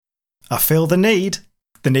I feel the need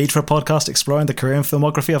for a podcast exploring the career and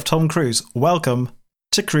filmography of Tom Cruise. Welcome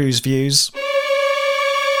to Cruise Views.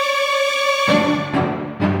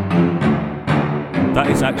 That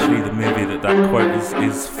is actually the movie that quote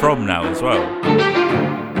is from now as well.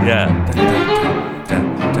 Yeah.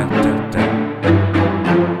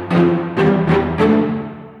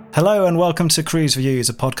 Hello and welcome to Cruise Views,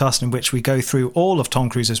 a podcast in which we go through all of Tom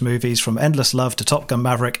Cruise's movies from Endless Love to Top Gun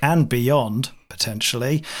Maverick and beyond,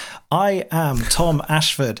 potentially. I am Tom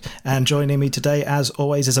Ashford, and joining me today, as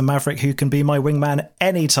always, is a Maverick who can be my wingman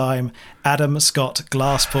anytime, Adam Scott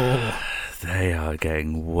Glasspool. They are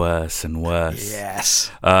getting worse and worse.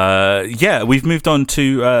 Yes. We've moved on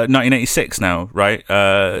to 1986 now, right?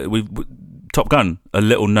 Top Gun, a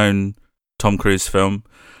little-known Tom Cruise film.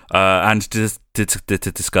 And to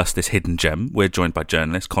discuss this hidden gem, we're joined by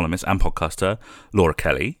journalist, columnist and podcaster Laura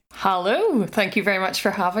Kelly. Hello, thank you very much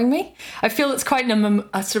for having me. I feel it's quite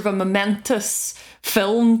a sort of a momentous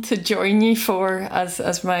film to join you for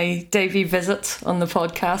as my debut visit on the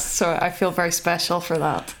podcast, so I feel very special for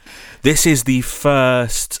that. This is the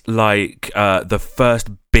first, the first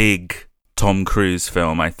big Tom Cruise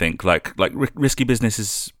film, I think. Like Risky Business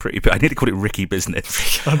is pretty... I need to call it Ricky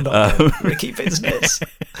Business. I'm not Ricky Business.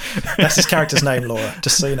 That's his character's name, Laura,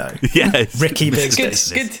 just so you know. Yes. Ricky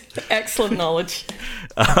Business. Good. Excellent knowledge.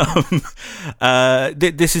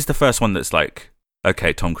 This is the first one that's like,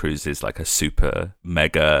 okay, Tom Cruise is like a super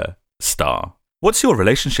mega star. What's your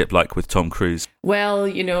relationship like with Tom Cruise? Well,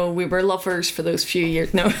 you know, we were lovers for those few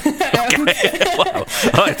years. No. Okay. Wow.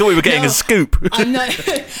 I thought we were getting a scoop. I'm not...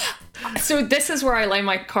 So this is where I lay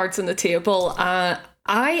my cards on the table. I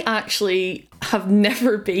actually have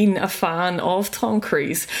never been a fan of Tom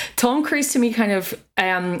Cruise. Tom Cruise to me kind of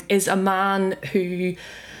is a man who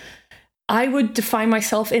I would define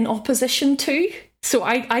myself in opposition to. So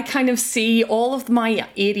I kind of see all of my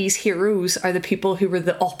 80s heroes are the people who were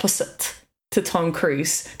the opposite to Tom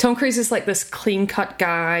Cruise. Tom Cruise is like this clean-cut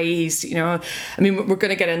guy. He's, you know, I mean, we're going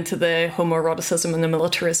to get into the homoeroticism and the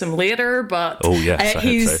militarism later, but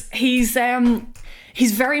he's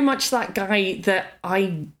very much that guy that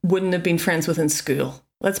I wouldn't have been friends with in school.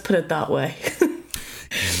 Let's put it that way.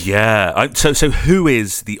 Yeah. So who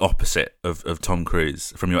is the opposite of Tom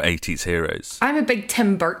Cruise from your 80s heroes? I'm a big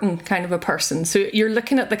Tim Burton kind of a person. So you're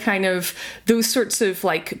looking at the kind of those sorts of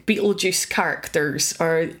like Beetlejuice characters,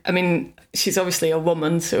 or, I mean, she's obviously a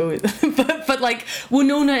woman, so but like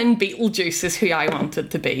Winona in Beetlejuice is who I wanted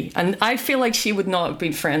to be, and I feel like she would not have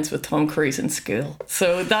been friends with Tom Cruise in school.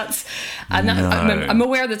 So that's, and no. I'm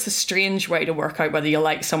aware that's a strange way to work out whether you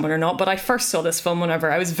like someone or not. But I first saw this film whenever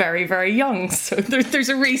I was very, very young, so there's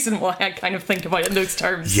a reason why I kind of think about it in those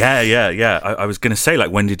terms. Yeah. I was going to say,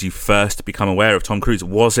 like, when did you first become aware of Tom Cruise?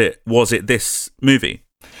 Was it this movie?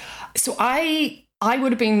 So I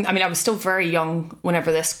would have been, I mean, I was still very young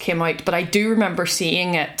whenever this came out, but I do remember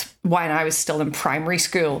seeing it when I was still in primary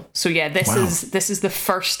school. So yeah, this is the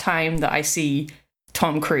first time that I see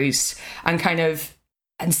Tom Cruise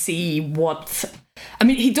and see what... I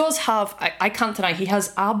mean, he does have, I can't deny, he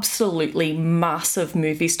has absolutely massive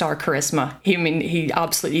movie star charisma. He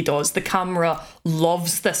absolutely does. The camera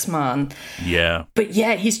loves this man. Yeah. But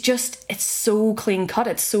yeah, it's so clean cut.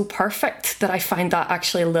 It's so perfect that I find that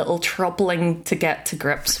actually a little troubling to get to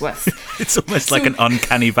grips with. It's almost like an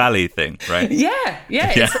uncanny valley thing, right? Yeah.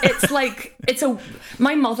 It's like,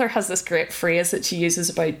 my mother has this great phrase that she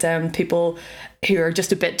uses about people who are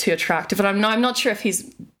just a bit too attractive. And I'm not sure if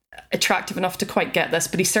he's attractive enough to quite get this,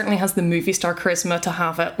 but he certainly has the movie star charisma to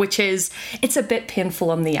have it, which is, it's a bit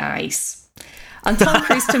painful on the eyes. And Tom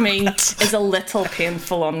Cruise to me is a little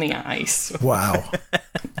painful on the eyes. Wow.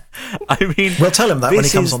 I mean, we'll tell him that when he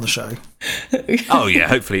comes on the show. Oh yeah,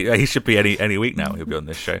 hopefully he should be any week now. He'll be on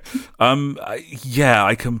this show. Yeah,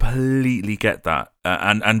 I completely get that,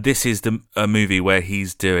 and this is a movie where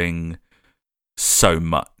he's doing so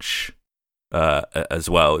much. As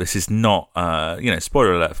well. This is not,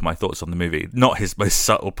 spoiler alert for my thoughts on the movie, not his most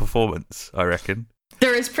subtle performance, I reckon.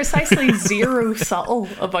 There is precisely zero subtle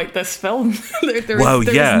about this film. There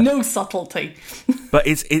is no subtlety. But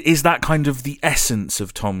is that kind of the essence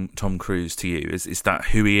of Tom Cruise to you? Is that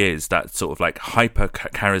who he is? That sort of like hyper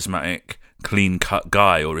charismatic, clean-cut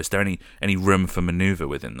guy, or is there any room for manoeuvre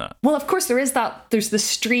within that? Well, of course there is that. There's the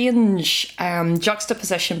strange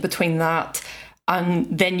juxtaposition between that and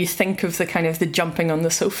then you think of the kind of the jumping on the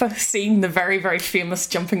sofa scene, the very, very famous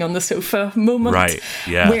jumping on the sofa moment. Right,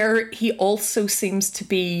 yeah. Where he also seems to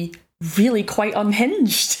be really quite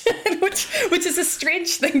unhinged, which is a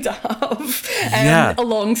strange thing to have.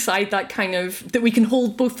 Alongside that kind of, that we can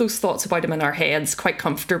hold both those thoughts about him in our heads quite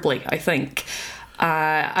comfortably, I think.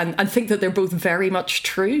 and think that they're both very much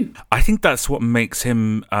true. I think that's what makes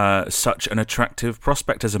him such an attractive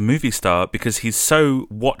prospect as a movie star, because he's so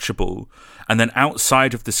watchable, and then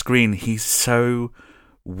outside of the screen, he's so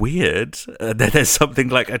weird. There's something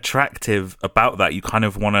like attractive about that. You kind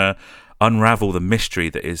of want to unravel the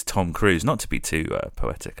mystery that is Tom Cruise. Not to be too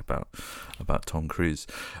poetic about Tom Cruise.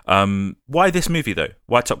 Why this movie though?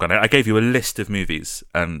 Why Top Gun? I gave you a list of movies,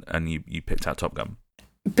 and you picked out Top Gun.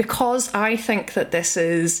 Because I think that this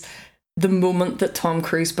is the moment that Tom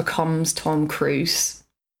Cruise becomes Tom Cruise.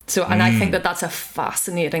 So, and I think that that's a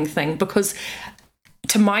fascinating thing, because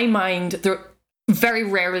to my mind, very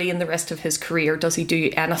rarely in the rest of his career does he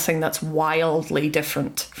do anything that's wildly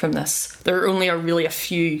different from this. There are only a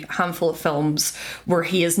few handful of films where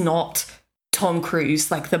he is not Tom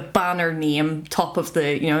Cruise, like the banner name, top of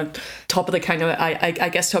the kind of, I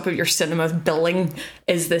guess, top of your cinema billing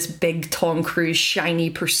is this big Tom Cruise shiny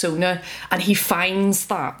persona, and he finds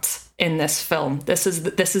that in this film. This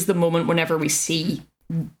is the moment whenever we see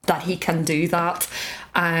that he can do that,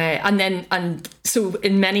 and so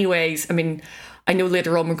in many ways, I mean, I know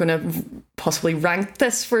later on we're going to possibly rank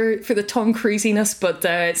this for the Tom Cruisiness, but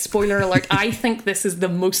spoiler alert, I think this is the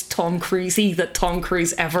most Tom Cruisy that Tom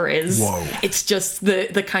Cruise ever is. Whoa. It's just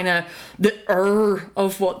the kind of the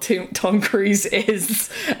of what Tom Cruise is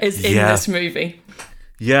in this movie.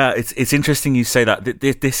 Yeah, it's interesting you say that.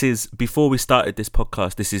 This is, before we started this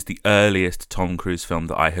podcast, this is the earliest Tom Cruise film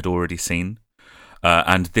that I had already seen.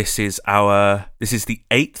 And this is the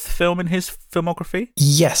 8th film in his filmography?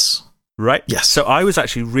 Yes. Right? Yes. So I was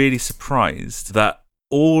actually really surprised that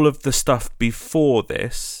all of the stuff before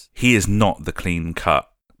this, he is not the clean-cut,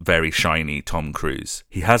 very shiny Tom Cruise.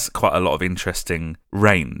 He has quite a lot of interesting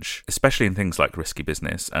range, especially in things like Risky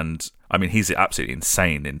Business. And, I mean, he's absolutely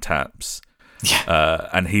insane in Taps. Yeah.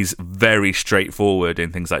 And he's very straightforward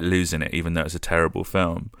in things like Losing It, even though it's a terrible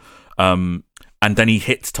film. And then he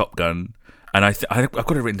hits Top Gun. And I've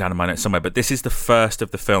got it written down in my notes somewhere, but this is the first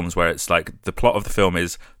of the films where it's like the plot of the film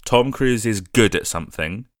is Tom Cruise is good at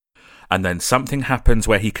something, and then something happens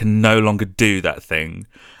where he can no longer do that thing,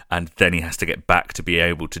 and then he has to get back to be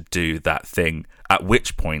able to do that thing, at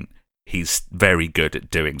which point he's very good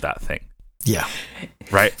at doing that thing. Yeah.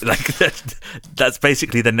 Right? Like that's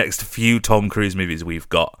basically the next few Tom Cruise movies we've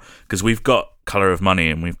got, because we've got Colour of Money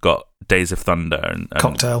and we've got Days of Thunder and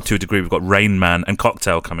Cocktail. To a degree, we've got Rain Man and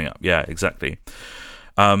Cocktail coming up. Yeah, exactly.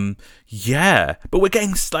 Yeah, but we're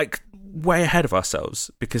getting like way ahead of ourselves,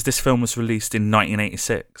 because this film was released in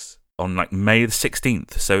 1986 on like May the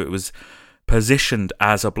 16th, so it was positioned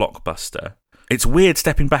as a blockbuster. It's weird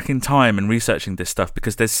stepping back in time and researching this stuff,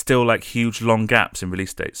 because there's still like huge long gaps in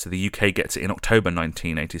release dates. So the UK gets it in October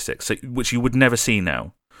 1986, which you would never see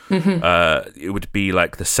now. Mm-hmm. It would be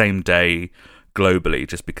like the same day globally,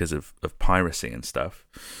 just because of piracy and stuff.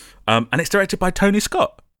 And it's directed by Tony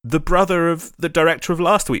Scott, the brother of the director of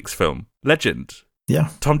last week's film, Legend.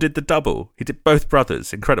 Yeah. Tom did the double. He did both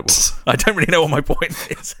brothers. Incredible. I don't really know what my point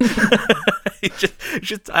is.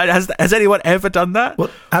 Has anyone ever done that? Well,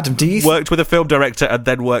 Adam, do you worked with a film director and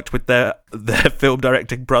then worked with their film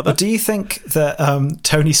directing brother? Well, do you think that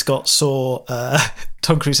Tony Scott saw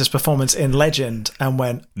Tom Cruise's performance in Legend and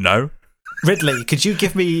went, no? Ridley, could you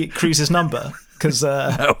give me Cruise's number? Because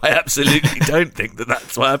no, I absolutely don't think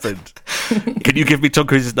that's what happened. Can you give me Tom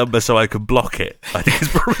Cruise's number so I can block it? I think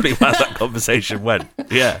it's probably where that conversation went.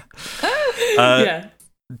 Yeah. Yeah.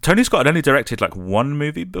 Tony Scott had only directed like one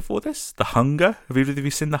movie before this, The Hunger. Have either of you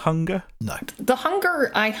seen The Hunger? No. The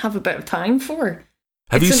Hunger I have a bit of time for.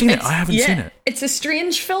 Have you seen it? I haven't seen it. It's a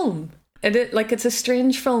strange film. It's a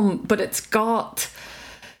strange film, but it's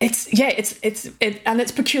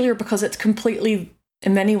peculiar because it's completely,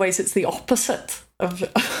 in many ways, it's the opposite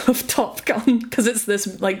of Top Gun, because it's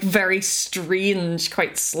this like very strange,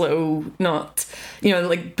 quite slow, not,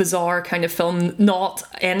 like bizarre kind of film, not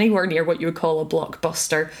anywhere near what you would call a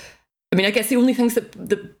blockbuster. I mean, I guess the only things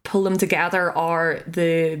that pull them together are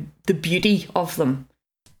the beauty of them,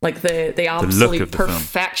 like the absolute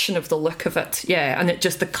perfection of the look of it. Yeah, and it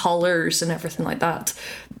just the colours and everything like that.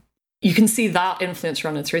 You can see that influence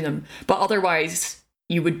running through them, but otherwise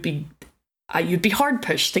you'd be hard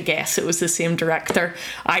pushed to guess it was the same director,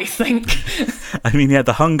 I think. I mean, yeah,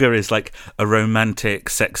 The Hunger is like a romantic,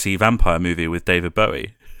 sexy vampire movie with David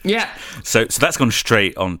Bowie. Yeah. So that's gone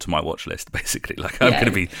straight onto my watch list, basically. Like, I'm going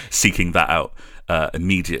to be seeking that out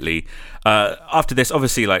immediately. After this,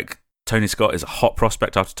 obviously, like, Tony Scott is a hot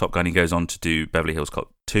prospect after Top Gun. He goes on to do Beverly Hills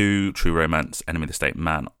Cop 2, True Romance, Enemy of the State,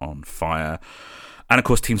 Man on Fire. And, of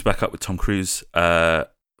course, teams back up with Tom Cruise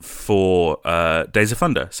for Days of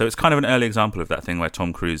Thunder. So it's kind of an early example of that thing where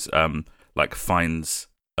Tom Cruise finds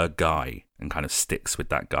a guy and kind of sticks with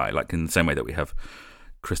that guy, like in the same way that we have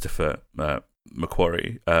Christopher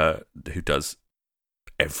McQuarrie, who does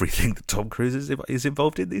everything that Tom Cruise is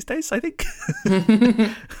involved in these days, I think.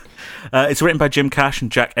 It's written by Jim Cash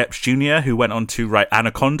and Jack Epps Jr., who went on to write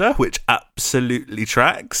Anaconda, which absolutely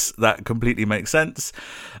tracks. That completely makes sense.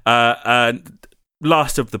 And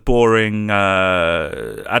last of the boring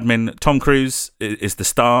admin, Tom Cruise is the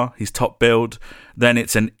star. He's top billed. Then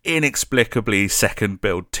it's an inexplicably second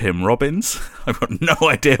billed Tim Robbins. I've got no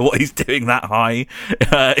idea what he's doing that high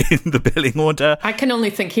in the billing order. I can only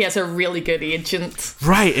think he has a really good agent.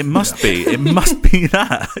 Right, it must be. It must be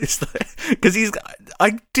that. Because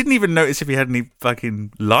I didn't even notice if he had any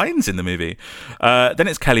fucking lines in the movie. Then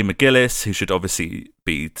it's Kelly McGillis, who should obviously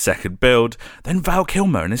be second billed. Then Val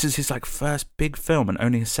Kilmer, and this is his first big film and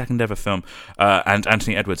only his second ever film. And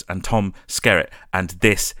Anthony Edwards and Tom Skerritt. And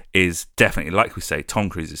this is definitely, like we say, Tom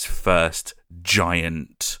Cruise's first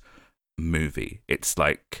giant movie. It's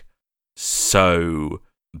so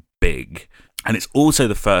big. And it's also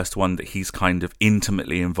the first one that he's kind of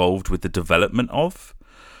intimately involved with the development of.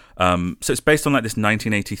 So it's based on this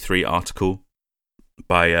 1983 article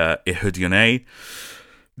by Ehud Yonah.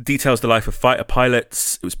 Details the life of fighter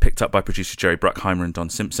pilots. It was picked up by producer Jerry Bruckheimer and Don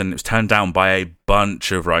Simpson. It was turned down by a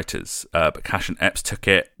bunch of writers, but Cash and Epps took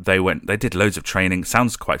it. They did loads of training.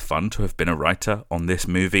 Sounds quite fun to have been a writer on this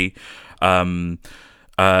movie. It's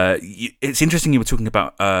interesting you were talking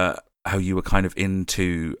about how you were kind of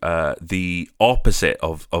into the opposite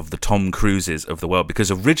of the Tom Cruises of the world, because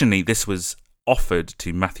originally this was offered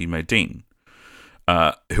to Matthew Modine,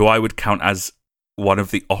 who I would count as one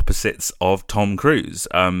of the opposites of Tom Cruise.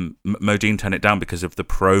 Modine turned it down because of the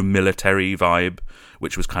pro-military vibe,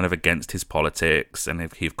 which was kind of against his politics,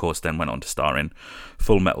 and he of course then went on to star in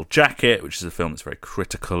Full Metal Jacket, which is a film that's very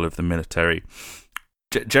critical of the military.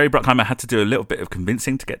 Jerry Bruckheimer had to do a little bit of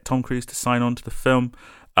convincing to get Tom Cruise to sign on to the film.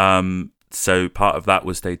 So part of that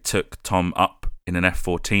was they took Tom up in an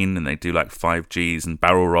F-14 and they do 5Gs and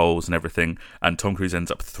barrel rolls and everything, and Tom Cruise ends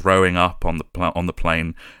up throwing up on the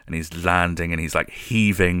plane, and he's landing and he's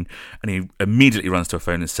heaving, and he immediately runs to a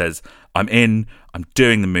phone and says, I'm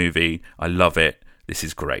doing the movie, I love it, this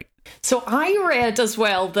is great. So I read as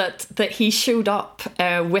well that he showed up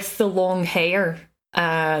with the long hair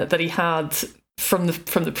that he had from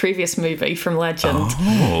the previous movie, from Legend.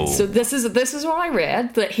 Oh. So this is what I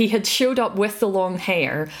read, that he had showed up with the long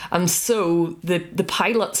hair, and so the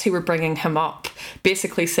pilots who were bringing him up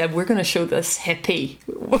basically said, we're going to show this hippie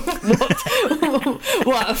what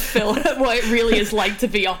it really is like to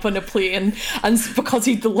be up on a plane, and because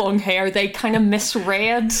he had the long hair, they kind of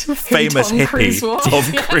misread famous who Tom Cruise hippie was. Tom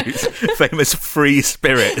Cruise. Famous free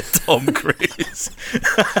spirit Tom Cruise.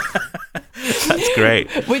 That's great.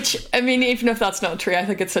 Which, I mean, even if that's not true, I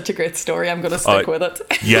think it's such a great story. I'm going to stick with it.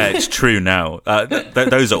 Yeah, it's true now.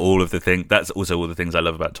 Those are all of the things. That's also all the things I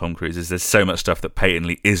love about Tom Cruise. Is there's so much stuff that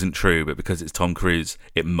patently isn't true, but because it's Tom Cruise,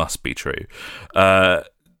 it must be true.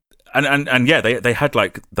 And yeah, they had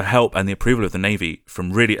the help and the approval of the Navy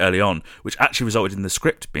from really early on, which actually resulted in the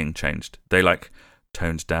script being changed. They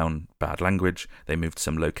toned down bad language. They moved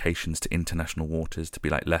some locations to international waters to be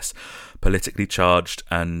less politically charged,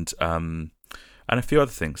 and a few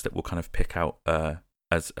other things that we'll kind of pick out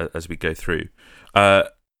as we go through.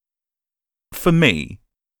 For me,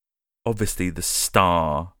 obviously the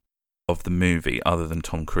star of the movie, other than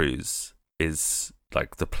Tom Cruise, is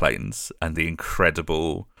the planes and the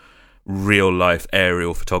incredible real life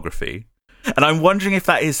aerial photography. And I'm wondering if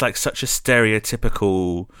that is such a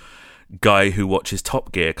stereotypical guy who watches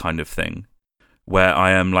Top Gear kind of thing, where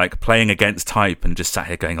I am playing against type and just sat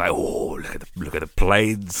here going oh, look at the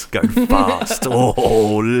planes going fast.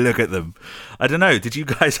 Oh, look at them. I don't know. Did you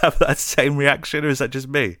guys have that same reaction, or is that just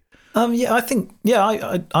me? Yeah, I think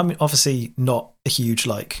I'm obviously not a huge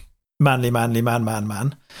manly man,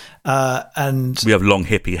 and we have long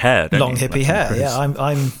hippie hair. Don't you? Hippie hair. Yeah,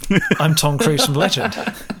 I'm Tom Cruise from Legend.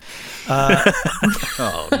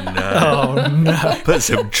 Oh no! Put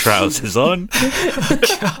some trousers on. Oh,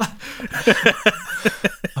 God.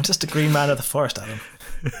 I'm just a green man of the forest, Adam.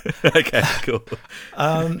 Okay, cool.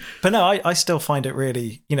 But no, I still find it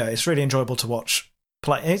really, it's really enjoyable to watch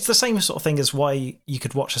play. It's the same sort of thing as why you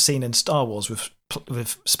could watch a scene in Star Wars with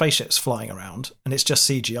spaceships flying around, and it's just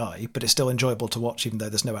CGI, but it's still enjoyable to watch, even though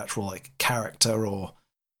there's no actual character or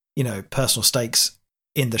personal stakes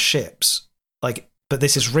in the ships. But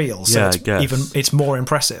this is real, so it's more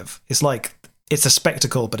impressive. It's it's a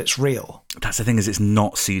spectacle, but it's real. That's the thing, is it's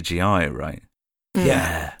not CGI, right?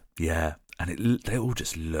 Yeah. And it all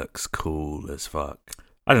just looks cool as fuck.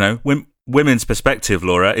 I don't know. women's perspective,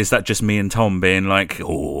 Laura, is that just me and Tom being like,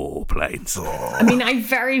 oh, planes? I mean, I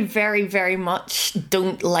very, very, very much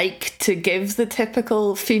don't like to give the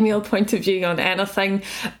typical female point of view on anything,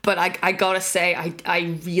 but I gotta say,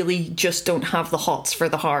 I really just don't have the hots for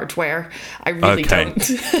the hardware. I really don't.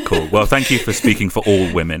 Cool. Well, thank you for speaking for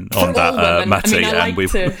all women on that, Matty. I mean,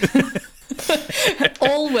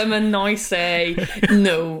 all women now say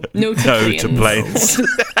no to planes.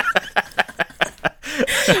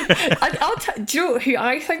 Do you know who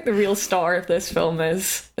I think the real star of this film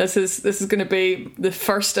is? This is going to be the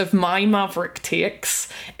first of my Maverick takes.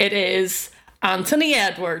 It is Anthony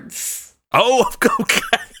Edwards. Oh, okay.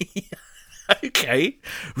 Okay.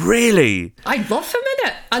 Really? I love him in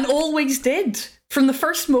it, and always did. From the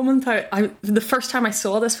first moment, the first time I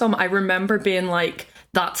saw this film, I remember being like,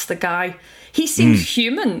 that's the guy. He seems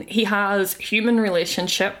human. He has human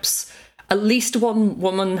relationships. At least one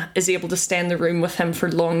woman is able to stay in the room with him for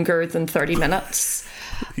longer than 30 minutes.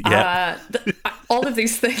 Yeah. All of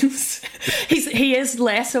these things. He is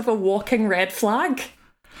less of a walking red flag.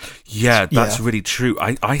 Yeah, that's really true.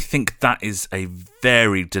 I think that is a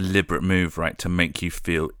very deliberate move, right, to make you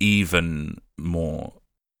feel even more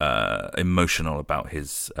emotional about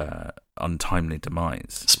his untimely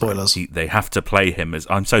demise. Spoilers. They have to play him as...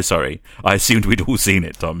 I'm so sorry. I assumed we'd all seen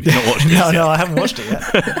it, Tom. You've not watched it No, I haven't watched it yet.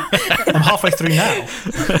 I'm halfway through now.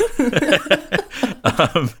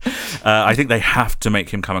 I think they have to make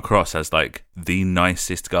him come across as like the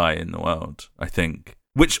nicest guy in the world, I think.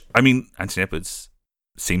 Which, I mean, Anthony Edwards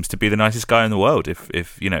seems to be the nicest guy in the world, if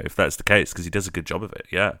that's the case, because he does a good job of it,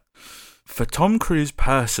 yeah. For Tom Cruise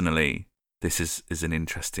personally, this is an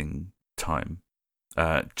interesting time.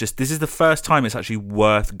 This is the first time it's actually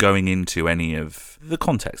worth going into any of the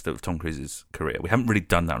context of Tom Cruise's career. We haven't really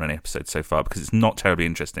done that on any episode so far because it's not terribly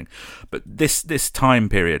interesting. But this time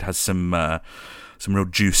period has some real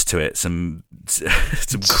juice to it, some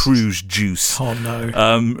cruise juice. Oh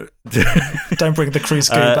no! Don't bring the cruise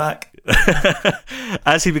goo back.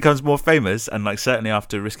 As he becomes more famous, and like certainly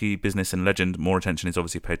after Risky Business and Legend, more attention is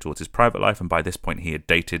obviously paid towards his private life. And by this point, he had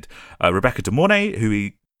dated Rebecca De Mornay,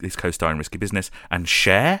 who his co-star in Risky Business, and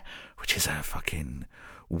Cher, which is a fucking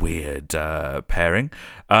weird pairing.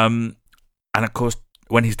 And of course,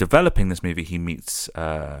 when he's developing this movie, he meets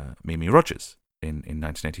Mimi Rogers in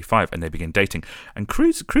 1985, and they begin dating. And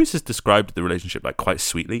Cruise has described the relationship like quite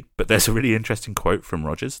sweetly, but there's a really interesting quote from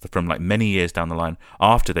Rogers from like many years down the line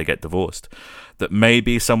after they get divorced, that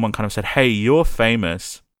maybe someone kind of said, hey, you're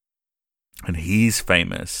famous and he's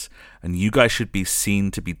famous and you guys should be seen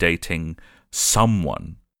to be dating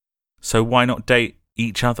someone, so why not date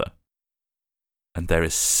each other? And there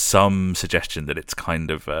is some suggestion that it's kind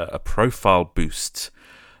of a profile boost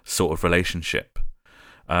sort of relationship.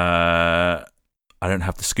 I don't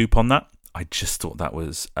have the scoop on that. I just thought that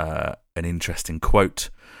was an interesting quote.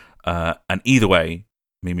 And either way,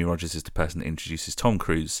 Mimi Rogers is the person that introduces Tom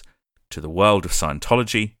Cruise to the world of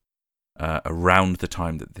Scientology around the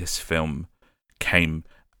time that this film came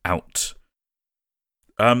out.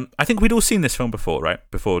 I think we'd all seen this film before, right?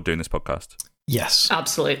 Before doing this podcast. Yes.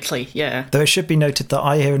 Absolutely, yeah. Though it should be noted that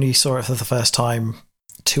I only saw it for the first time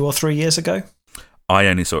 2 or 3 years ago. I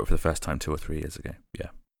only saw it for the first time 2 or 3 years ago, yeah.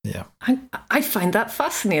 Yeah. I find that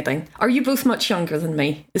fascinating. Are you both much younger than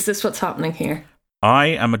me? Is this what's happening here? I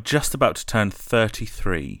am just about to turn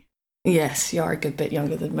 33. Yes, you are a good bit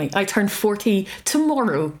younger than me. I turn 40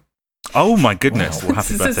 tomorrow. Oh my goodness! Wow. Well,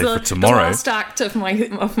 happy birthday for tomorrow. The last act of my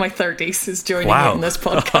 30s is joining me in this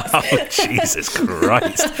podcast. Oh, Jesus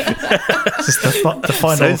Christ! This is the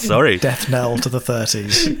final death knell to the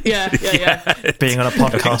 30s. Yeah. Being on a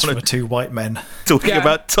podcast with 2 white men talking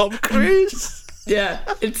about Tom Cruise. Yeah,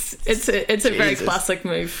 it's a very classic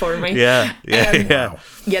move for me. Yeah.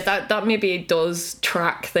 Yeah, that maybe does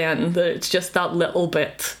track then. That it's just that little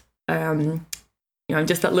bit. I'm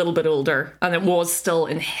just that little bit older, and it was still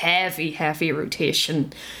in heavy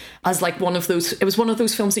rotation as like one of those. It was one of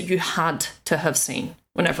those films that you had to have seen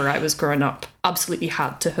whenever I was growing up. Absolutely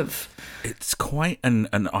had to have. It's quite an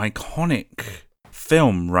iconic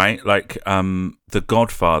film, right? Like The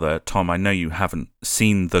Godfather. Tom, I know you haven't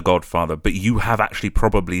seen The Godfather, but you have actually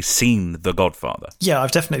probably seen The Godfather. Yeah,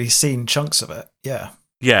 I've definitely seen chunks of it.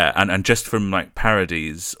 Yeah, and just from like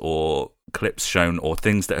parodies or clips shown or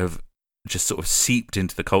things that have just sort of seeped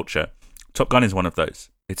into the culture, Top Gun is one of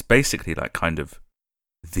those. It's basically like kind of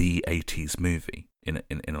the 80s movie in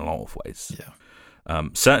a lot of ways. Yeah,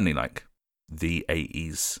 certainly like the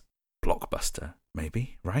 80s blockbuster.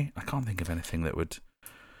 Maybe, right? I can't think of anything that would...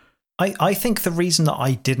 I think the reason that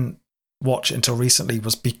I didn't watch it until recently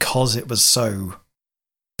was because it was so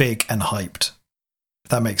big and hyped.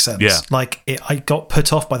 That makes sense. Yeah. Like, I got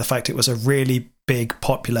put off by the fact it was a really big,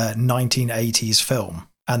 popular 1980s film.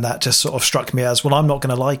 And that just sort of struck me as, well, I'm not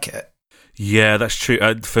going to like it. Yeah, that's true.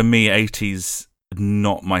 For me, 80s,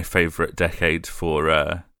 not my favourite decade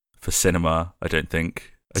for cinema, I don't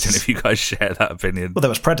think. I don't know if you guys share that opinion. Well, there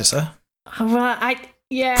was Predator. Well, I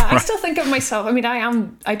still think of myself. I mean,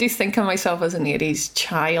 I do think of myself as an 80s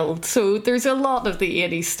child. So there's a lot of the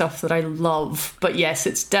 80s stuff that I love. But yes,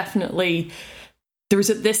 it's definitely, there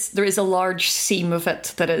is a large seam of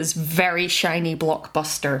it that is very shiny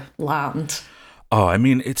blockbuster land. Oh, I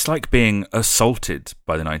mean, it's like being assaulted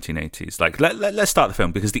by the 1980s. Like, let's start the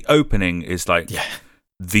film, because the opening is like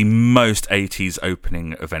the most 80s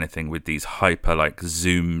opening of anything, with these hyper, like,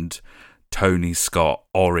 zoomed Tony Scott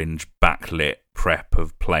orange backlit prep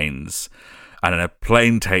of planes. And then a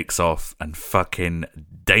plane takes off and fucking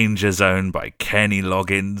Danger Zone by Kenny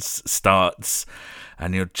Loggins starts.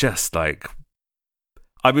 And you're just like...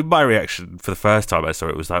 I mean, my reaction for the first time I saw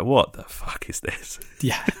it was like, what the fuck is this?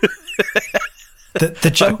 Yeah.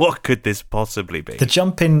 The jump, like, what could this possibly be? The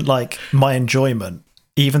jump in, like, my enjoyment,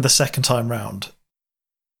 even the second time round,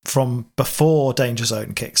 from before Danger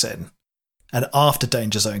Zone kicks in and after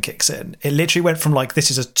Danger Zone kicks in, it literally went from, like,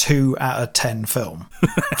 this is a 2 out of 10 film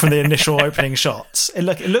from the initial opening shots. It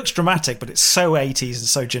looks dramatic, but it's so 80s and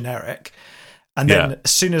so generic. And then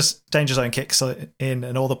as soon as Danger Zone kicks in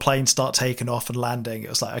and all the planes start taking off and landing, it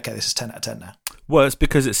was like, okay, this is 10 out of 10 now. Well, it's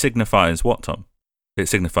because it signifies what, Tom? It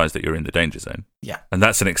signifies that you're in the danger zone. Yeah. And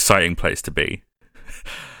that's an exciting place to be.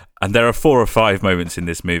 And there are 4 or 5 moments in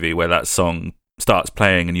this movie where that song starts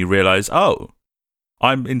playing and you realise, oh,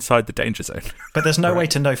 I'm inside the danger zone. But there's no way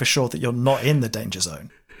to know for sure that you're not in the danger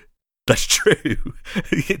zone. That's true.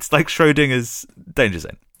 It's like Schrodinger's danger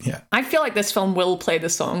zone. Yeah. I feel like this film will play the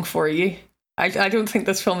song for you. I don't think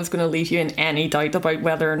this film is going to leave you in any doubt about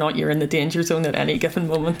whether or not you're in the danger zone at any given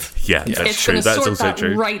moment. Yeah, that's it's true. It's going to That's sort also that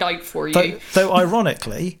true. right out for you. Though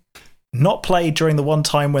ironically, not played during the one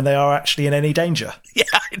time when they are actually in any danger. Yeah,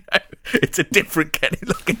 I know. It's a different Kenny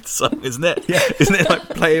Loggins song, isn't it? Yeah. Isn't it like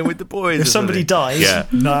Playing with the Boys? If somebody dies, yeah.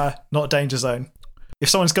 nah, not danger zone. If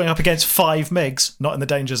someone's going up against 5 MiGs, not in the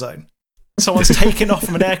danger zone. Someone's taken off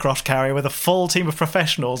from an aircraft carrier with a full team of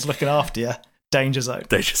professionals looking after you, danger zone.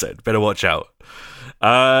 Danger zone. Better watch out.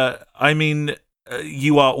 I mean,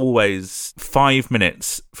 you are always 5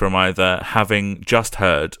 minutes from either having just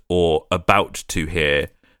heard or about to hear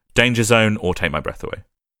Danger Zone or Take My Breath Away.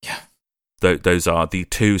 Yeah. Those are the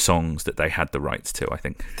 2 songs that they had the rights to, I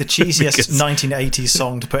think. The cheesiest 1980s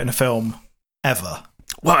song to put in a film ever.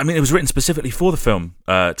 Well, I mean, it was written specifically for the film,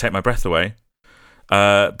 Take My Breath Away.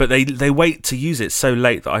 But they wait to use it so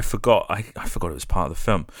late that I forgot it was part of the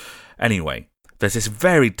film. Anyway, there's this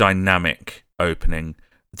very dynamic opening.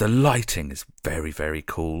 The lighting is very, very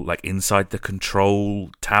cool, like inside the control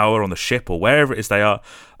tower on the ship or wherever it is they are.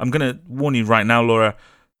 I'm going to warn you right now, Laura,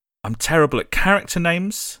 I'm terrible at character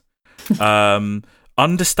names,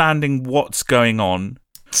 understanding what's going on,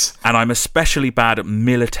 and I'm especially bad at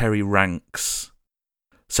military ranks.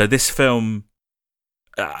 So this film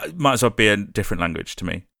might as well be a different language to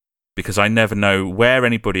me, because I never know where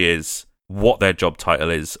anybody is, what their job title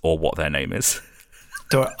is, or what their name is.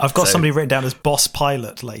 I've got somebody written down as boss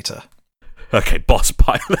pilot later. Okay, boss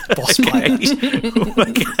pilot. Boss pilot.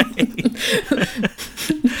 Okay.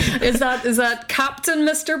 Is that Captain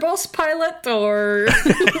Mr. Boss Pilot, or?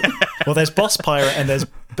 Well, there's boss pirate and there's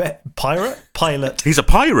pilot. He's a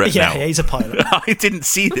pirate now. Yeah, he's a pilot. I didn't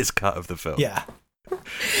see this cut of the film. Yeah.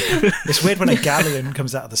 It's weird when a galleon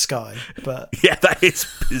comes out of the sky, but yeah, that is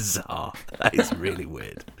bizarre. That is really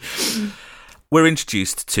weird. We're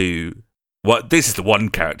introduced to this is the one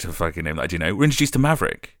character fucking name that I do know. We're introduced to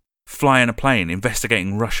Maverick flying a plane,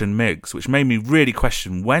 investigating Russian MiGs, which made me really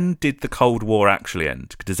question, when did the Cold War actually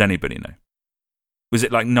end? Does anybody know? Was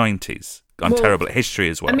it like 90s? I'm terrible at history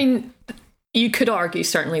as well. I mean, you could argue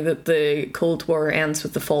certainly that the Cold War ends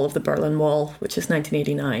with the fall of the Berlin Wall, which is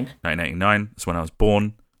 1989. 1989 is when I was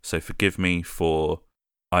born, so forgive me for...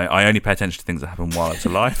 I only pay attention to things that happen while I was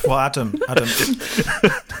alive. Well, Adam,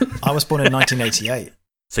 I was born in 1988.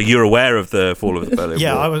 So you're aware of the fall of the Berlin Wall?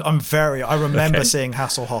 Yeah, I remember seeing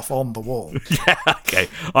Hasselhoff on the wall. Yeah, okay.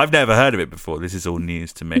 I've never heard of it before. This is all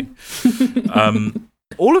news to me.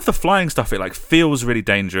 All of the flying stuff, it like feels really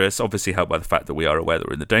dangerous, obviously helped by the fact that we are aware that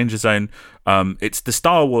we're in the danger zone. It's the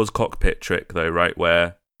Star Wars cockpit trick, though, right,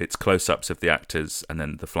 where it's close-ups of the actors and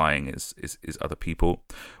then the flying is other people,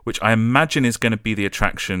 which I imagine is going to be the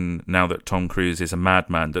attraction now that Tom Cruise is a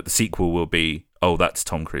madman, that the sequel will be, oh, that's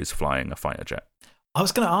Tom Cruise flying a fighter jet. I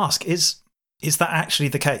was going to ask, is is that actually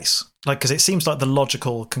the case? Like, because it seems like the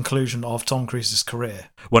logical conclusion of Tom Cruise's career.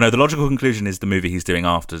 Well, no, the logical conclusion is the movie he's doing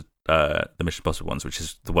after the Mission Impossible ones, which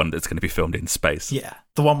is the one that's going to be filmed in space. Yeah,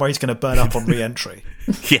 the one where he's going to burn up on re-entry.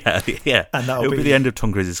 yeah. And it'll be the end of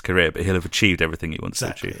Tom Cruise's career, but he'll have achieved everything he wants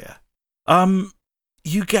to achieve. Yeah.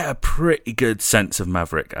 You get a pretty good sense of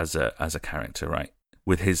Maverick as a character, right?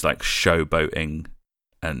 With his like showboating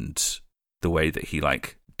and the way that he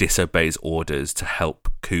like disobeys orders to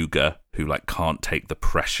help Cougar, who like can't take the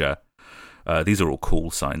pressure. These are all call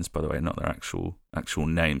signs, by the way, not their actual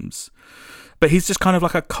names. But he's just kind of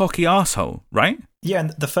like a cocky asshole, right? Yeah, and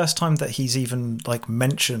the first time that he's even like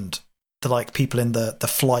mentioned the like people in the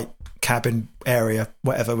flight cabin area,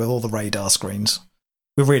 whatever, with all the radar screens,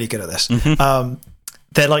 we're really good at this. Mm-hmm.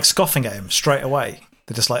 They're like scoffing at him straight away.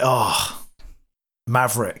 They're just like, "Oh,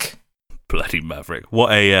 Maverick, bloody Maverick!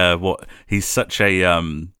 What he's such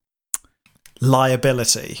a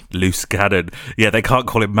liability, loose cannon." Yeah, they can't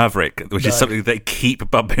call him Maverick, which is something they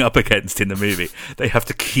keep bumping up against in the movie. They have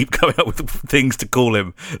to keep coming up with things to call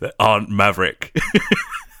him that aren't Maverick.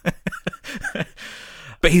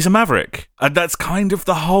 But he's a maverick, and that's kind of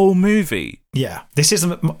the whole movie. Yeah, this is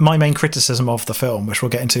my main criticism of the film, which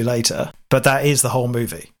we'll get into later, but that is the whole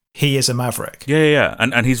movie. He is a maverick. Yeah.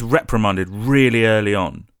 And he's reprimanded really early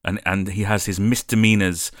on, and he has his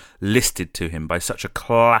misdemeanors listed to him by such a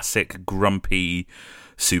classic, grumpy,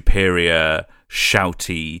 superior,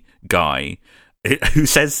 shouty guy who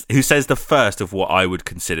says the first of what I would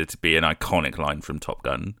consider to be an iconic line from Top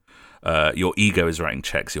Gun. Your ego is writing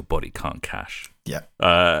checks your body can't cash.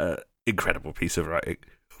 Yeah. Incredible piece of writing.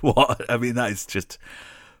 What? I mean, that is just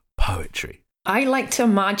poetry. I like to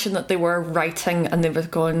imagine that they were writing and they were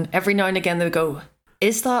going, every now and again they would go,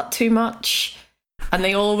 is that too much? And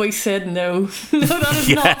they always said no. No, that is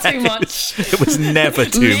not too much. It was never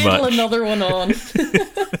too much. Another one on.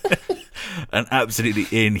 An absolutely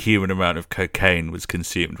inhuman amount of cocaine was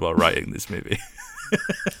consumed while writing this movie.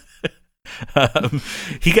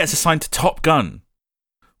 He gets assigned to Top Gun,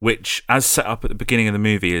 which, as set up at the beginning of the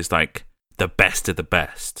movie, is like the best of the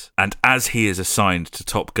best. And as he is assigned to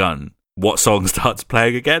Top Gun, what song starts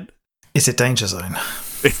playing again? Is it Danger Zone?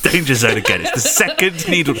 It's Danger Zone again. It's the second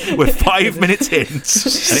needle. We're 5 minutes in, and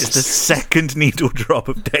it's the second needle drop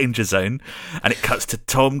of Danger Zone, and it cuts to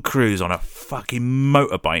Tom Cruise on a fucking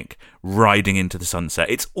motorbike riding into the sunset.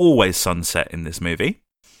 It's always sunset in this movie.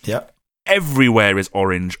 Yep. Everywhere is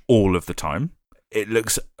orange all of the time. It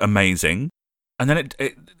looks amazing. And then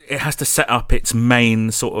it has to set up its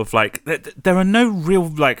main sort of like... There are no real,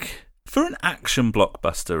 like... For an action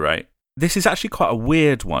blockbuster, right? This is actually quite a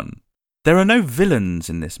weird one. There are no villains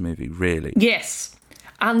in this movie, really. Yes.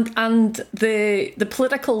 And the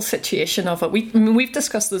political situation of it, we've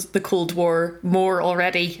discussed the Cold War more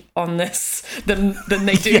already on this than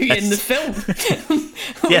they do in the film.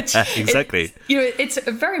 Yeah, exactly. It's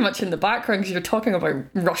very much in the background because you're talking about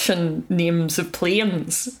Russian names of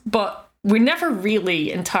planes, but we're never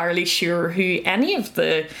really entirely sure who any of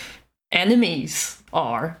the enemies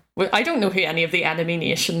are. I don't know who any of the enemy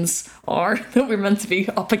nations are that we're meant to be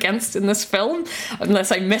up against in this film,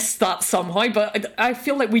 unless I missed that somehow, but I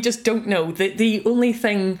feel like we just don't know. The only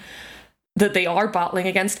thing that they are battling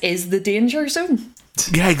against is the danger zone.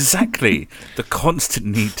 Yeah, exactly. The constant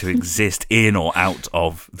need to exist in or out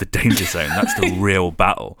of the danger zone. That's the real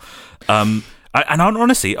battle.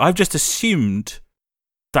 Honestly, I've just assumed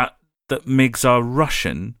that MiGs are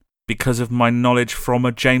Russian because of my knowledge from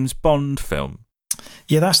a James Bond film.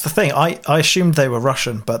 Yeah, that's the thing. I assumed they were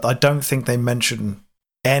Russian, but I don't think they mention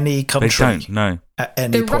any country. They don't, no. At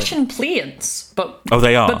any They're point. Russian planes, but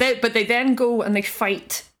they are. But they then go and they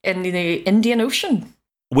fight in the Indian Ocean,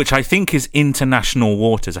 which I think is international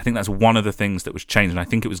waters. I think that's one of the things that was changed, and I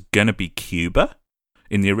think it was going to be Cuba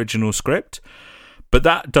in the original script. But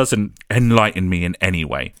that doesn't enlighten me in any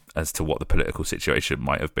way as to what the political situation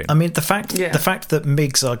might have been. I mean, the fact that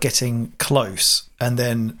MiGs are getting close and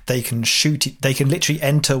then they can they can literally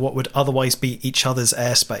enter what would otherwise be each other's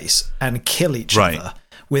airspace and kill each other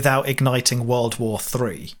without igniting World War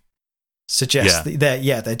III suggests that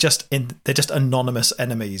they're just anonymous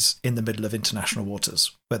enemies in the middle of international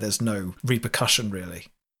waters where there's no repercussion really.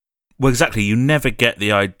 Well, exactly. You never get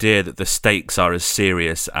the idea that the stakes are as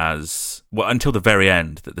serious as... Well, until the very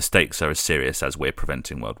end, that the stakes are as serious as we're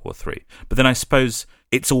preventing World War III. But then I suppose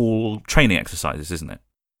it's all training exercises, isn't it?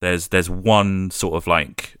 There's one sort of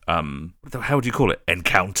like... how would you call it?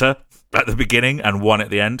 Encounter at the beginning and one at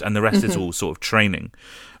the end, and the rest is all sort of training.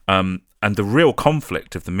 And the real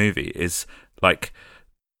conflict of the movie is like...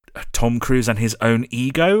 Tom Cruise and his own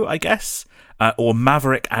ego, I guess, or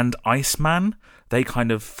Maverick and Iceman. They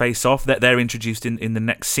kind of face off. They're introduced in the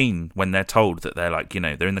next scene when they're told that they're like,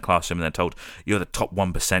 they're in the classroom and they're told, you're the top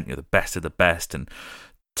 1%, you're the best of the best. And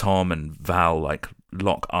Tom and Val like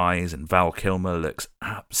lock eyes, and Val Kilmer looks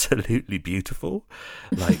absolutely beautiful.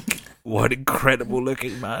 Like, what incredible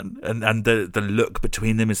looking man. And the look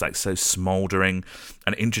between them is like so smouldering,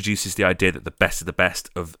 and introduces the idea that the best of the best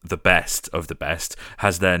of the best of the best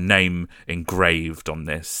has their name engraved on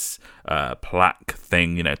this plaque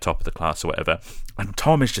thing, top of the class or whatever. And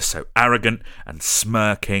Tom is just so arrogant and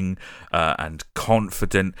smirking and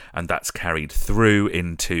confident, and that's carried through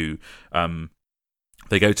into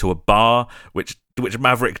they go to a bar, which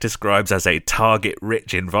Maverick describes as a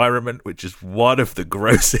target-rich environment, which is one of the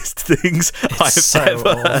grossest things I've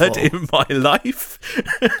ever heard in my life.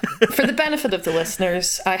 For the benefit of the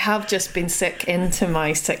listeners, I have just been sick into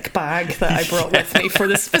my sick bag that I brought with me for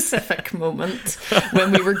the specific moment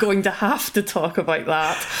when we were going to have to talk about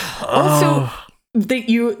that. Also,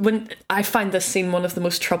 when I find this scene one of the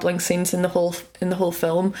most troubling scenes in the whole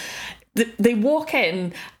film. They walk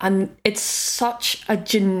in, and it's such a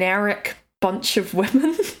generic bunch of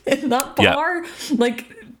women in that bar. Yeah.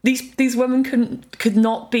 Like, these women could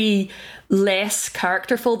not be less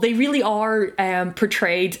characterful. They really are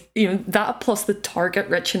portrayed, that plus the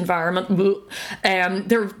target-rich environment.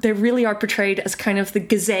 They really are portrayed as kind of the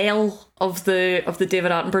gazelle of the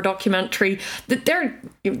David Attenborough documentary.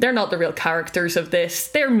 They're not the real characters of this.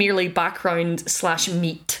 They're merely background /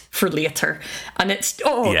 meat for later, and it's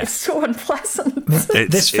so unpleasant.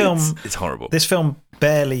 It's horrible. This film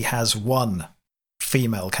barely has one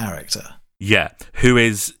female character. Yeah, who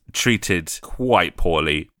is treated quite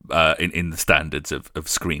poorly in the standards of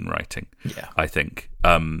screenwriting. Yeah, I think.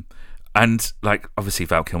 And like, obviously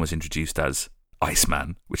Val Kilmer was introduced as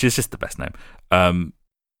Iceman, which is just the best name.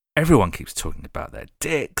 Everyone keeps talking about their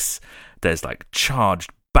dicks. There's like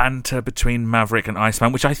charged banter between Maverick and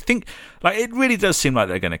Iceman, which I think, like, it really does seem like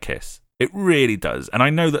they're going to kiss. It really does. And I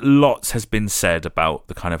know that lots has been said about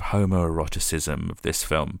the kind of homoeroticism of this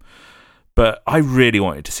film, but I really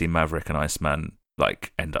wanted to see Maverick and Iceman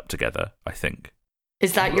like end up together, I think.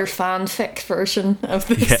 Is that your fanfic version of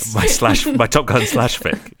this? Yeah, my Top Gun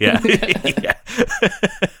 /fic. Yeah.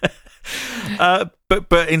 Yeah.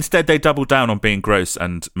 But instead they double down on being gross,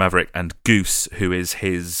 and Maverick and Goose, who is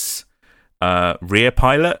his rear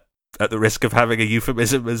pilot, at the risk of having a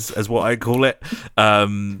euphemism as what I call it,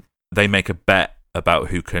 they make a bet about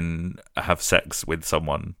who can have sex with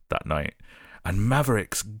someone that night. And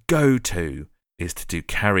Maverick's go-to is to do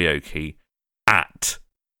karaoke at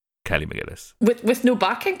Kelly McGillis. With no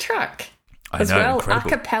backing track. I know, incredible. A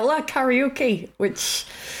cappella karaoke, which...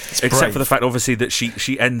 Except for the fact, obviously, that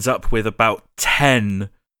she ends up with about 10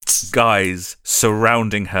 guys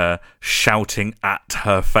surrounding her, shouting at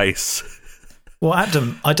her face. Well,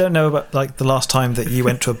 Adam, I don't know about like the last time that you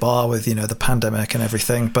went to a bar with, the pandemic and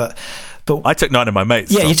everything, but I took 9 of my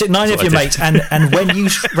mates. Yeah, you took 9 of your mates, and when you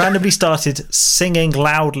randomly started singing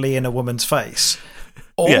loudly in a woman's face,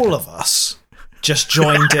 all of us just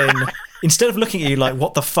joined in. Instead of looking at you like,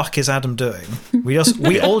 what the fuck is Adam doing? We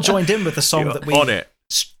all joined in with the song that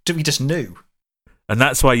we just knew. And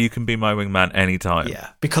that's why you can be my wingman anytime. Yeah,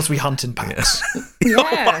 because we hunt in packs. Yeah. Oh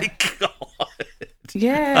my God.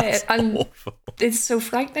 Yeah, that's and awful. It's so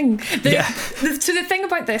frightening. So the thing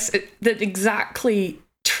about this that exactly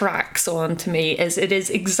tracks on to me is it is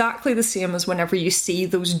exactly the same as whenever you see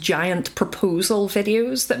those giant proposal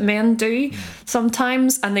videos that men do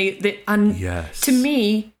sometimes, and to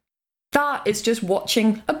me, that is just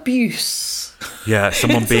watching abuse. Yeah,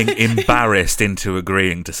 someone being embarrassed into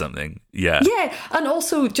agreeing to something. Yeah. Yeah, and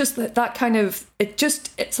also just that kind of,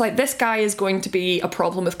 it's like this guy is going to be a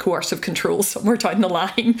problem with coercive control somewhere down the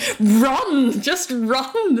line. Just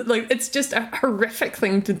run. Like, it's just a horrific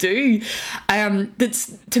thing to do.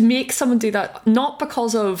 That's to make someone do that, not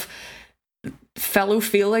because of fellow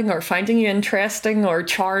feeling or finding you interesting or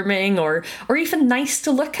charming or even nice to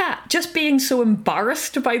look at, just being so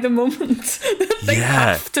embarrassed by the moment that they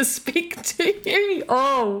have to speak to you.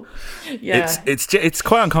 It's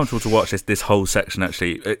quite uncomfortable to watch this whole section.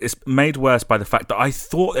 Actually, it's made worse by the fact that I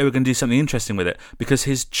thought they were going to do something interesting with it, because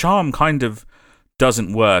his charm kind of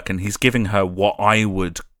doesn't work, and he's giving her what I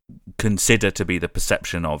would consider to be the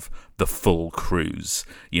perception of the full Cruise,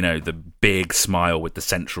 the big smile with the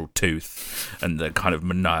central tooth and the kind of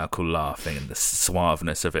maniacal laughing and the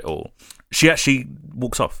suaveness of it all. She actually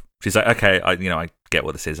walks off. She's like, okay, I get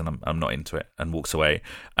what this is, and I'm not into it, and walks away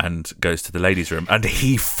and goes to the ladies' room, and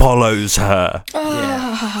he follows her.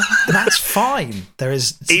 Yeah. That's fine. There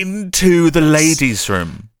is into the ladies'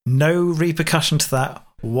 room. No repercussion to that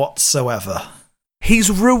whatsoever. He's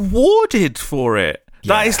rewarded for it.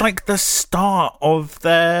 Yeah. That is like the start of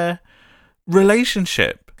their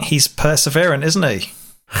relationship. He's perseverant, isn't he? He's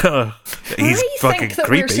I fucking think that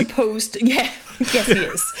creepy. we're supposed to, yeah, yes he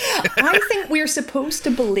is. I think we're supposed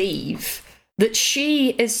to believe that she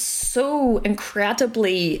is so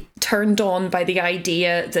incredibly turned on by the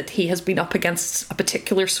idea that he has been up against a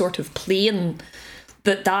particular sort of plane,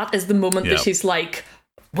 that is the moment that she's like,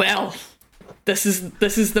 well, this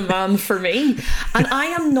is the man for me. And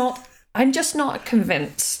I'm just not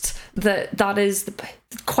convinced that is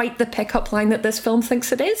quite the pickup line that this film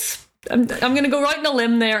thinks it is. I'm going to go right on a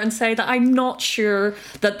limb there and say that I'm not sure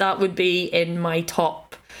that would be in my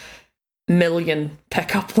top million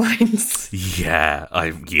pickup lines.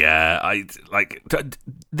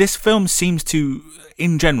 This film seems to,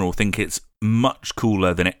 in general, think it's much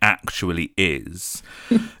cooler than it actually is.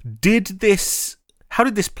 How did this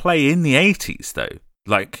play in the 80s though?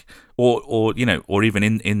 Like, or even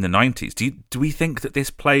in the 90s? Do we think that this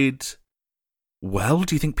played well?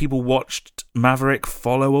 Do you think people watched Maverick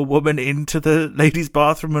follow a woman into the ladies'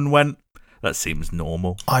 bathroom and went, that seems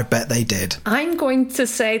normal? I bet they did. I'm going to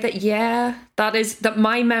say that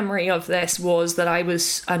my memory of this was that I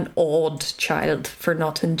was an odd child for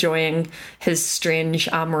not enjoying his strange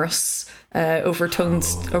amorous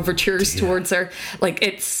overtures towards her. Like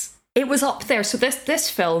it was up there. So this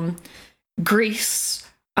film, Grease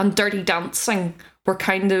and Dirty Dancing, were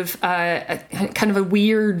kind of a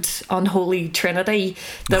weird, unholy trinity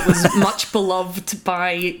that was much beloved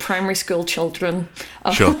by primary school children,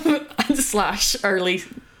 Sure. /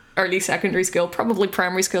 early secondary school, probably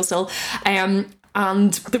primary school still, and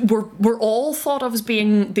we're all thought of as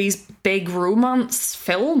being these big romance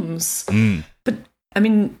films. But I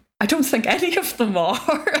mean, I don't think any of them are.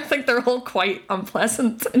 I think they're all quite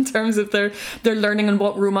unpleasant in terms of their learning on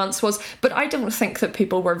what romance was. But I don't think that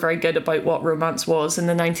people were very good about what romance was in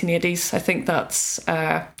the 1980s. I think that's,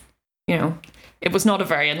 it was not a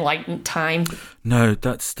very enlightened time. No,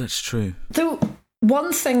 that's true. Though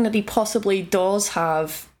one thing that he possibly does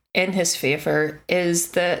have in his favour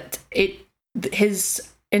is that his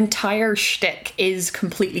entire shtick is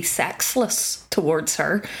completely sexless towards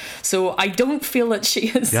her. So I don't feel that she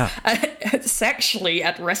is sexually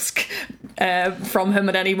at risk from him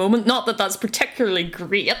at any moment. Not that that's particularly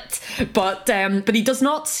great, but he does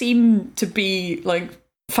not seem to be like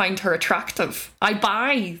find her attractive. I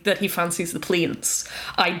buy that he fancies the planes.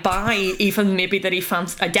 I buy even maybe that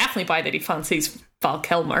I definitely buy that he fancies Val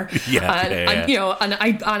Kilmer. And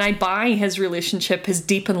I buy his relationship, his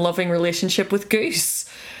deep and loving relationship with Goose.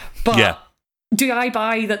 But do I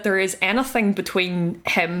buy that there is anything between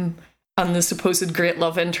him and the supposed great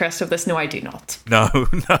love interest of this? No, I do not. No,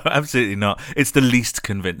 absolutely not. It's the least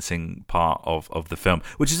convincing part of the film,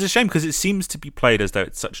 which is a shame because it seems to be played as though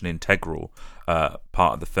it's such an integral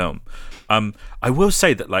part of the film. I will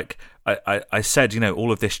say that, like I said,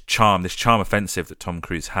 all of this charm offensive that Tom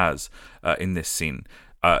Cruise has in this scene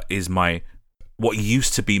is what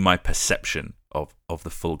used to be my perception of the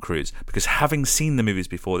full Cruise, because having seen the movies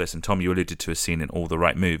before this, and Tom, you alluded to a scene in All the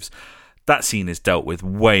Right Moves, that scene is dealt with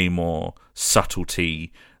way more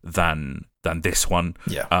subtlety than this one.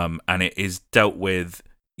 And it is dealt with.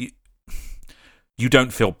 You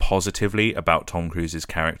don't feel positively about Tom Cruise's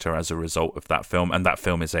character as a result of that film, and that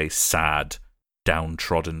film is a sad,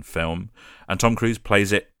 downtrodden film, and Tom Cruise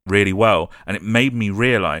plays it really well. And it made me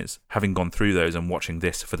realise, having gone through those and watching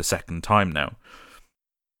this for the second time now,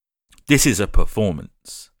 this is a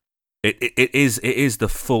performance. It is the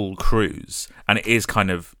full Cruise, and it is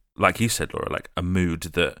kind of, like you said, Laura, like a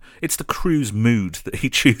mood it's the Cruise mood that he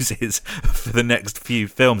chooses for the next few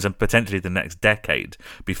films and potentially the next decade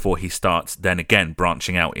before he starts then again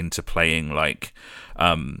branching out into playing like,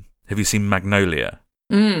 have you seen Magnolia?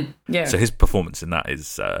 Yeah. So his performance in that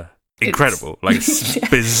is incredible, it's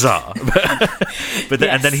bizarre. But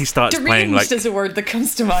and then he starts playing like, deranged is a word that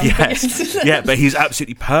comes to mind. Yes. But he's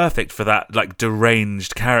absolutely perfect for that like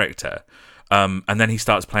deranged character. And then he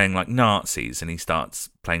starts playing like Nazis, and he starts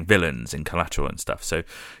playing villains in Collateral and stuff. So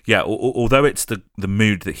yeah, although it's the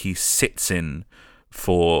mood that he sits in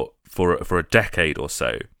for a decade or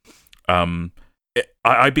so,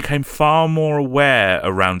 I became far more aware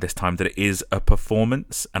around this time that it is a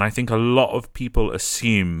performance, and I think a lot of people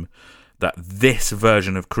assume that this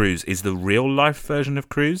version of Cruise is the real life version of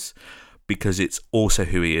Cruise because it's also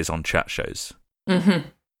who he is on chat shows. Mm-hmm.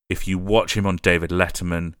 If you watch him on David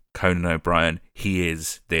Letterman, Conan O'Brien, he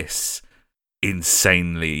is this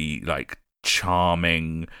insanely like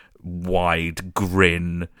charming, wide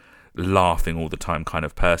grin, laughing all the time kind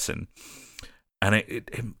of person. And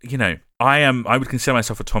I would consider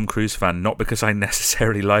myself a Tom Cruise fan, not because I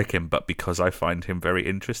necessarily like him, but because I find him very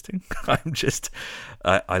interesting.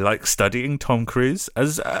 I like studying Tom Cruise,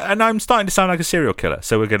 and I'm starting to sound like a serial killer,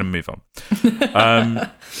 so we're going to move on.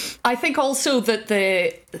 I think also that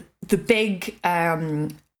the big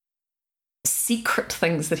secret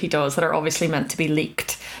things that he does that are obviously meant to be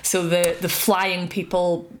leaked. So the flying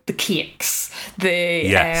people, the cakes,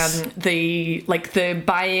 the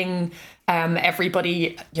buying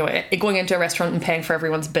everybody, going into a restaurant and paying for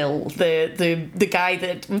everyone's bill. The guy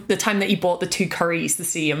the time that he bought the 2 curries to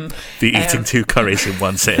see him. The eating 2 curries in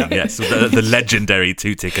one sitting, yes. The legendary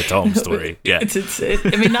 2-ticker Tom story. Yeah.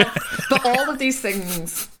 But all of these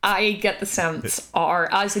things, I get the sense, are,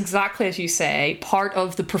 as exactly as you say, part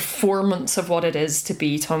of the performance of what it is to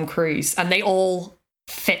be Tom Cruise. And they all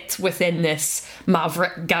fit within this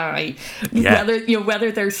maverick guy. Yeah.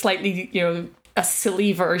 Whether they're slightly, a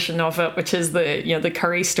silly version of it, which is the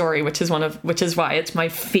curry story, which is why it's my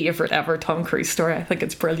favorite ever Tom Cruise story. I think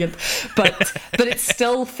it's brilliant, but it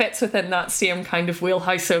still fits within that same kind of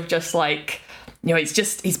wheelhouse of just like,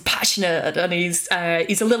 he's passionate and he's a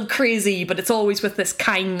little crazy, but it's always with this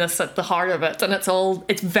kindness at the heart of it, and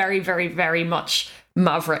it's very, very, very much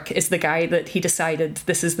Maverick is the guy that he decided,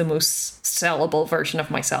 this is the most sellable version of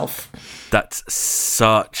myself. That's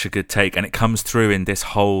such a good take, and it comes through in this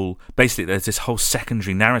whole, basically there's this whole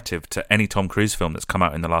secondary narrative to any Tom Cruise film that's come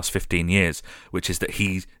out in the last 15 years, which is that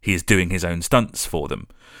he is doing his own stunts for them.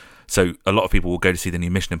 So a lot of people will go to see the new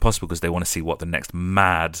Mission Impossible because they want to see what the next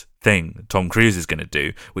mad thing Tom Cruise is going to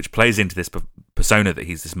do, which plays into this persona that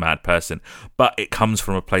he's this mad person, but it comes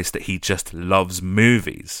from a place that he just loves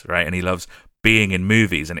movies, right? And he loves being in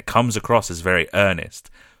movies, and it comes across as very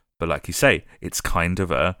earnest, but like you say, it's kind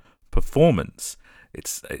of a performance.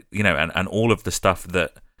 It's and all of the stuff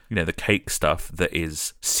that the cake stuff that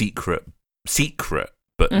is secret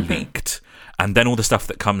but leaked, and then all the stuff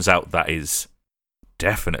that comes out that is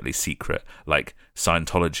definitely secret, like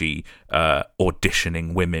Scientology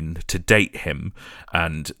auditioning women to date him,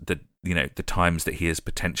 and the times that he has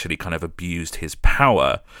potentially kind of abused his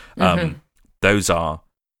power. Those are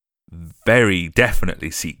very definitely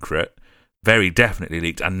secret, very definitely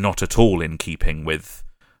leaked, and not at all in keeping with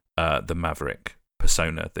the Maverick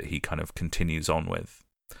persona that he kind of continues on with.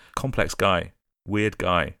 Complex guy, weird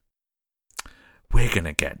guy. We're going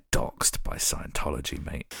to get doxxed by Scientology,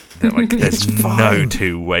 mate. There's no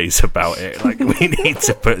 2 ways about it. We need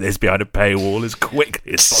to put this behind a paywall as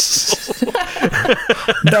quickly as possible.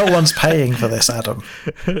 No one's paying for this, Adam.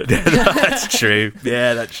 That's true.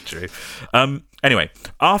 Yeah, that's true. Anyway,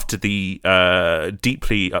 after the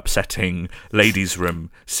deeply upsetting ladies'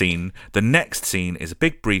 room scene, the next scene is a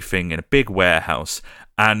big briefing in a big warehouse,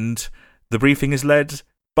 and the briefing is led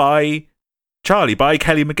by Charlie, by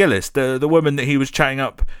Kelly McGillis, the woman that he was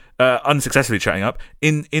unsuccessfully chatting up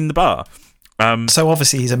in the bar. So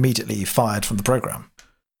obviously he's immediately fired from the programme.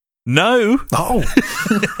 No. Oh.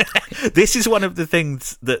 This is one of the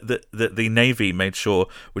things that the Navy made sure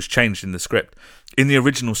was changed in the script. In the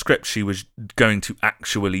original script, she was going to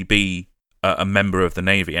actually be a member of the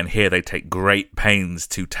Navy, and here they take great pains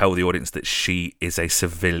to tell the audience that she is a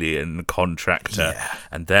civilian contractor,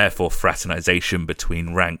 and therefore fraternization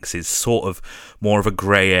between ranks is sort of more of a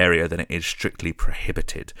grey area than it is strictly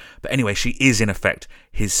prohibited. But anyway, she is in effect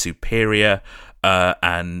his superior,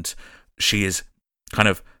 and she is kind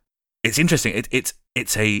of, it's interesting,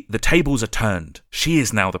 the tables are turned. She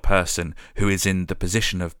is now the person who is in the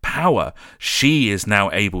position of power. She is now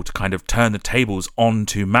able to kind of turn the tables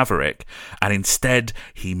onto Maverick, and instead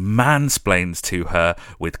he mansplains to her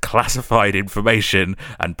with classified information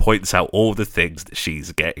and points out all the things that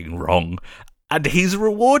she's getting wrong. And he's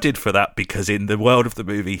rewarded for that, because in the world of the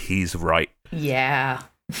movie, he's right. Yeah.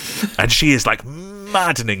 And she is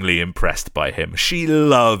maddeningly impressed by him. She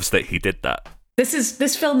loves that he did that.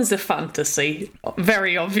 This film is a fantasy,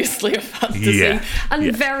 very obviously a fantasy,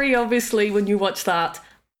 and very obviously when you watch that,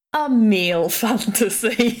 a male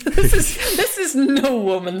fantasy. This is no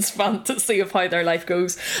woman's fantasy of how their life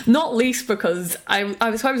goes. Not least because I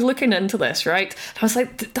was looking into this, right? I was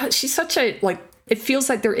like, she's such a it feels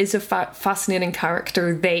like there is a fascinating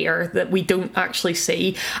character there that we don't actually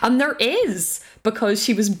see, and there is, because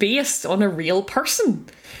she was based on a real person.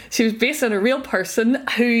 She was based on a real person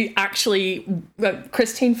who actually,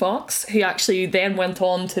 Christine Fox, who actually then went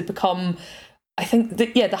on to become, I think,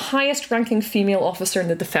 the highest ranking female officer in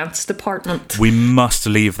the Defense Department. We must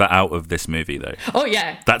leave that out of this movie, though. Oh,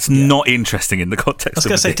 yeah. That's not interesting in the context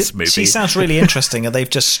of this movie. She sounds really interesting, and they've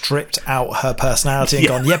just stripped out her personality and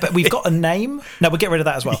gone, but we've got a name. No, we'll get rid of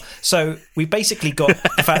that as well. So we basically got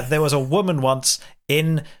the fact that there was a woman once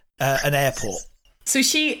in an airport, So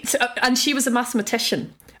she was a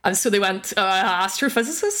mathematician. And so they went,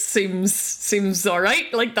 astrophysicist seems all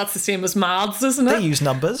right. Like, that's the same as maths, isn't it? They use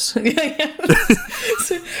numbers. Yeah.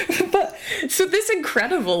 So this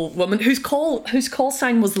incredible woman whose call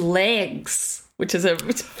sign was Legs, which is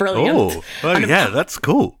brilliant. Oh, yeah, that's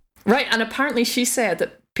cool. Right, and apparently she said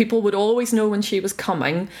that people would always know when she was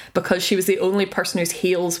coming because she was the only person whose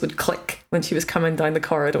heels would click when she was coming down the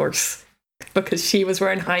corridors, because she was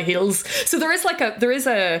wearing high heels. So there is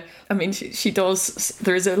a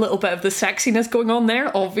little bit of the sexiness going on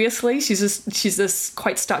there, obviously. She's this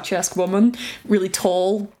quite statuesque woman, really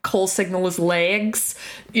tall, call signal is Legs.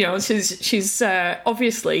 You know, she's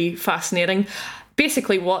obviously fascinating.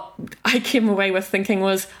 Basically what I came away with thinking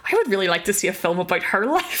was, I would really like to see a film about her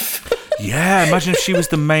life. Yeah, imagine if she was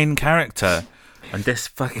the main character and this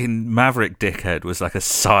fucking Maverick dickhead was like a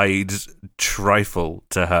side trifle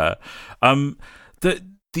to her. The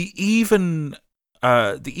even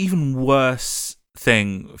worse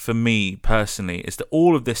thing for me personally is that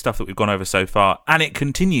all of this stuff that we've gone over so far, and it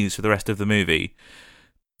continues for the rest of the movie,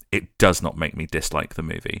 it does not make me dislike the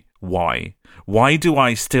movie. Why? Why do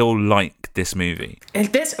I still like this movie?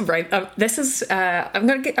 This is I'm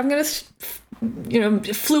gonna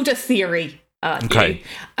float a theory at you,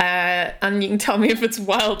 and you can tell me if it's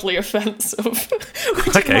wildly offensive.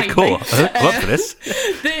 Okay, cool. I'm up for this.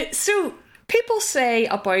 So people say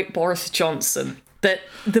about Boris Johnson that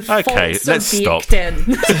the faults let's are baked stop.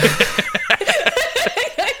 in.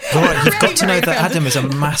 Right, you've got to know that Adam is a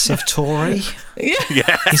massive Tory.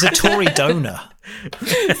 Yeah. He's a Tory donor.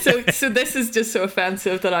 So this is just so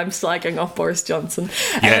offensive that I'm slagging off Boris Johnson.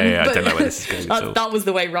 I don't know where this is going at all. That was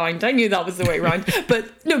the way round. I knew that was the way round.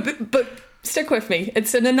 But stick with me.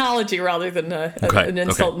 It's an analogy rather than an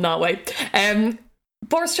insult in that way.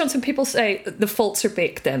 Boris Johnson, people say the faults are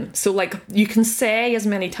baked in. So, like, you can say as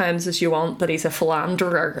many times as you want that he's a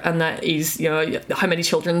philanderer and that he's, how many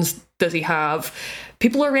children does he have?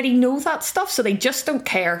 People already know that stuff, so they just don't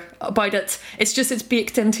care about it. It's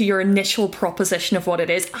baked into your initial proposition of what it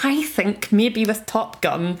is. I think maybe with Top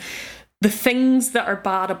Gun, the things that are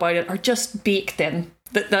bad about it are just baked in.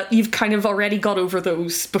 That you've kind of already got over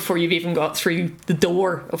those before you've even got through the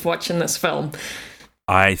door of watching this film.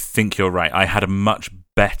 I think you're right. I had a much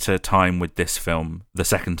better time with this film the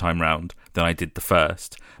second time round than I did the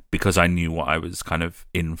first because I knew what I was kind of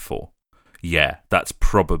in for. Yeah, that's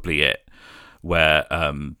probably it. Where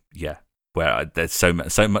there's so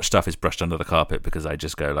much stuff is brushed under the carpet because I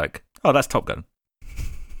just go like, oh, that's Top Gun.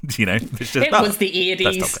 It's just, it was the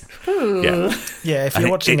 80s. Yeah, if you're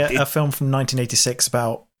watching a film from 1986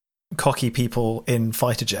 about cocky people in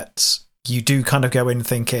fighter jets, you do kind of go in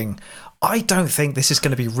thinking, I don't think this is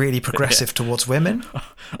going to be really progressive towards women.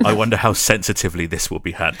 I wonder how sensitively this will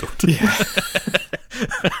be handled. Yeah.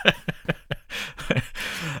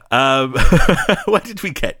 Where did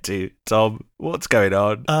we get to, Tom? What's going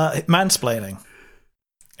on? Mansplaining.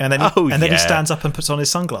 And then he stands up and puts on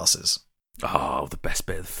his sunglasses. Oh, the best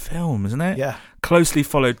bit of the film, isn't it? Yeah. Closely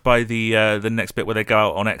followed by the next bit where they go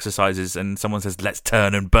out on exercises and someone says, "Let's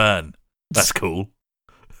turn and burn." That's cool.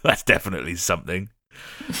 That's definitely something.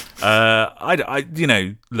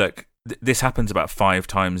 Look, this happens about 5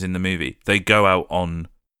 times in the movie. They go out on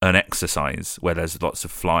an exercise where there's lots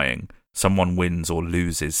of flying. Someone wins or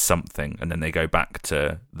loses something, and then they go back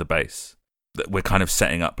to the base. We're kind of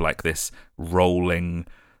setting up like this rolling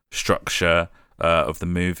structure of the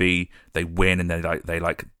movie. They win, and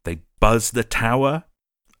they buzz the tower.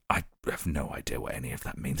 I have no idea what any of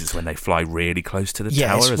that means. It's when they fly really close to the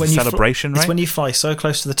tower as a celebration, right? It's when you fly so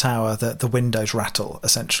close to the tower that the windows rattle,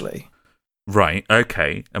 essentially. Right,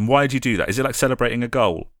 okay. And why do you do that? Is it like celebrating a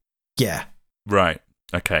goal? Yeah. Right,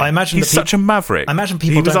 okay. I imagine he's such a maverick. I imagine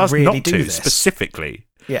people don't really do this. Specifically.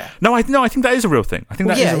 Yeah. No, I think that is a real thing. I think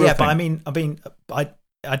that is a real thing. But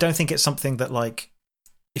I don't think it's something that, like,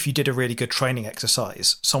 if you did a really good training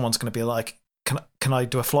exercise, someone's going to be like, Can I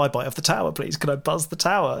do a flyby of the tower, please? Can I buzz the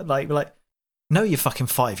tower? Like, no, you fucking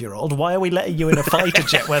 5-year-old. Why are we letting you in a fighter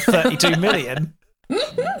jet worth 32 million?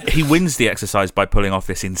 He wins the exercise by pulling off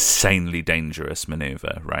this insanely dangerous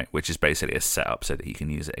maneuver, right? Which is basically a setup so that he can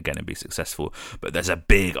use it again and be successful. But there's a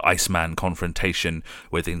big Iceman confrontation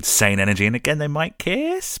with insane energy, and again, they might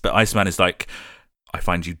kiss. But Iceman is like, I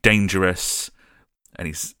find you dangerous. And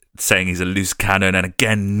he's saying he's a loose cannon, and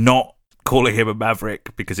again, not calling him a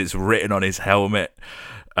maverick because it's written on his helmet.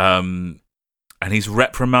 And he's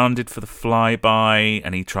reprimanded for the flyby,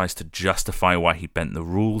 and he tries to justify why he bent the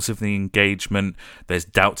rules of the engagement. There's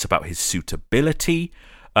doubts about his suitability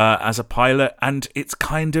as a pilot, and it's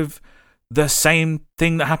kind of the same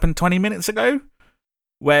thing that happened 20 minutes ago,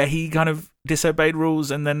 where he kind of disobeyed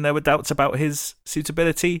rules, and then there were doubts about his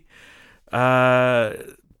suitability.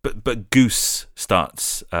 But Goose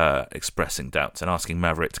starts expressing doubts and asking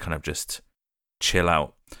Maverick to kind of just chill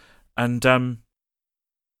out. And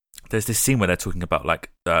there's this scene where they're talking about like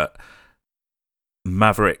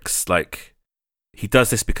Maverick's like he does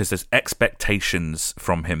this because there's expectations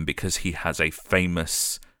from him because he has a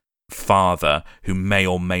famous father who may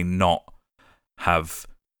or may not have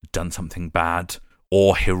done something bad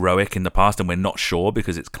or heroic in the past, and we're not sure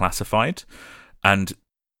because it's classified. And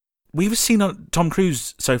we've seen Tom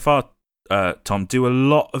Cruise so far, Tom, do a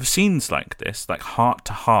lot of scenes like this, like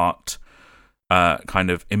heart-to-heart kind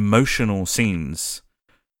of emotional scenes.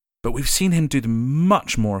 But we've seen him do them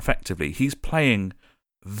much more effectively. He's playing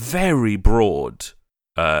very broad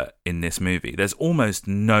in this movie. There's almost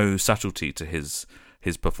no subtlety to his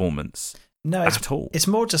performance at all. It's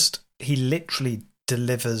more just he literally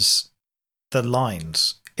delivers the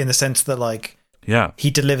lines in the sense that, like,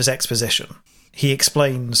 he delivers exposition. He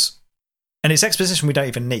explains... And it's exposition we don't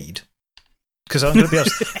even need. Because I'm going to be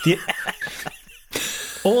honest,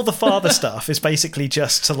 all the father stuff is basically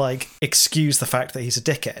just to, like, excuse the fact that he's a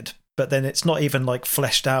dickhead. But then it's not even, like,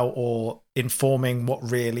 fleshed out or informing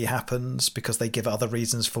what really happens because they give other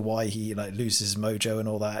reasons for why he, like, loses his mojo and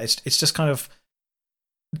all that. It's just kind of...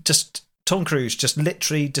 Just Tom Cruise just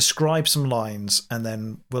literally describes some lines and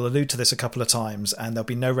then we'll allude to this a couple of times and there'll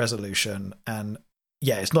be no resolution. And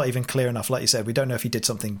yeah, it's not even clear enough. Like you said, we don't know if he did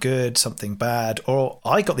something good, something bad, or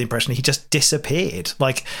I got the impression he just disappeared.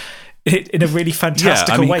 Like in a really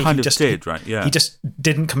fantastical way. He kind of did, right? Yeah. He just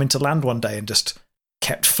didn't come into land one day and just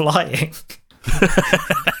kept flying.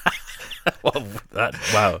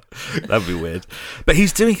 Wow, that'd be weird. But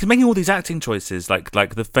he's making all these acting choices. Like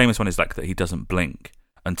the famous one is like that he doesn't blink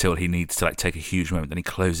until he needs to like take a huge moment. Then he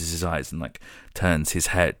closes his eyes and like turns his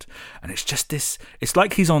head, and it's just this. It's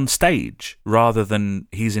like he's on stage rather than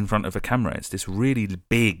he's in front of a camera. It's this really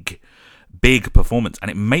big performance,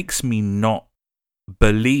 and it makes me not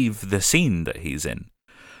believe the scene that he's in.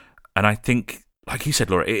 And I think, like you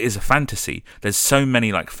said, Laura, it is a fantasy. There's so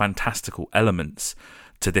many like fantastical elements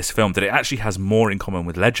to this film that it actually has more in common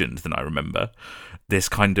with Legend than I remember. This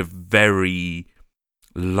kind of very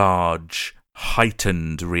large,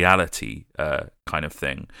 heightened reality kind of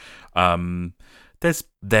thing.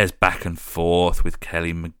 There's back and forth with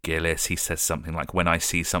Kelly McGillis. He says something like, "When I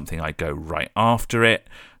see something, I go right after it."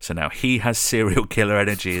 So now he has serial killer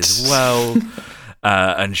energy as well.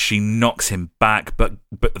 And she knocks him back, but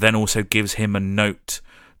then also gives him a note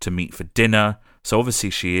to meet for dinner. So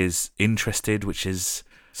obviously she is interested, which is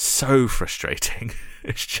so frustrating.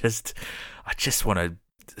 It's just, I just want to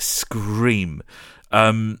scream.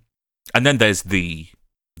 And then there's the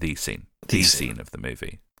scene of the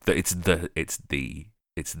movie. It's the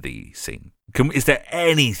scene. Is there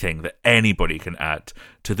anything that anybody can add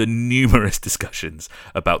to the numerous discussions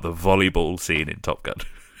about the volleyball scene in Top Gun?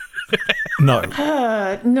 No.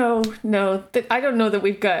 No. I don't know that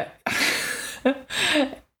we've got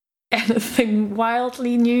anything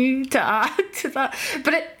wildly new to add to that.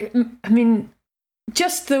 But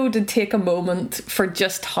just though to take a moment for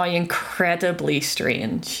just how incredibly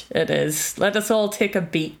strange it is. Let us all take a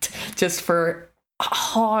beat just for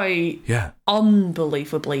how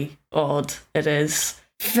unbelievably odd it is.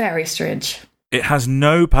 Very strange. It has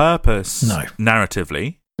no purpose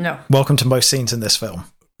narratively. No. Welcome to most scenes in this film.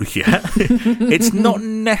 Yeah. It's not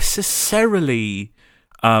necessarily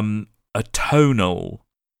a tonal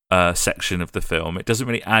section of the film. It doesn't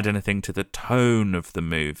really add anything to the tone of the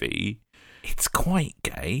movie. It's quite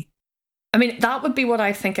gay. I mean, that would be what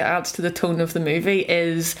I think it adds to the tone of the movie,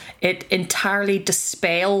 is it entirely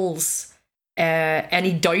dispels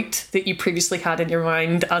any doubt that you previously had in your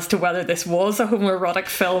mind as to whether this was a homoerotic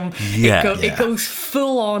film. It goes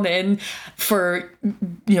full on in for,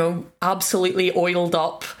 absolutely oiled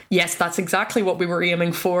up. Yes, that's exactly what we were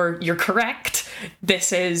aiming for. You're correct.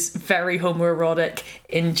 This is very homoerotic.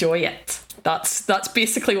 Enjoy it. That's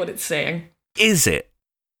basically what it's saying. Is it?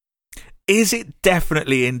 Is it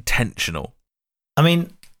definitely intentional? I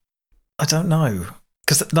mean, I don't know.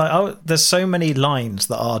 Because there's so many lines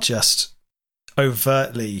that are just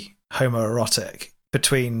overtly homoerotic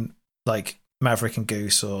between like Maverick and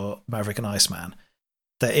Goose or Maverick and Iceman,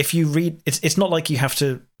 that if you read, it's not like you have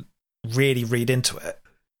to really read into it.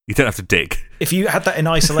 You don't have to dig. If you had that in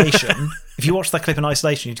isolation, if you watch that clip in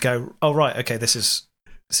isolation, you'd go, "Oh right, okay, this is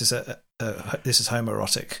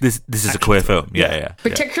homoerotic. This is a queer film." Yeah.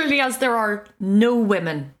 Particularly as there are no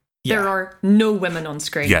women. Yeah. There are no women on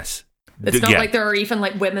screen. Yes. It's not like there are even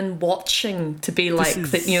like women watching to be like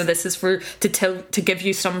that. This is for to give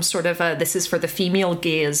you some sort of this is for the female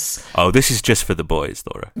gaze. Oh, this is just for the boys,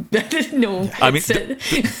 Laura. No, I mean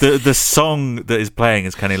the song that is playing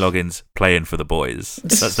is Kenny Loggins' "Playing for the Boys."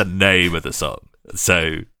 That's the name of the song.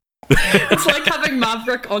 So. It's like having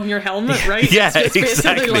Maverick on your helmet, right? Yeah, it's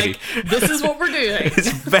exactly. Like, this is what we're doing.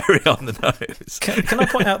 It's very on the nose. Can I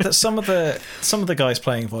point out that some of the guys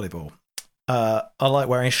playing volleyball are like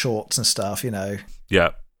wearing shorts and stuff,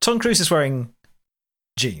 Yeah. Tom Cruise is wearing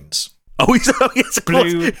jeans. Yes, of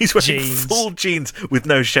Blue course. He's wearing jeans. full jeans with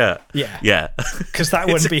no shirt. Yeah. Because that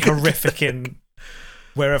wouldn't be horrific in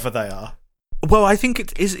wherever they are. Well, I think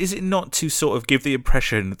it is it not to sort of give the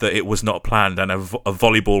impression that it was not planned and a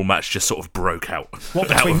volleyball match just sort of broke out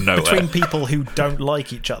out of nowhere. Between people who don't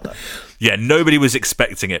like each other. Yeah, nobody was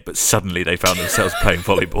expecting it, but suddenly they found themselves playing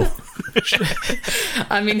volleyball.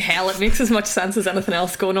 I mean, hell, it makes as much sense as anything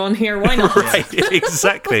else going on here. Why not? Right,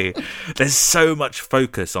 exactly. There's so much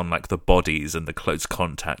focus on like the bodies and the close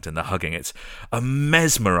contact and the hugging. It's a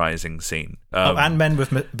mesmerising scene. And men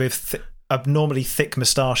with abnormally thick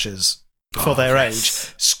moustaches for their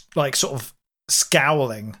age, like sort of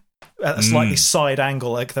scowling at a slightly side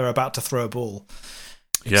angle, like they're about to throw a ball.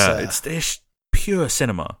 It's pure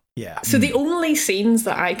cinema. Yeah. So the only scenes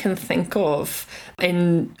that I can think of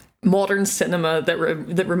in modern cinema that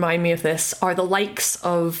remind me of this are the likes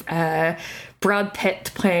of Brad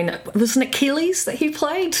Pitt playing, wasn't it Achilles that he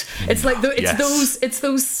played? It's like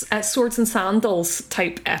those swords and sandals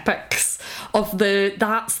type epics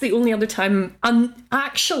that's the only other time. And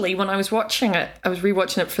actually, when I was watching it, I was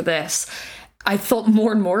rewatching it for this, I thought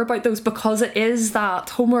more and more about those because it is that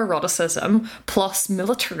homoeroticism plus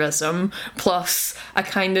militarism plus a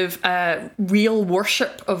kind of real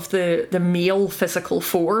worship of the male physical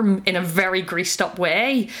form in a very greased up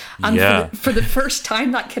way. And for the first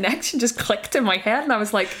time, that connection just clicked in my head, and I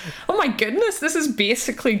was like, oh my goodness, this is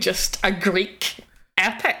basically just a Greek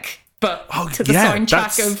epic. But to the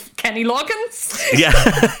soundtrack of Kenny Loggins. Yeah,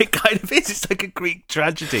 it kind of is. It's like a Greek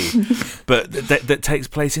tragedy, but that takes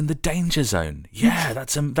place in the danger zone. Yeah,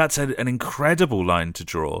 that's an incredible line to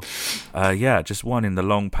draw. Just one in the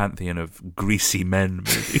long pantheon of greasy men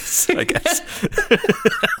movies, I guess.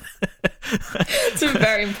 It's a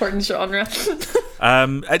very important genre.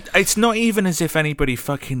 It's not even as if anybody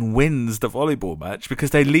fucking wins the volleyball match because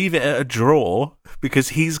they leave it at a draw because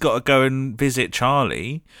he's got to go and visit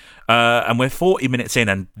Charlie. And we're 40 minutes in,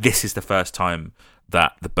 and this is the first time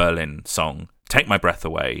that the Berlin song, Take My Breath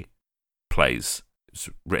Away, plays. It's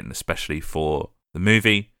written especially for the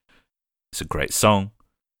movie. It's a great song,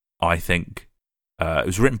 I think. It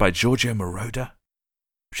was written by Giorgio Moroder,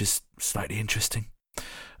 which is slightly interesting.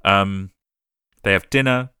 They have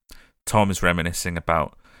dinner. Tom is reminiscing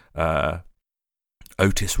about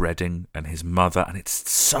Otis Redding and his mother, and it's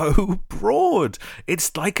so broad.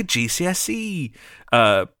 It's like a GCSE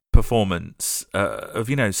performance of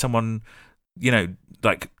someone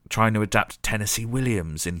like trying to adapt Tennessee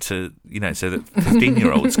Williams into so that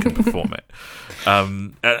 15-year-olds can perform it.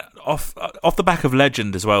 Off the back of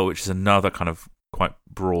Legend as well, which is another kind of quite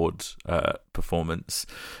broad performance.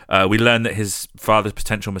 We learn that his father's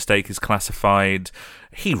potential mistake is classified.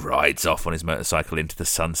 He rides off on his motorcycle into the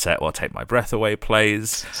sunset while Take My Breath Away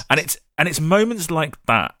plays, and it's moments like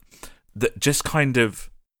that just kind of,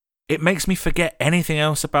 it makes me forget anything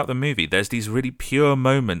else about the movie. There's these really pure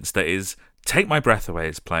moments that is, Take My Breath Away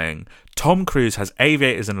is playing. Tom Cruise has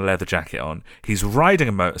aviators and a leather jacket on. He's riding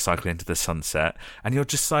a motorcycle into the sunset, and you're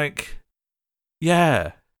just like,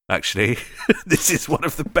 yeah, actually, this is one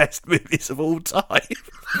of the best movies of all time.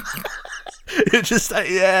 You're just like,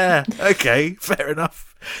 yeah, okay, fair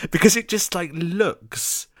enough. Because it just like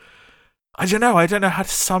looks, I don't know how to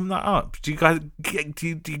sum that up. Do you guys do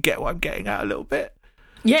you get what I'm getting at a little bit?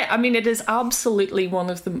 Yeah, I mean, it is absolutely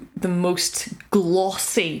one of the most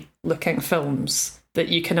glossy looking films that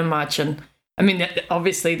you can imagine. I mean,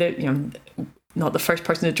 obviously, not the first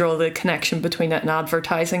person to draw the connection between it and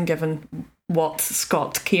advertising, given what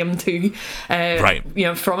Scott came to, right?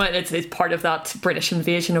 From it. It's part of that British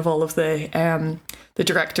invasion of all of the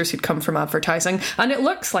directors who'd come from advertising, and it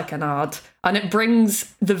looks like an ad, and it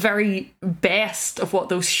brings the very best of what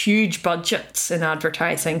those huge budgets in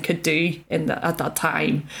advertising could do at that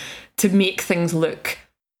time to make things look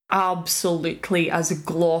absolutely as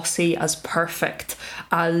glossy, as perfect,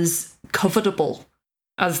 as covetable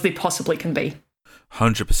as they possibly can be.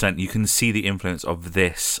 100%. You can see the influence of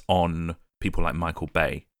this on people like Michael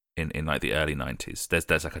Bay in like the early 90s.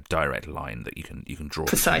 There's like a direct line that you can draw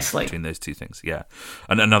precisely between those two things. Yeah.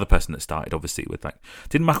 And another person that started obviously with like,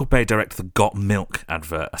 didn't Michael Bay direct the Got Milk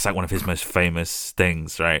advert? That's like one of his most famous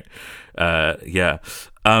things, right? Yeah.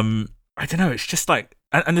 I don't know, it's just like,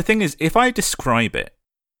 and the thing is, if I describe it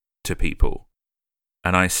to people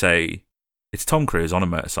and I say it's Tom Cruise on a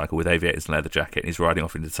motorcycle with aviators and leather jacket and he's riding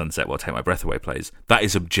off into the sunset while Take My Breath Away plays, that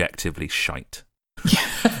is objectively shite.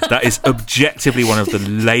 That is objectively one of the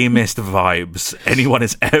lamest vibes anyone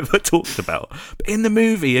has ever talked about. But in the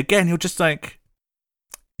movie, again, you're just like,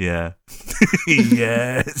 yeah.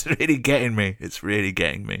 Yeah, it's really getting me. It's really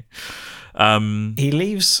getting me. He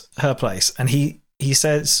leaves her place and he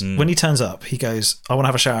says, when he turns up, he goes, I want to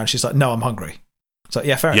have a shower. And she's like, no, I'm hungry. It's like,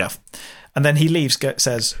 yeah, fair enough. And then he leaves,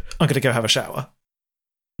 says, I'm going to go have a shower.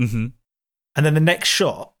 Mm-hmm. And then the next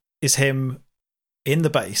shot is him in the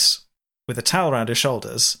base with a towel around his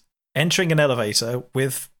shoulders, entering an elevator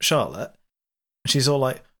with Charlotte. She's all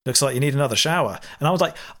like, looks like you need another shower. And I was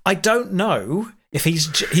like, I don't know if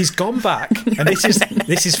he's gone back, and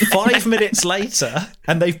this is 5 minutes later,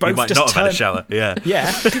 and they've both just not have had a shower. Yeah.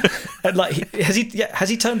 And like, has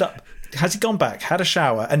he turned up? Has he gone back, had a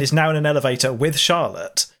shower, and is now in an elevator with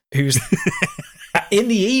Charlotte, who's in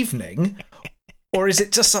the evening? Or is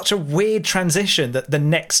it just such a weird transition that the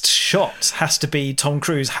next shot has to be Tom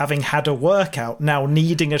Cruise having had a workout, now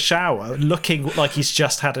needing a shower, looking like he's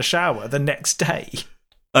just had a shower the next day?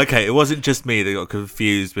 Okay, it wasn't just me that got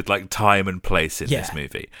confused with like time and place in this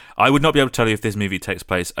movie. I would not be able to tell you if this movie takes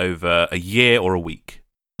place over a year or a week.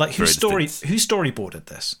 Like who storyboarded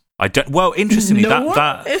this? I don't. Well, interestingly,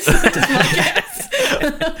 that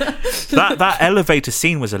elevator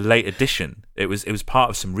scene was a late addition. It was part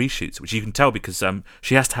of some reshoots, which you can tell because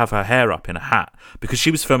she has to have her hair up in a hat because she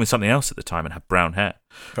was filming something else at the time and had brown hair.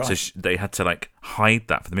 Right. So they had to like hide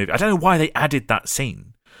that for the movie. I don't know why they added that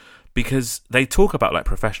scene. Because they talk about like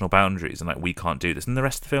professional boundaries and like we can't do this, and the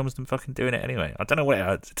rest of the film is them fucking doing it anyway. I don't know what it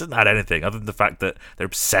adds. It doesn't add anything other than the fact that they're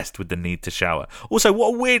obsessed with the need to shower. Also,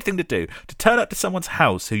 what a weird thing to do, to turn up to someone's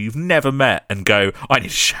house who you've never met and go, I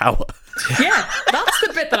need a shower. Yeah, that's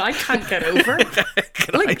the bit that I can't get over.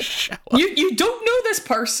 I shower? You don't know this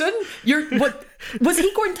person. What was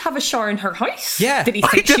he going to have a shower in her house? Yeah. Did he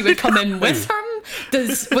think she would come in with him?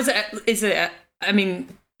 I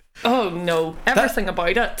mean, oh no, everything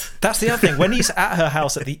about it. That's the other thing. When he's at her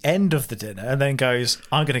house at the end of the dinner and then goes,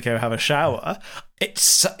 I'm going to go have a shower,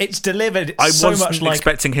 it's delivered I so wasn't much like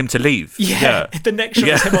expecting him to leave. Yeah. The next shot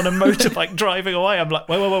is him on a motorbike driving away. I'm like,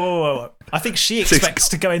 whoa. I think she expects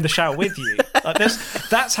to go in the shower with you. Like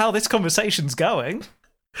that's how this conversation's going.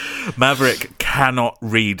 Maverick cannot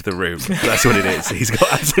read the room. That's what it is. He's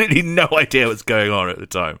got absolutely no idea what's going on at the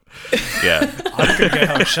time. Yeah. I'm going to go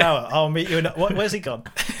have a shower. I'll meet you in... Where's he gone?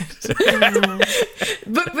 But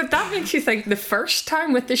that makes you think the first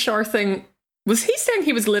time with the shower thing, was he saying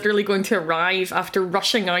he was literally going to arrive after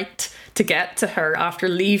rushing out to get to her after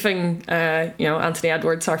leaving, Anthony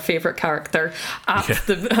Edwards, our favourite character,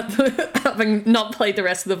 having not played the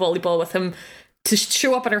rest of the volleyball with him, to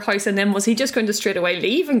show up at her house, and then was he just going to straight away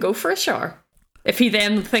leave and go for a shower? If he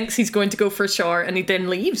then thinks he's going to go for a shower and he then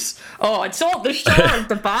leaves. Oh, it's all the shower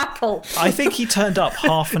debacle. I think he turned up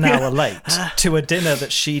half an hour late to a dinner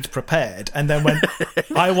that she'd prepared and then went,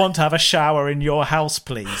 I want to have a shower in your house,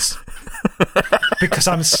 please. Because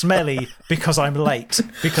I'm smelly, because I'm late,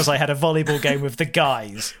 because I had a volleyball game with the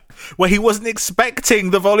guys. Well, he wasn't expecting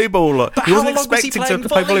the volleyball. But he wasn't how long was he expecting to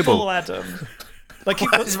playing play volleyball. Adam? Like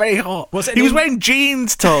it was very hot. He was wearing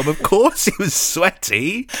jeans, Tom. Of course he was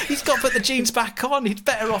sweaty. He's got to put the jeans back on. He's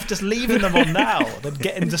better off just leaving them on now than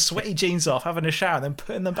getting the sweaty jeans off, having a shower, and then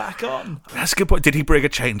putting them back on. That's a good point. Did he bring a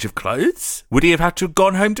change of clothes? Would he have had to have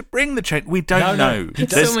gone home to bring the change? We don't know.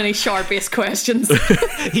 So many shower-based questions.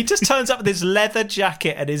 He just turns up with his leather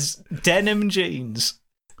jacket and his denim jeans,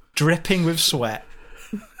 dripping with sweat,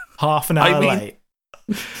 half an hour late.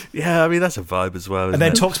 Yeah, I mean, that's a vibe as well. And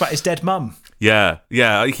then talks about his dead mum. Yeah,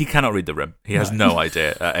 he cannot read the room. He has no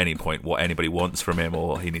idea at any point what anybody wants from him or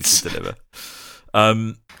what he needs to deliver.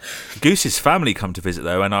 Goose's family come to visit,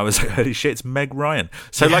 though, and I was like, holy shit, it's Meg Ryan.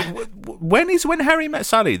 So, when Harry Met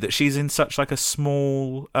Sally that she's in such like a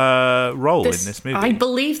small role in this movie? I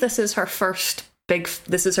believe this is her first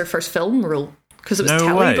film role, because it was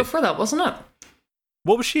telly before that, wasn't it?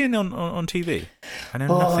 What was she in on TV? I know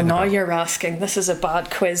nothing now about. You're asking. This is a bad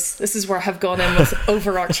quiz. This is where I have gone in with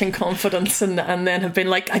overarching confidence and then have been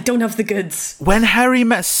like, I don't have the goods. When Harry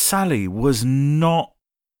Met Sally was not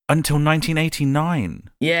until 1989.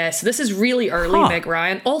 Yeah, so this is really early Meg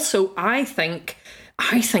Ryan. Also, I think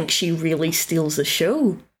she really steals the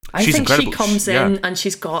show. I She's think she incredible. comes in Yeah. and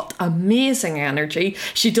she's got amazing energy.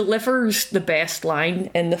 She delivers the best line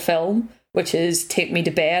in the film, which is "Take me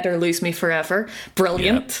to bed or lose me forever."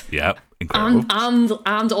 Brilliant. Yeah, incredible.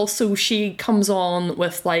 And also she comes on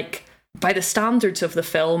with, like, by the standards of the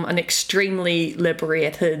film, an extremely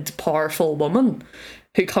liberated, powerful woman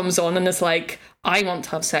who comes on and is like, I want to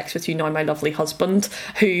have sex with you now, my lovely husband,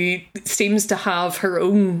 who seems to have her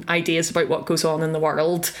own ideas about what goes on in the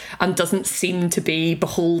world and doesn't seem to be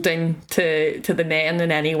beholden to the men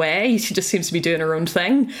in any way. She just seems to be doing her own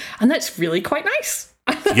thing. And that's really quite nice.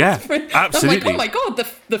 Yeah, absolutely. I'm like, oh my God,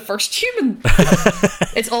 the first human.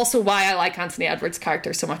 It's also why I like Anthony Edwards'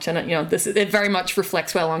 character so much in it. You know, it very much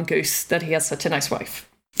reflects well on Goose that he has such a nice wife.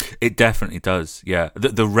 It definitely does, yeah.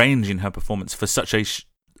 The range in her performance for such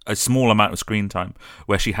a small amount of screen time,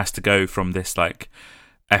 where she has to go from this, like,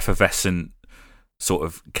 effervescent sort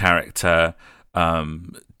of character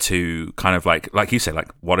to kind of like you say,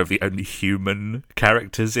 like one of the only human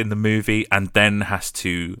characters in the movie, and then has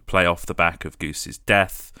to play off the back of Goose's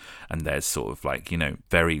death, and there's sort of, like, you know,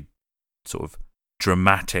 very sort of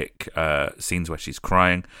dramatic scenes where she's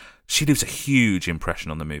crying. She leaves a huge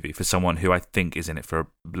impression on the movie for someone who I think is in it for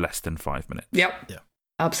less than 5 minutes. Yep. Yeah.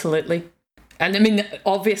 Absolutely. And I mean,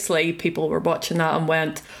 obviously people were watching that and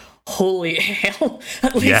went, holy hell,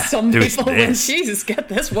 at least some people went, Jesus, get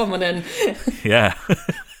this woman in. Yeah.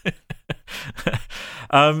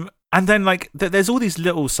 And then, like, there's all these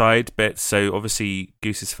little side bits. So obviously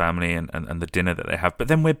Goose's family and the dinner that they have. But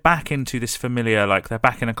then we're back into this familiar, like, they're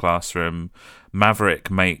back in a classroom. Maverick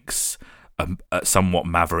makes a somewhat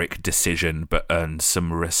maverick decision, but earns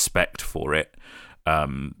some respect for it.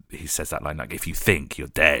 He says that line, like, if you think you're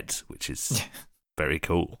dead, which is very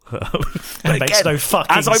cool. It makes no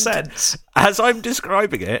fucking sense. As I'm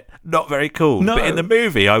describing it, not very cool. No. But in the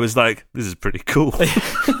movie, I was like, this is pretty cool.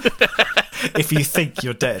 If you think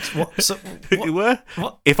you're dead. What? So, You were?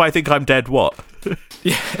 What? If I think I'm dead, what?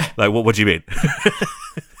 Yeah. Like, what do you mean?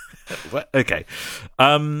 What? Okay.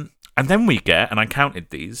 And then we get, and I counted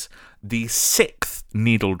these, the 6th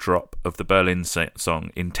needle drop of the Berlin song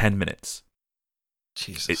in 10 minutes.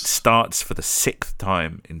 Jesus. It starts for the 6th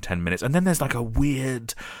time in 10 minutes. And then there's, like, a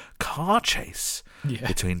weird car chase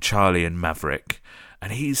between Charlie and Maverick.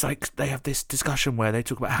 And he's like, they have this discussion where they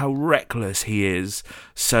talk about how reckless he is.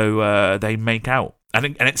 So they make out.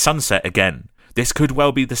 And it's sunset again. This could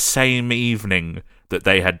well be the same evening that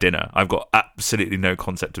they had dinner. I've got absolutely no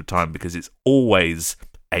concept of time because it's always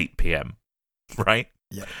 8 p.m. Right?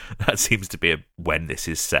 Yeah. That seems to be when this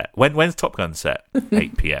is set. When's Top Gun set?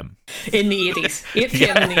 8 p.m. In the 80s. 8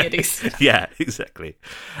 p.m. in the 80s. Yeah, exactly.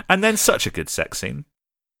 And then such a good sex scene.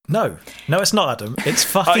 No, it's not, Adam. It's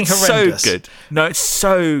fucking It's horrendous. so good. No, it's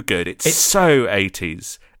so good. It's so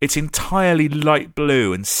 80s. It's entirely light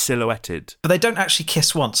blue and silhouetted. But they don't actually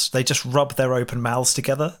kiss once. They just rub their open mouths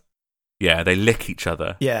together. Yeah, they lick each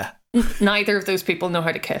other. Yeah. Neither of those people know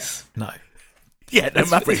how to kiss. No. Yeah, no,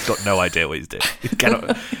 Maverick's got no idea what he's doing. He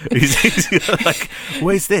cannot. He's like,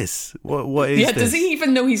 what is this? What is this? Does he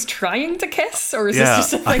even know he's trying to kiss? Or is Yeah,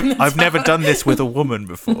 this just a thing that's I've never done happened? this with a woman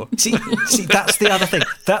before. See, that's the other thing.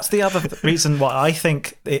 That's the other reason why I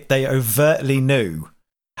think they overtly knew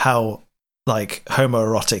how, like,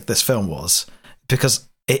 homoerotic this film was, because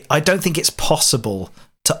I don't think it's possible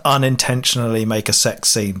to unintentionally make a sex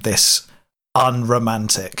scene this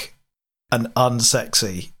unromantic and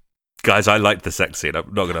unsexy. Guys, I liked the sex scene.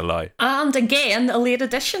 I'm not going to lie. And again, a late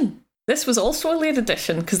edition. This was also a late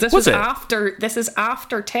edition because this Was was it? after. This is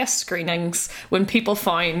after test screenings when people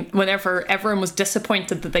whenever everyone was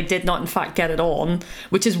disappointed that they did not in fact get it on,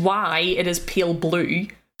 which is why it is pale blue,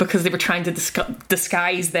 because they were trying to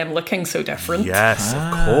disguise them looking so different. Yes,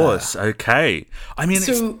 of course. Okay. I mean,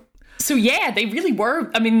 So yeah, they really were.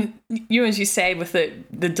 I mean, as you say, with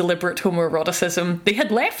the deliberate homoeroticism, they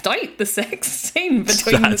had left out the sex scene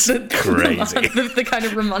between That's crazy. the kind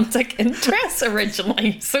of romantic interests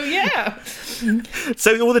originally. So yeah.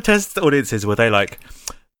 so all the test audiences, were they like,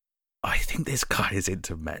 I think this guy is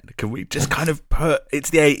into men. Can we just kind of it's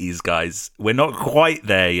the 80s, guys. We're not quite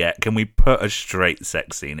there yet. Can we put a straight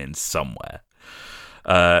sex scene in somewhere?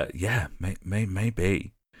 Yeah,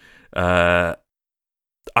 maybe.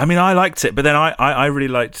 I mean, I liked it, but then I really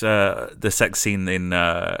liked the sex scene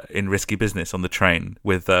in Risky Business on the train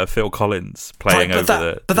with Phil Collins playing over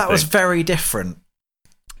the. But that was very different.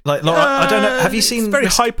 Like, Laura, I don't know. Have you seen? It's very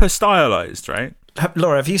hyper stylized, right?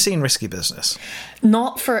 Laura, have you seen Risky Business?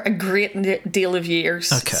 Not for a great deal of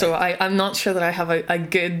years. Okay. So I'm not sure that I have a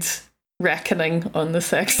good reckoning on the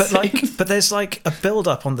sex. But scene. but there's like a build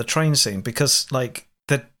up on the train scene because like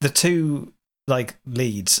the two like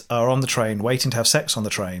leads are on the train waiting to have sex on the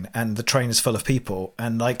train, and the train is full of people,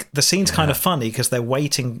 and like the scene's kind of funny because they're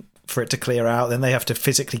waiting for it to clear out, then they have to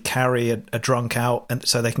physically carry a drunk out, and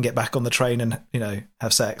so they can get back on the train and, you know,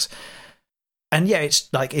 have sex. And yeah, it's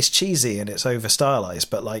like, it's cheesy and it's over stylized,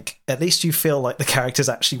 but like at least you feel like the characters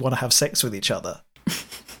actually want to have sex with each other.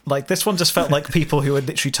 Like this one just felt like people who were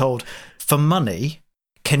literally told, for money,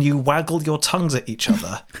 can you waggle your tongues at each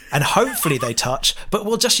other? And hopefully they touch, but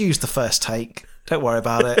we'll just use the first take. Don't worry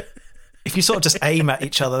about it. If you sort of just aim at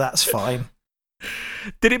each other, that's fine.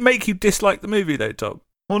 Did it make you dislike the movie though, Tom?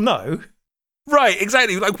 Well, no. Right,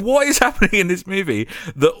 exactly. Like, what is happening in this movie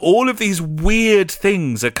that all of these weird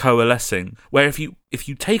things are coalescing? Where if you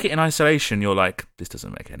take it in isolation, you're like, this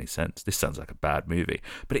doesn't make any sense. This sounds like a bad movie.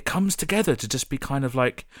 But it comes together to just be kind of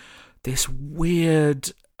like this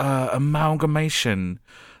weird amalgamation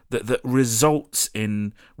that results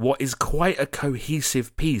in what is quite a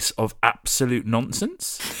cohesive piece of absolute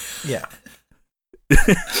nonsense. Yeah.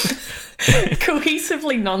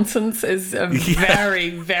 Cohesively nonsense is a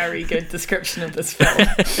very, very good description of this film.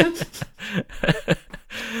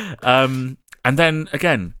 And then,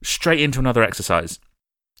 again, straight into another exercise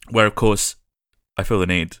where, of course, I feel the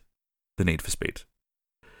need for speed.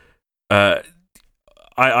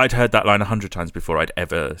 I'd heard that line 100 times before I'd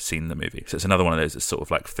ever seen the movie. So it's another one of those that's sort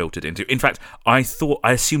of like filtered into. In fact, I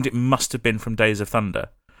assumed it must have been from Days of Thunder,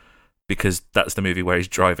 because that's the movie where he's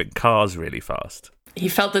driving cars really fast. He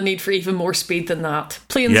felt the need for even more speed than that.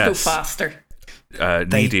 Planes go faster.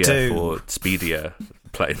 Needier for speedier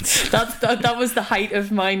planes. That was the height of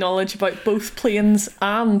my knowledge about both planes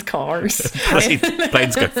and cars.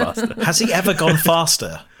 Planes go faster. Has he ever gone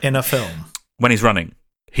faster in a film? When he's running.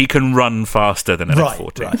 He can run faster than an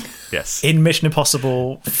F-14. Right. Yes. In Mission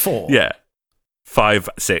Impossible 4. Yeah. 5,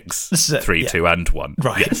 6, 3, 2, and 1.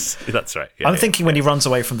 Right. Yes, that's right. Yeah, I'm thinking when he runs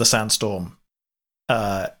away from the sandstorm.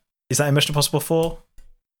 Is that in Mission Impossible 4?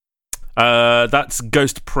 That's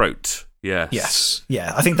Ghost Prot. Yes. Yes.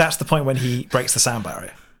 Yeah. I think that's the point when he breaks the sound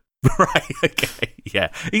barrier. Right. Okay. Yeah.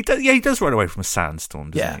 He does. Yeah. He does run away from a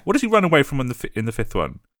sandstorm. Doesn't he? What does he run away from in the fifth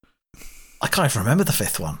one? I can't even remember the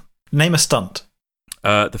fifth one. Name a stunt.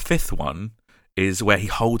 The fifth one is where he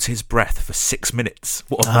holds his breath for 6 minutes.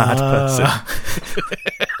 What a mad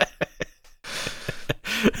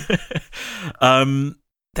person.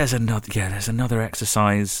 There's another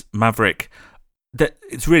exercise, Maverick.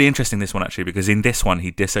 It's really interesting, this one, actually, because in this one he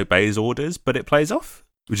disobeys orders, but it plays off,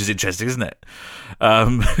 which is interesting, isn't it?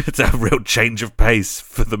 It's a real change of pace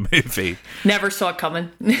for the movie. Never saw it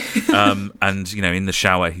coming. And, you know, in the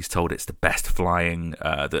shower, he's told it's the best flying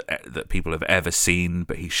that people have ever seen,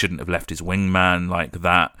 but he shouldn't have left his wingman like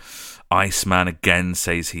that. Iceman again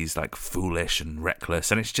says he's like foolish and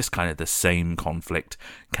reckless, and it's just kind of the same conflict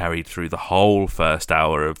carried through the whole first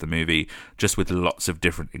hour of the movie, just with lots of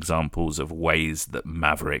different examples of ways that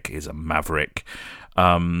Maverick is a maverick.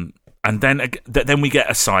 And then we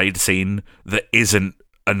get a side scene that isn't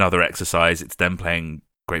another exercise. It's them playing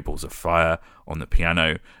Great Balls of Fire on the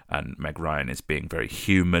piano, and Meg Ryan is being very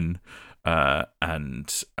human.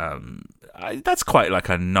 That's quite like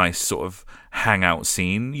a nice sort of hangout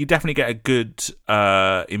scene. You definitely get a good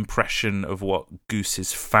impression of what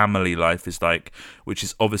Goose's family life is like, which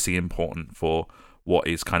is obviously important for what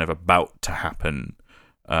is kind of about to happen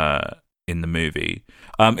in the movie.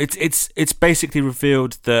 It's basically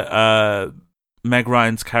revealed that Meg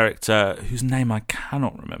Ryan's character, whose name I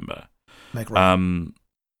cannot remember, Meg Ryan.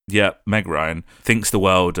 Meg Ryan thinks the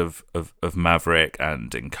world of Maverick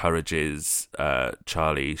and encourages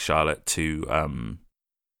Charlotte to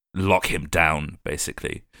lock him down,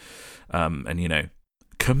 basically, and, you know,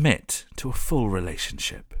 commit to a full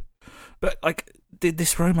relationship. But like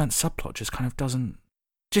this romance subplot just kind of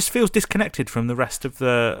just feels disconnected from the rest of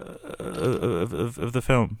the of the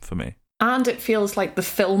film for me. And it feels like the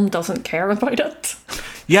film doesn't care about it.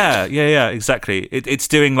 Yeah, exactly. It's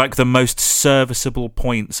doing like the most serviceable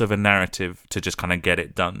points of a narrative to just kind of get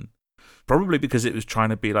it done. Probably because it was trying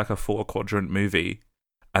to be like a 4-quadrant movie,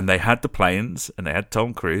 and they had the planes, and they had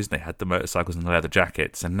Tom Cruise, and they had the motorcycles and the leather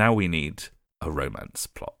jackets, and now we need a romance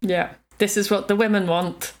plot. Yeah, this is what the women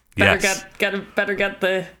want. Better get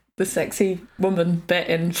the sexy woman bit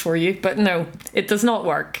in for you. But no, it does not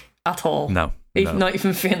work at all. No. Not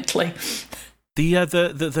even faintly.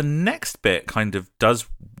 The next bit kind of does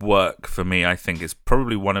work for me. I think it's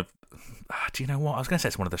probably one of. Do you know what? I was going to say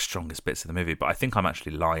it's one of the strongest bits of the movie, but I think I'm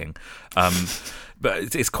actually lying.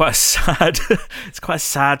 But it's quite a sad. It's quite a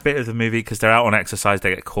sad bit of the movie because they're out on exercise.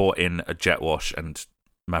 They get caught in a jet wash, and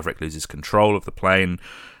Maverick loses control of the plane.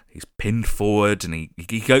 He's pinned forward, and he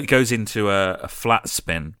goes into a flat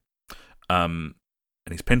spin.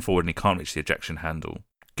 and he's pinned forward and he can't reach the ejection handle.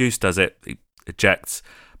 Goose does it, he ejects,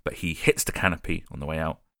 but he hits the canopy on the way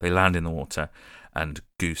out. They land in the water, and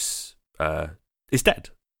Goose is dead.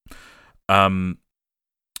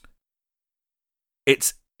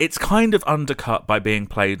 It's kind of undercut by being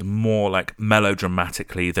played more like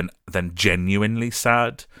melodramatically than genuinely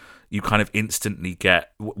sad. You kind of instantly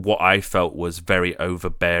get what I felt was very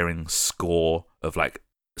overbearing score of like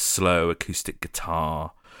slow acoustic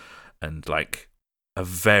guitar and like a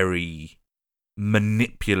very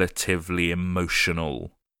manipulatively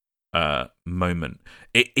emotional moment.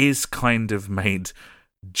 It is kind of made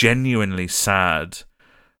genuinely sad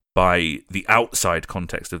by the outside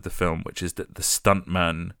context of the film, which is that the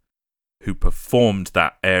stuntman who performed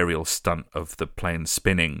that aerial stunt of the plane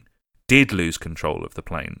spinning did lose control of the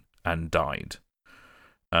plane and died.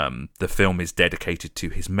 The film is dedicated to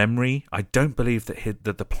his memory. I don't believe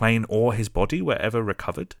that the plane or his body were ever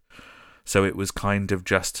recovered, so it was kind of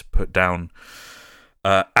just put down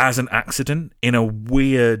as an accident in a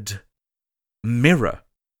weird mirror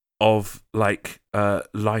of like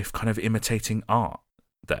life kind of imitating art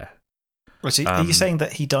there. Right, so are you saying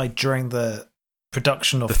that he died during the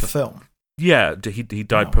production of the film? Yeah, he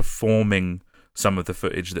died performing some of the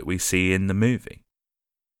footage that we see in the movie.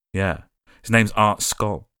 Yeah. His name's Art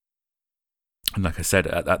Skoll. And like I said,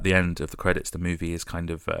 at the end of the credits, the movie is kind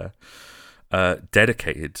of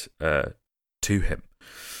dedicated to him.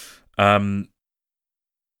 And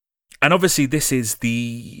obviously this is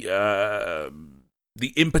the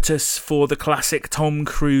impetus for the classic Tom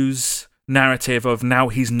Cruise narrative of now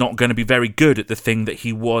he's not going to be very good at the thing that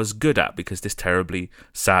he was good at because this terribly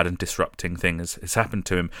sad and disrupting thing has happened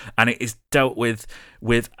to him, and it is dealt with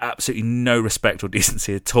absolutely no respect or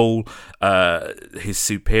decency at all. His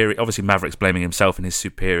superior, obviously Maverick's blaming himself, and his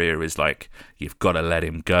superior is like, you've got to let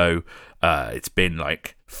him go. It's been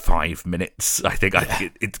like 5 minutes. I think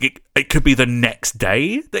it could be the next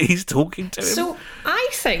day that he's talking to him. So I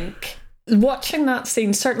think watching that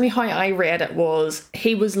scene, certainly how I read it was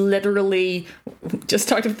he was literally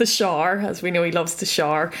just out of the shower, as we know he loves to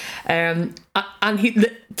shower, and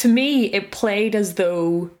to me it played as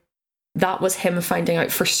though that was him finding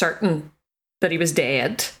out for certain that he was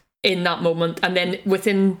dead in that moment, and then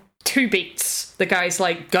within 2 beats the guy's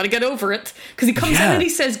like, gotta get over it, because he comes in and he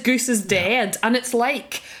says Goose is dead, and it's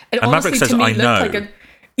like, it and honestly Maverick says, to me I looked know. like a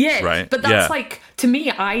right? But that's like, to me,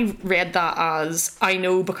 I read that as, I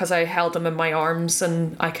know because I held him in my arms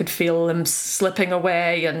and I could feel him slipping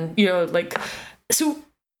away, and like, so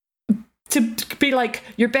to be like,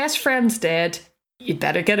 your best friend's dead, you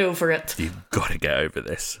better get over it. You've got to get over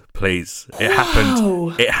this, please. It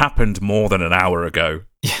happened more than an hour ago.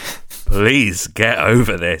 Please get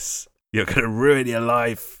over this. You're going to ruin your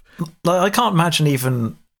life. Like, I can't imagine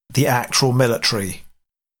even the actual military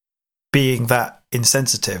being that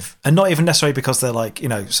insensitive, and not even necessarily because they're like,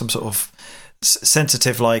 some sort of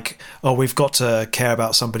sensitive, like, oh, we've got to care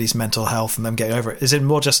about somebody's mental health and them getting over it. Is it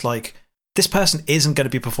more just like, this person isn't going to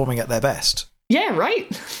be performing at their best? Yeah, right.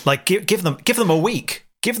 Like, give them a week.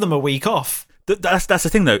 Give them a week off. That's the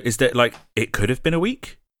thing, though, is that like, it could have been a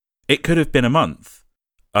week, it could have been a month.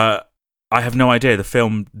 I have no idea. The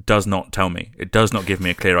film does not tell me. It does not give me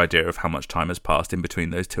a clear idea of how much time has passed in between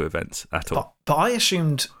those two events at all. But I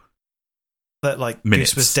assumed that like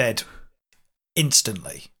minutes. Goose was dead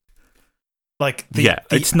instantly. Like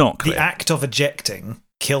it's not clear. The act of ejecting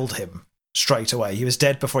killed him straight away. He was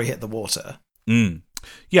dead before he hit the water.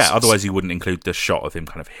 Yeah, otherwise you wouldn't include the shot of him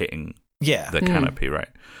kind of hitting the canopy, right?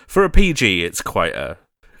 For a PG, it's quite an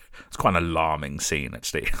alarming scene.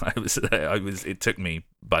 Actually, it took me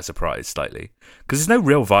by surprise slightly because there's no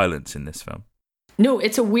real violence in this film. No,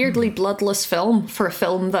 it's a weirdly bloodless film for a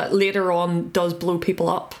film that later on does blow people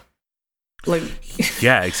up. Like,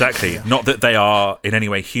 yeah, exactly. Not that they are in any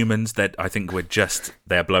way humans. That I think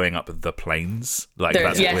they're blowing up the planes. Like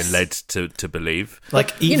that's what we're led to believe.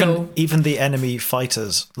 Like even the enemy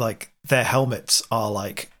fighters, like their helmets are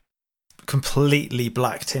like completely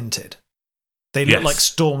black tinted. They look like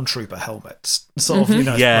stormtrooper helmets, sort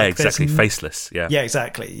of. Yeah, like exactly. Faceless. Yeah,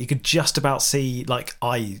 exactly. You could just about see like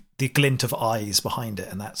the glint of eyes behind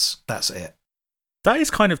it, and that's it. That is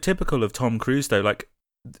kind of typical of Tom Cruise, though. Like,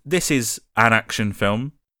 this is an action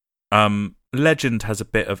film. Legend has a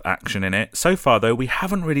bit of action in it. So far, though, we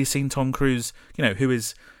haven't really seen Tom Cruise, who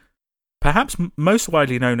is perhaps most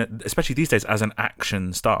widely known, especially these days, as an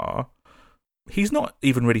action star. He's not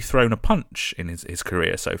even really thrown a punch in his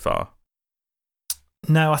career so far.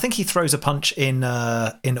 No, I think he throws a punch in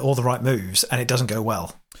All the Right Moves, and it doesn't go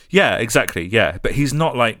well. Yeah, exactly. Yeah, but he's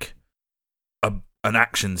not like an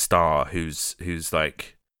action star who's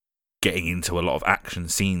like getting into a lot of action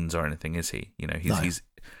scenes or anything, is he? You know, No.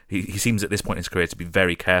 he seems at this point in his career to be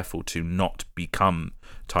very careful to not become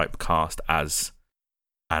typecast as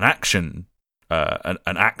an action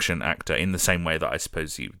actor in the same way that I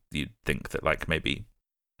suppose you'd think that, like, maybe.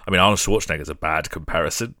 I mean, Arnold Schwarzenegger's a bad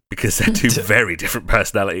comparison because they're two very different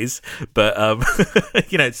personalities. But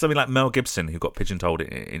you know, something like Mel Gibson, who got pigeonholed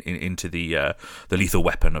into the lethal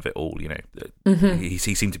weapon of it all. You know, he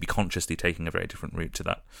seemed to be consciously taking a very different route to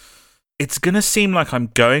that. It's gonna seem like I'm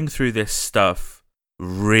going through this stuff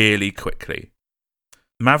really quickly.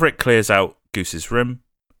 Maverick clears out Goose's room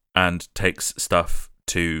and takes stuff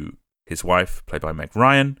to his wife, played by Meg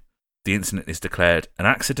Ryan. The incident is declared an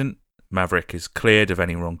accident. Maverick is cleared of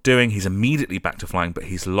any wrongdoing. He's immediately back to flying, but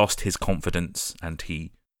he's lost his confidence and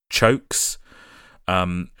he chokes.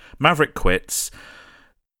 Maverick quits.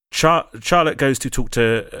 Charlotte goes to talk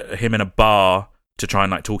to him in a bar to try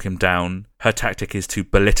and, like, talk him down. Her tactic is to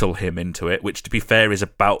belittle him into it, which, to be fair, is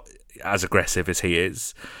about as aggressive as he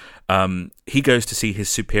is. He goes to see his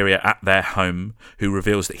superior at their home, who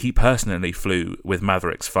reveals that he personally flew with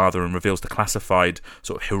Maverick's father and reveals the classified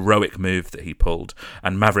sort of heroic move that he pulled.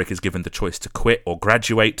 And Maverick is given the choice to quit or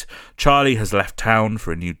graduate. Charlie has left town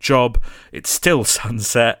for a new job. It's still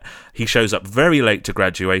sunset. He shows up very late to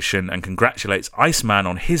graduation and congratulates Iceman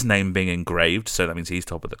on his name being engraved, so that means he's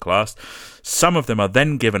top of the class. Some of them are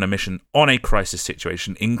then given a mission on a crisis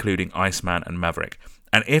situation, including Iceman and Maverick.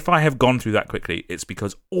 And if I have gone through that quickly, it's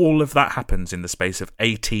because all of that happens in the space of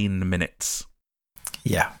 18 minutes.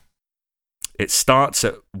 Yeah. It starts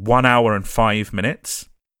at 1 hour and 5 minutes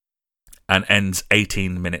and ends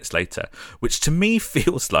 18 minutes later, which to me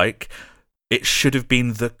feels like it should have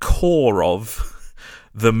been the core of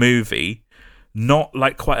the movie, not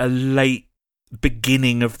like quite a late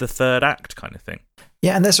beginning of the third act kind of thing.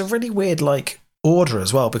 Yeah, and there's a really weird, like, order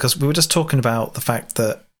as well, because we were just talking about the fact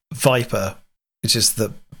that Viper, which is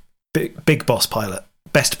the big boss pilot,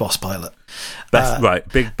 best boss pilot.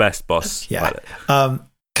 Big best boss pilot.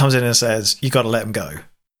 Comes in and says, you got to let him go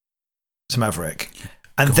to Maverick.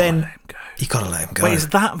 And then you got to let him go. Wait, is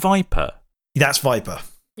that Viper? That's Viper.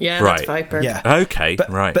 Yeah, that's Viper. Yeah. Okay,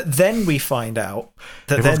 but then we find out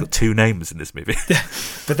that everyone's got two names in this movie.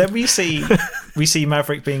 But then we see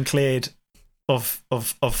Maverick being cleared of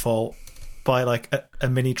fault by, like, a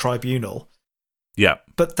mini tribunal. Yeah.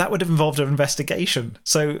 But that would have involved an investigation.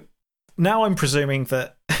 So now I'm presuming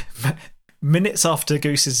that minutes after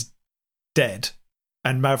Goose is dead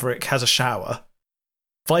and Maverick has a shower,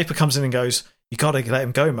 Viper comes in and goes, you got to let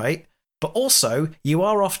him go, mate. But also, you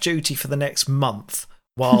are off duty for the next month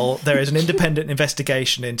while there is an independent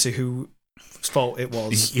investigation into whose fault it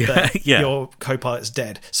was that your co-pilot's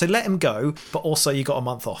dead. So let him go, but also you got a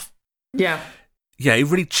month off. Yeah. Yeah, it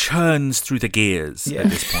really churns through the gears at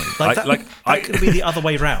this point. That could be the other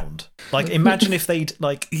way round. Like, imagine if they'd,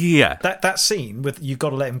 like... Yeah. That scene with you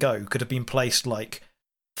got to let him go could have been placed, like,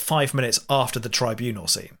 5 minutes after the tribunal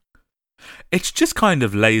scene. It's just kind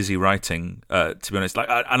of lazy writing, to be honest. Like,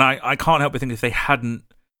 I can't help but think if they hadn't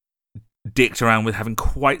dicked around with having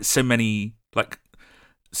quite so many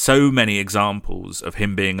examples of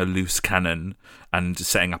him being a loose cannon and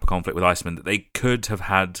setting up a conflict with Iceman, that they could have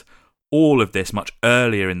had all of this much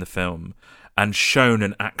earlier in the film and shown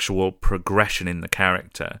an actual progression in the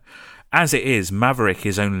character. As it is, Maverick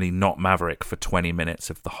is only not Maverick for 20 minutes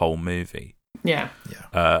of the whole movie. Yeah.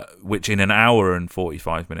 Which in an hour and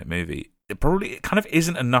 45-minute movie, it kind of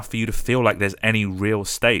isn't enough for you to feel like there's any real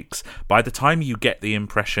stakes. By the time you get the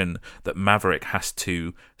impression that Maverick has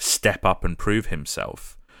to step up and prove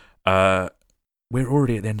himself, we're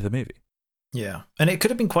already at the end of the movie. Yeah. And it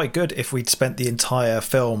could have been quite good if we'd spent the entire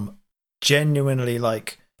film genuinely,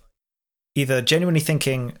 like, either genuinely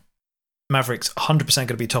thinking Maverick's 100% going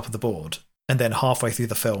to be top of the board, and then halfway through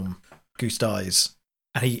the film, Goose dies,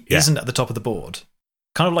 and he isn't at the top of the board.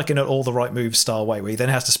 Kind of like in an All the Right Moves style way, where he then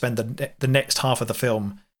has to spend the next half of the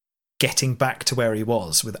film getting back to where he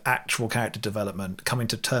was with actual character development, coming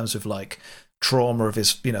to terms with, like, trauma of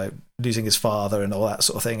his, you know, losing his father and all that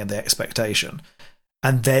sort of thing, and the expectation.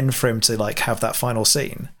 And then for him to, like, have that final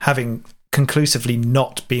scene, having conclusively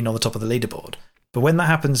not been on the top of the leaderboard. But when that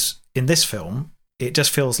happens in this film, it just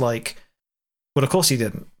feels like, well, of course he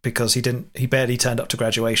didn't, because he barely turned up to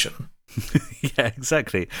graduation. Yeah,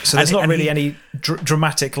 exactly. So there's not really any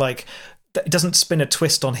dramatic, like, it doesn't spin a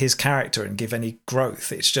twist on his character and give any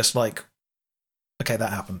growth. It's just like, okay,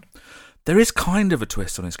 that happened. There is kind of a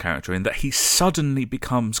twist on his character in that he suddenly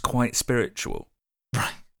becomes quite spiritual.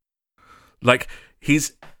 Right. Like,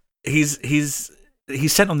 he's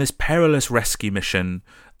sent on this perilous rescue mission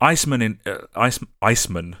Iceman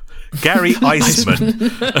Gary Iceman.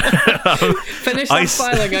 Finish that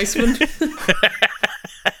filing, Iceman.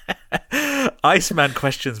 Iceman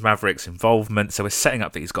questions Maverick's involvement, so we're setting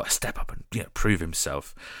up that he's got to step up and prove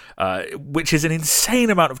himself, which is an insane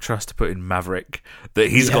amount of trust to put in Maverick that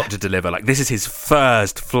he's got to deliver. Like, this is his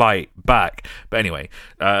first flight back. But anyway,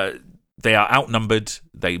 they are outnumbered.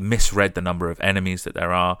 They misread the number of enemies that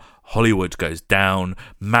there are. Hollywood goes down.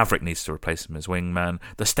 Maverick needs to replace him as wingman.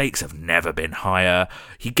 The stakes have never been higher.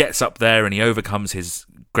 He gets up there and he overcomes his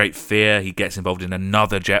great fear. He gets involved in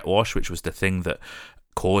another jet wash, which was the thing that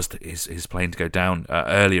caused his plane to go down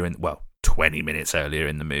 20 minutes earlier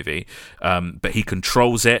in the movie. But he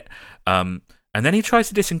controls it. And then he tries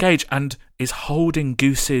to disengage and is holding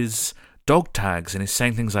Goose's dog tags and is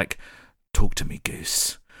saying things like, "Talk to me,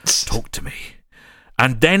 Goose. Talk to me."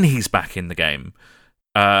 And then he's back in the game.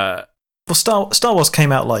 Well, Star Wars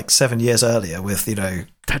came out like 7 years earlier with,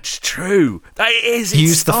 That's true. That is. It's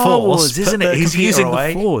use the Star Force, Wars, isn't it? He's using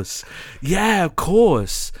away. the Force. Yeah, of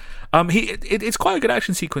course. It's quite a good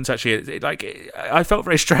action sequence, actually. I felt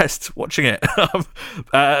very stressed watching it.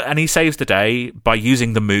 And he saves the day by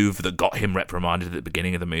using the move that got him reprimanded at the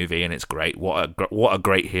beginning of the movie, and it's great. What a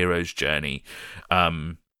great hero's journey.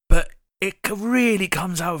 But it really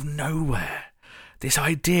comes out of nowhere. This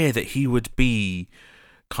idea that he would be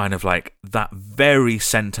kind of like that very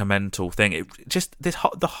sentimental thing.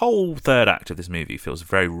 The whole third act of this movie feels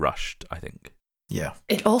very rushed, I think. Yeah.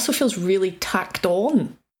 It also feels really tacked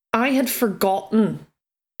on. I had forgotten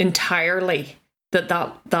entirely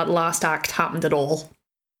that last act happened at all.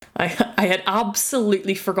 I had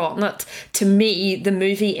absolutely forgotten it. To me, the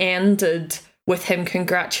movie ended with him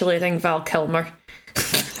congratulating Val Kilmer.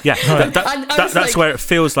 Yeah, that's where it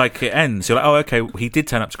feels like it ends. You're like, oh, okay, he did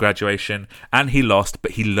turn up to graduation and he lost,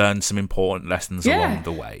 but he learned some important lessons along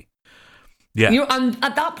the way. Yeah. And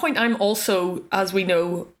at that point, I'm also, as we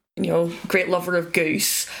know, great lover of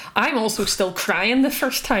Goose. I'm also still crying the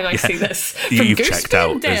first time I see this. You've Goose checked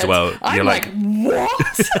out dead. As well. I'm like,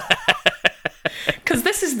 what? Because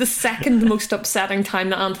this is the second most upsetting time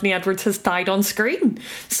that Anthony Edwards has died on screen.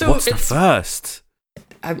 So what's the first?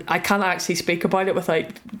 I can't actually speak about it without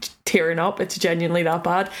tearing up. It's genuinely that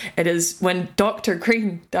bad. It is when Dr.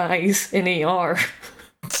 Green dies in ER.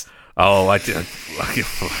 Oh,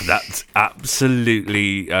 that's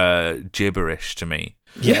absolutely gibberish to me.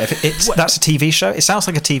 Yeah, that's a TV show. It sounds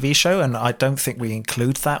like a TV show, and I don't think we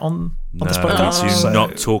include that on this podcast. We do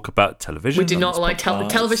not talk about television. We do not like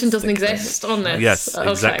television. Doesn't exist on this. Yes,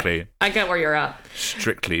 okay. Exactly. I get where you're at.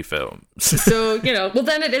 Strictly films. So well,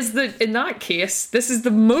 then it is in that case, this is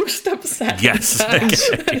the most upsetting time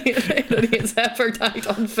that he has ever died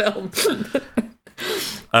on film.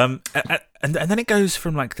 And then it goes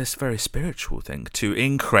from like this very spiritual thing to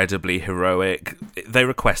incredibly heroic. They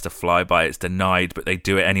request a flyby, it's denied, but they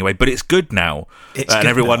do it anyway. But it's good now, and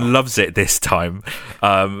everyone loves it this time.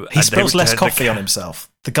 He spills less coffee on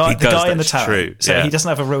himself. The guy in the tower. True. So yeah. he doesn't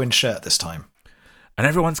have a ruined shirt this time. And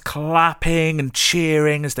everyone's clapping and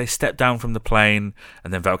cheering as they step down from the plane.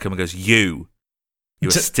 And then Val Kilmer goes, "You are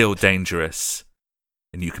still dangerous.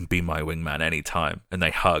 And you can be my wingman anytime." And they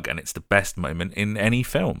hug, and it's the best moment in any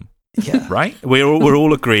film. Yeah. Right? We're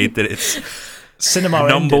all agreed that it's cinema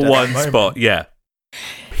number one spot. Yeah.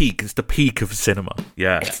 Peak. It's the peak of cinema.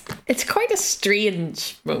 Yeah. It's quite a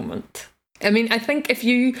strange moment. I mean, I think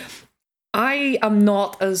I am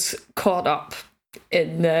not as caught up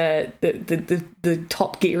in the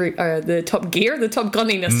Top Gear, the Top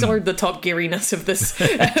Gunniness, or the Top Geariness of this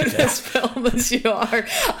this film as you are.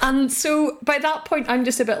 And so by that point, I'm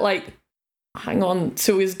just a bit like, hang on,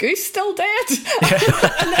 so is Goose still dead?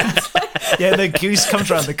 Yeah, the Goose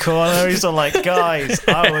comes around the corner. He's all like, "Guys,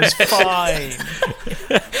 I was fine,"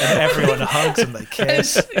 and everyone hugs and they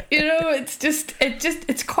kiss.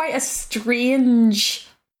 It's quite a strange,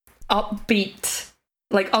 upbeat,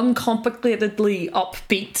 like uncomplicatedly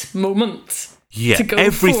upbeat moment. Yeah, to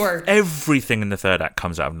go for. Everything in the third act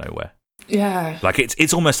comes out of nowhere. Yeah, like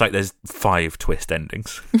it's almost like there's 5 twist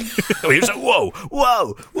endings. We're just like, whoa.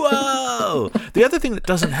 The other thing that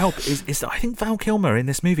doesn't help is that I think Val Kilmer in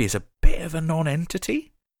this movie is a bit of a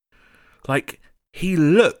non-entity. Like, he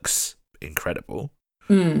looks incredible,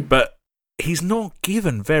 but he's not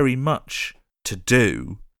given very much to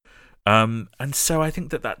do. And so I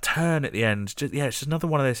think that turn at the end, it's just another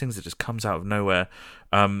one of those things that just comes out of nowhere.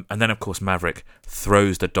 And then, of course, Maverick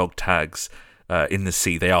throws the dog tags in the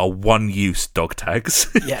sea. They are one-use dog tags.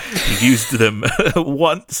 Yeah. He used them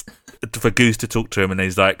once for Goose to talk to him, and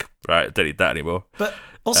he's like, right, I don't need that anymore. But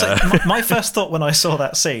also, my first thought when I saw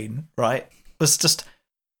that scene, right, was just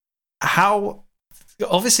how...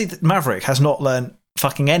 Obviously, Maverick has not learned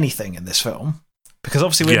fucking anything in this film. Because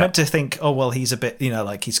obviously we're meant to think, oh, well, he's a bit,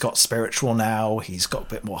 like he's got spiritual now. He's got a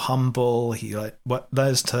bit more humble. He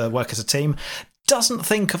learns to work as a team. Doesn't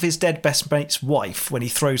think of his dead best mate's wife when he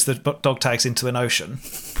throws the dog tags into an ocean.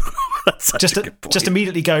 Just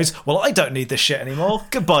immediately goes, well, I don't need this shit anymore.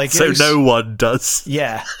 Goodbye, Goose. So no one does.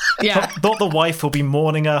 Yeah. Thought the wife will be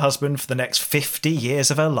mourning her husband for the next 50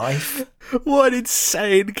 years of her life. What an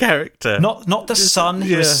insane character. Not the son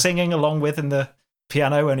he was singing along with in the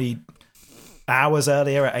piano only hours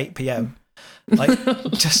earlier at 8 p.m.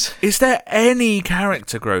 Is there any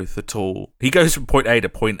character growth at all? He goes from point A to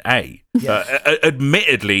point A,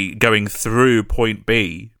 admittedly going through point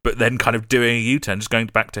B, but then kind of doing a U-turn, just going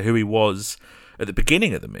back to who he was at the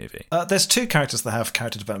beginning of the movie. There's two characters that have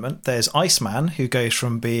character development. There's Iceman, who goes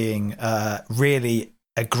from being really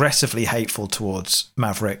aggressively hateful towards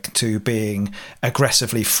Maverick to being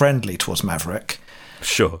aggressively friendly towards Maverick.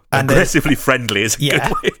 Sure, and aggressively friendly is a good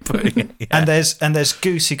way of putting it. Yeah. And there's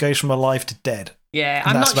Goose, who goes from alive to dead. Yeah,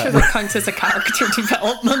 I'm not sure that counts as a character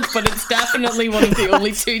development, but it's definitely one of the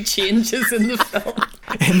only two changes in the film.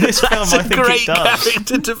 In this film, I think great it does.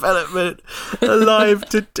 Character development, alive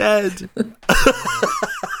to dead.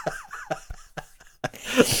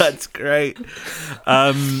 That's great.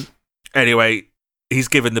 Anyway, he's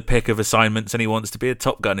given the pick of assignments and he wants to be a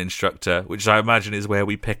Top Gun instructor, which I imagine is where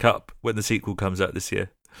we pick up when the sequel comes out this year.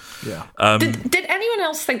 Yeah. Did anyone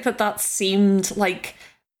else think that seemed like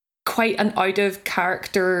quite an out of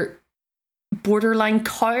character, borderline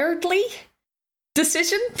cowardly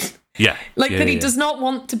decision? Yeah. That he does not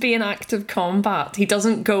want to be in active combat. He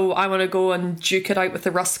doesn't go, I want to go and duke it out with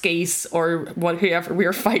the Ruskies or whoever we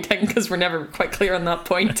were fighting, because we're never quite clear on that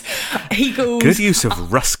point. He goes... Good use of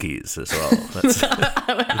Ruskies as well.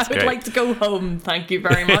 I would like to go home, thank you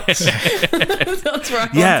very much. That's where I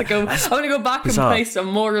want to go. I want to go back and play some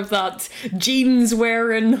more of that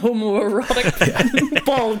jeans-wearing homoerotic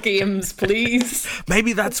ball games, please.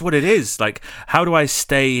 Maybe that's what it is. Like, how do I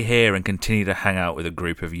stay here and continue to hang out with a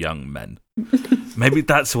group of young men? Maybe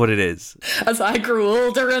that's what it is. As I grew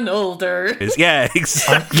older and older.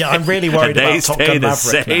 Exactly. I'm really worried about Top Gun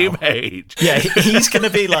Maverick same now. Age. Yeah, he's going to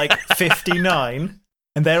be like 59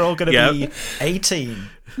 and they're all going to be 18.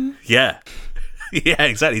 Yeah,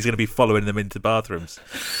 exactly. He's going to be following them into bathrooms.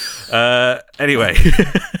 Anyway,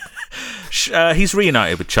 he's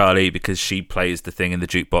reunited with Charlie because she plays the thing in the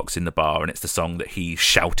jukebox in the bar, and it's the song that he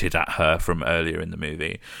shouted at her from earlier in the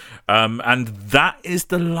movie. And that is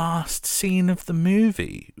the last scene of the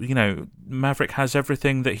movie. Maverick has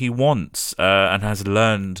everything that he wants and has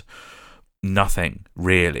learned nothing,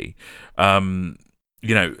 really. Even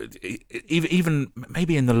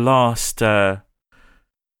maybe in the last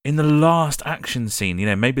action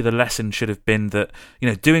scene, maybe the lesson should have been that,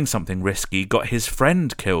 doing something risky got his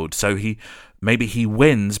friend killed. So maybe he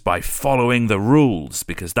wins by following the rules,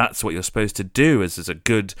 because that's what you're supposed to do as a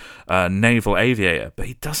good naval aviator. But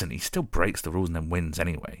he doesn't. He still breaks the rules and then wins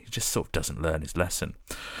anyway. He just sort of doesn't learn his lesson.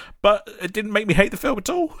 But it didn't make me hate the film at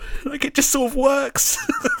all. It just sort of works.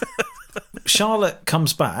 Charlotte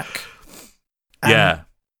comes back and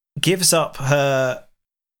gives up her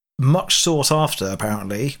much sought after,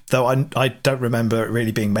 apparently, though I don't remember it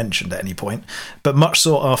really being mentioned at any point, but much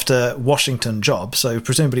sought after Washington job, so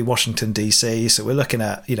presumably Washington DC, so we're looking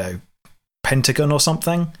at Pentagon or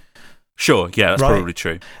something. Sure, yeah, that's probably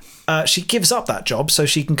true. She gives up that job so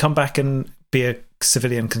she can come back and be a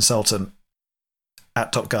civilian consultant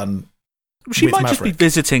at Top Gun. She might Maverick. just be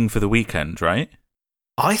visiting for the weekend, right?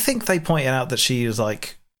 I think they pointed out that she was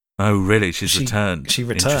like... Oh, really? She returned. She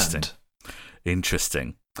returned.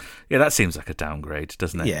 Interesting. Yeah, that seems like a downgrade,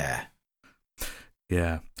 doesn't it? Yeah.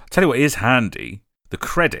 Yeah. I'll tell you what is handy. The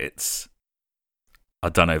credits are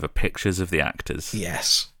done over pictures of the actors.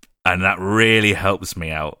 Yes. And that really helps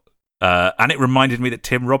me out. And it reminded me that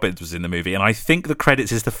Tim Robbins was in the movie, and I think the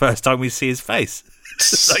credits is the first time we see his face.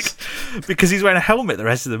 Because he's wearing a helmet the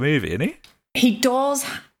rest of the movie, isn't he? He does.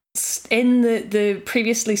 In the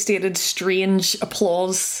previously stated strange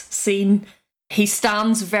applause scene, he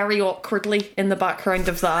stands very awkwardly in the background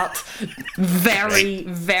of that. Very,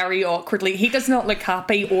 very awkwardly. He does not look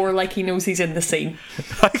happy or like he knows he's in the scene.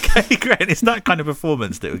 Okay, great. It's that kind of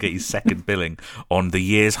performance that will get you second billing on the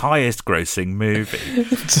year's highest grossing movie.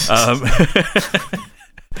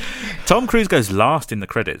 Tom Cruise goes last in the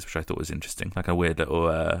credits, which I thought was interesting. Like a weird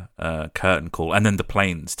little curtain call. And then the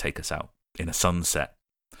planes take us out in a sunset.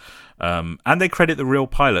 And they credit the real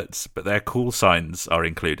pilots, but their call signs are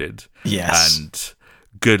included. Yes. And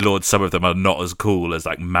good lord, some of them are not as cool as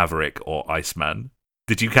like Maverick or Iceman.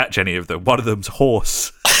 Did you catch any of them? One of them's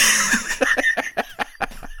Horse.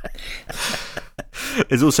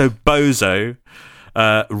 There's also Bozo.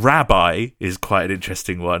 Rabbi is quite an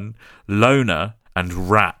interesting one. Loner and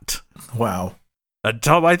Rat. Wow. And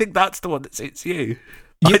Tom, I think that's the one that suits you.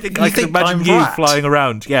 I think I can imagine you flying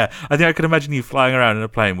around. Yeah, I think I can imagine you flying around in a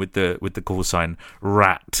plane with the call sign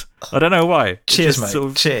Rat. I don't know why. Cheers,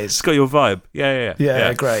 mate. Cheers. It's got your vibe.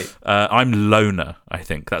 Yeah, great. I'm Loner. I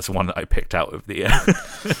think that's the one that I picked out of the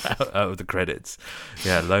out of the credits.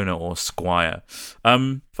 Yeah, Loner or Squire.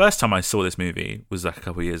 First time I saw this movie was like a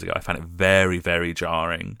couple of years ago. I found it very, very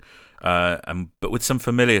jarring. But with some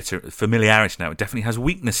familiarity now, it definitely has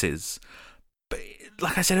weaknesses. But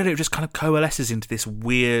like I said earlier, it just kind of coalesces into this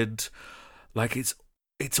weird, like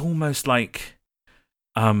it's almost like,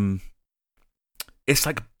 it's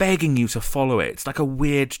like begging you to follow it. It's like a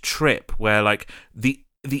weird trip where like the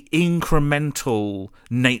incremental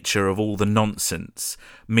nature of all the nonsense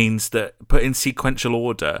means that put in sequential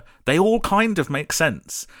order, they all kind of make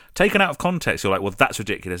sense. Taken out of context, you're like, well, that's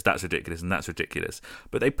ridiculous, and that's ridiculous.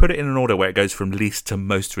 But they put it in an order where it goes from least to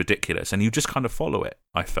most ridiculous, and you just kind of follow it,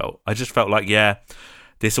 I just felt like, yeah,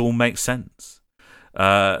 this all makes sense.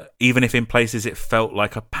 Even if in places it felt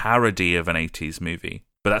like a parody of an 80s movie.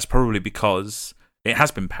 But that's probably because it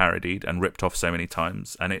has been parodied and ripped off so many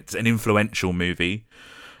times, and it's an influential movie.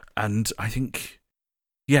 And I think,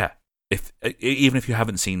 yeah, even if you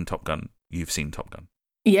haven't seen Top Gun, you've seen Top Gun.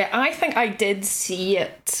 Yeah, I think I did see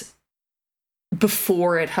it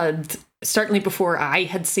before certainly before I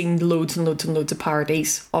had seen loads and loads and loads of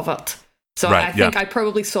parodies of it. So I think I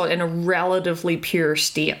probably saw it in a relatively pure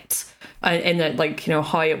state, in that, like, you know,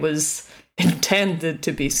 how it was intended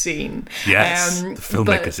to be seen. Yes, the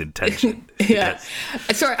filmmaker's intention. Yeah.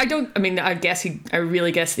 Yes. Sorry, I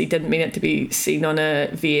really guess he didn't mean it to be seen on a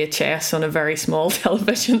VHS on a very small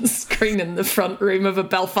television screen in the front room of a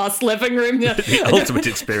Belfast living room. The ultimate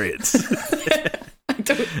experience.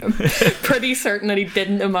 I'm pretty certain that he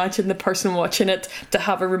didn't imagine the person watching it to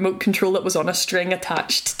have a remote control that was on a string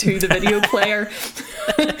attached to the video player.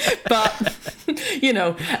 But you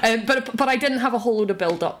know, but I didn't have a whole load of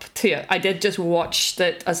build up to it. I did just watch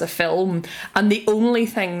it as a film, and the only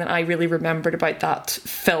thing that I really remembered about that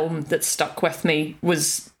film that stuck with me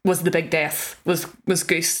was the big death, was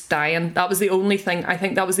Goose dying. That was the only thing. I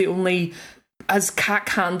think that was the only, as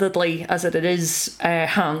cack-handedly as it is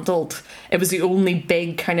handled, it was the only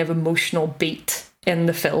big kind of emotional beat in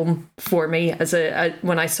the film for me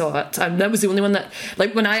when I saw it. And that was the only one that,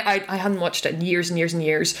 like, when I hadn't watched it in years and years and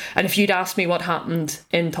years, and if you'd asked me what happened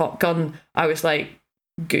in Top Gun, I was like,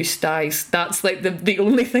 Goose dies. That's like the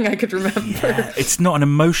only thing I could remember. Yeah, it's not an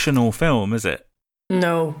emotional film, is it?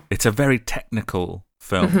 No. It's a very technical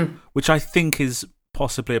film, which I think is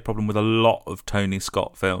possibly a problem with a lot of Tony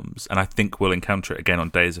Scott films, and I think we'll encounter it again on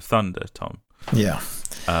Days of Thunder, Tom. Yeah.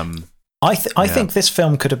 I think this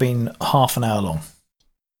film could have been half an hour long,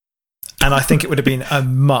 and I think it would have been a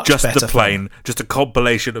much just better the plane, film. Just a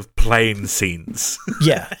compilation of plane scenes.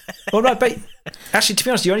 Yeah. Well, right, but actually, to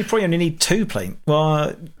be honest, you probably only need 2 plane.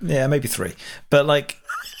 Well, yeah, maybe 3, but like,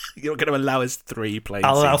 you're going to allow us 3 plane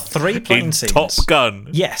I'll scenes. allow 3 plane scenes. Top Gun.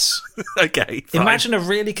 Yes. Okay. Fine. Imagine a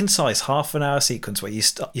really concise half an hour sequence where you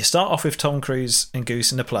start off with Tom Cruise and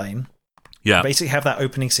Goose in a plane. Yeah. Basically have that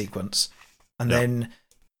opening sequence, and then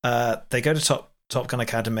they go to Top Gun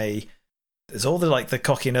Academy. There's all the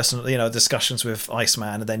cockiness and, you know, discussions with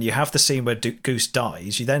Iceman, and then you have the scene where Goose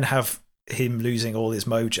dies. You then have him losing all his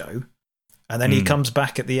mojo. And then he comes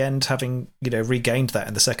back at the end, having, you know, regained that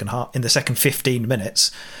in the second 15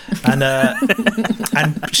 minutes, and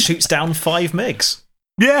and shoots down 5 MiGs.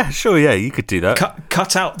 Yeah, sure, yeah, you could do that.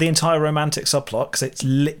 Cut out the entire romantic subplot because it's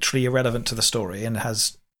literally irrelevant to the story and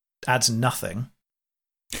adds nothing.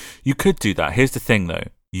 You could do that. Here's the thing, though: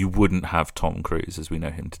 you wouldn't have Tom Cruise as we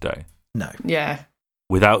know him today. No. Yeah.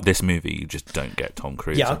 Without this movie, you just don't get Tom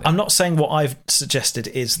Cruise. Yeah, I'm not saying what I've suggested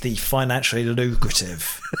is the financially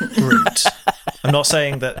lucrative route. I'm not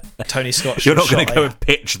saying that Tony Scott should. You're not going to go and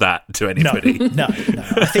pitch that to anybody. No.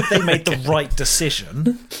 I think they made the right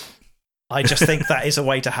decision. I just think that is a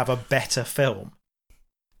way to have a better film.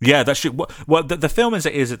 Yeah, that should. Well, the film as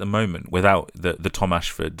it is at the moment, without the Tom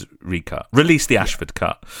Ashford recut, release the Ashford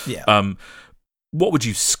cut. Yeah. What would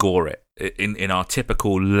you score it in our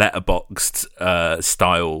typical Letterboxd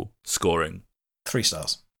style scoring? 3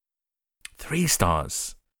 stars. 3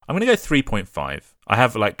 stars. I'm going to go 3.5. I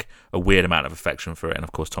have like a weird amount of affection for it, and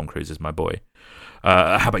of course Tom Cruise is my boy.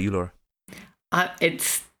 How about you, Laura?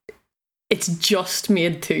 It's just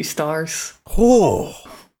made 2 stars. Oh.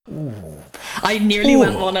 I nearly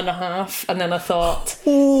went 1.5, and then I thought,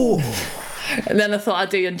 I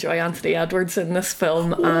do enjoy Anthony Edwards in this film,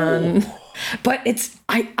 but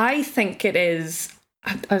I think it is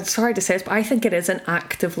I'm sorry to say this, but I think it is an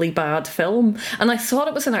actively bad film. And I thought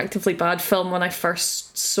it was an actively bad film when I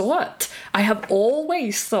first saw it. I have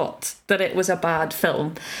always thought that it was a bad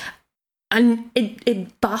film. And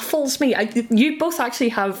it baffles me. You both actually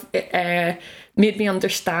have made me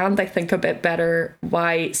understand, I think, a bit better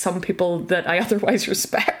why some people that I otherwise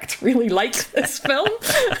respect really like this film.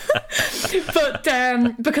 But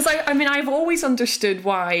because I mean, I've always understood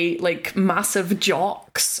why like massive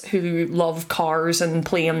jocks who love cars and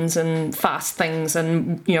planes and fast things,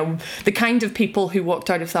 and you know, the kind of people who walked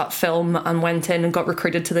out of that film and went in and got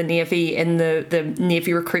recruited to the Navy in the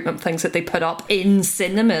Navy recruitment things that they put up in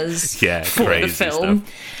cinemas for the film.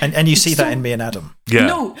 And you see that in Me and Adam. Yeah.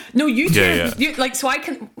 No, you do. Yeah. You, like, so I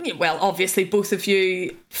can. Well, obviously, both of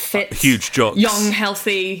you fit huge jocks, young,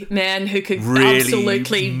 healthy men who could really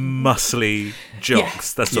absolutely muscly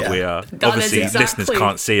jocks. That's what we are. That obviously, exactly. listeners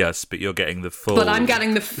can't see us, but you're getting the full. But I'm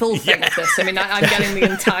getting the full thing of this. I mean, I'm getting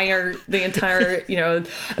the entire. You know,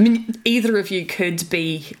 I mean, either of you could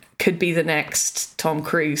be the next Tom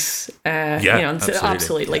Cruise. You know,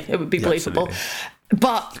 absolutely, it would be believable. Absolutely.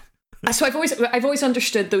 But. So I've always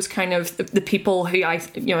understood those kind of the people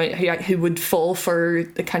who would fall for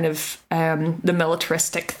the kind of the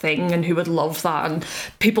militaristic thing and who would love that, and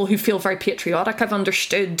people who feel very patriotic. I've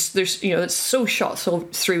understood there's it's so shot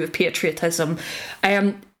through with patriotism,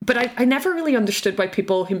 but I never really understood why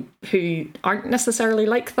people who aren't necessarily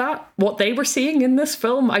like that, what they were seeing in this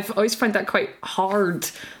film. I've always found that quite hard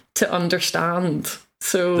to understand.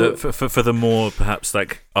 So for the more perhaps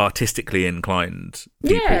like artistically inclined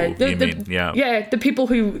people, the people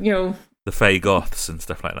who the Fey Goths and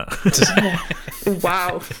stuff like that.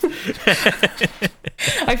 Wow.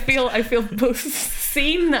 I feel both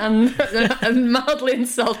seen and mildly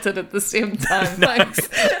insulted at the same time. Thanks.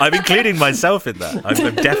 I'm including myself in that.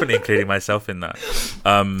 I'm definitely including myself in that.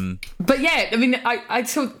 But yeah, I mean,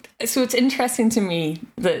 so it's interesting to me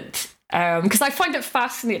that. Because I find it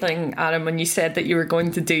fascinating, Adam, when you said that you were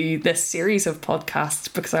going to do this series of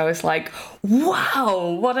podcasts, because I was like, wow,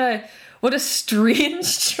 what a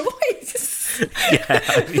strange choice. Yeah,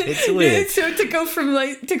 I mean, it's weird. So to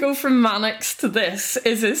go from Mannix to this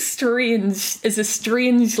is a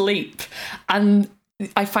strange leap, and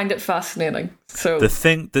I find it fascinating. So do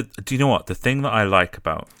you know what? The thing that I like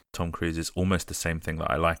about Tom Cruise is almost the same thing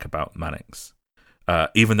that I like about Mannix,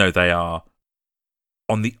 even though they are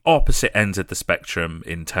on the opposite ends of the spectrum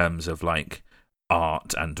in terms of like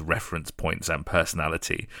art and reference points and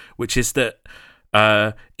personality, which is that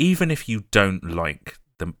even if you don't like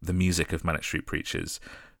the music of Manic Street Preachers,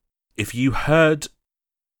 if you heard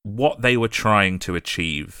what they were trying to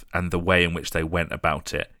achieve and the way in which they went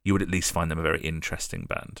about it, you would at least find them a very interesting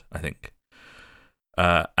band, I think.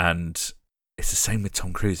 And it's the same with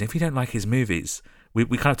Tom Cruise. If you don't like his movies,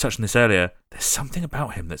 we kind of touched on this earlier, there's something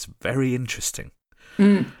about him that's very interesting.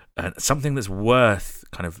 And something that's worth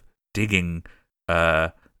kind of digging,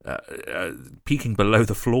 peeking below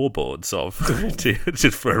the floorboards of,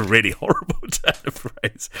 just for a really horrible turn of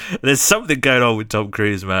phrase. There's something going on with Tom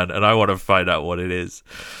Cruise, man, and I want to find out what it is.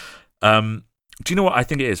 Do you know what I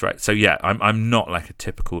think it is? Right. So yeah, I'm not like a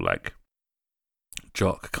typical like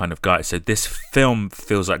jock kind of guy. So this film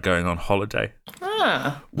feels like going on holiday,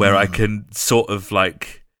 where I can sort of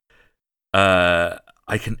like.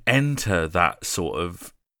 I can enter that sort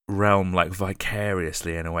of realm like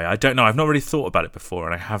vicariously in a way. I don't know. I've not really thought about it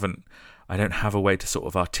before, and I don't have a way to sort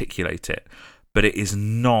of articulate it. But it is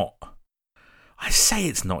not. I say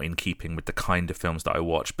it's not in keeping with the kind of films that I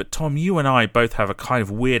watch. But Tom, you and I both have a kind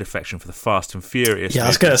of weird affection for the Fast and Furious. Yeah, I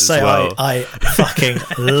was going to say I fucking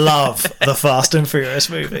love the Fast and Furious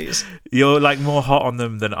movies. You're like more hot on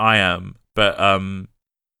them than I am, but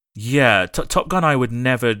yeah, Top Gun I would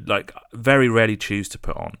never, like, very rarely choose to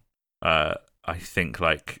put on. I think,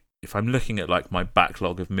 like, if I'm looking at, like, my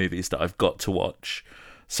backlog of movies that I've got to watch,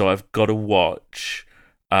 so I've got to watch,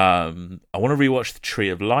 I want to rewatch The Tree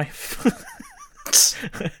of Life.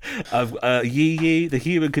 Yi Yi, the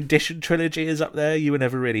Human Condition trilogy is up there. You Were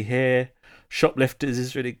Never Really Here. Shoplifters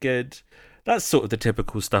is really good. That's sort of the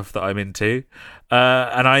typical stuff that I'm into.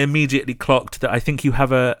 And I immediately clocked that I think you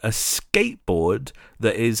have a skateboard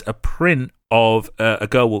that is a print of A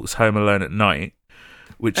Girl Walks Home Alone at Night,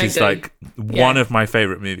 which is like one of my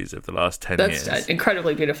favourite movies of the last 10 years. That's an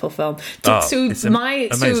incredibly beautiful film.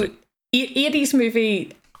 Amazing. 80s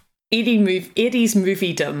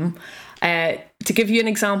moviedom. To give you an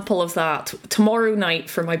example of that, tomorrow night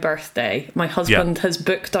for my birthday, my husband has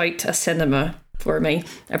booked out a cinema for me,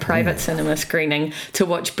 a private cinema screening, to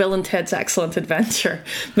watch Bill and Ted's Excellent Adventure.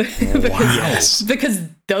 Because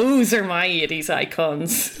those are my 80s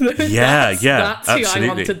icons. That's absolutely. who I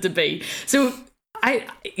wanted to be. So I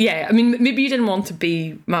mean, maybe you didn't want to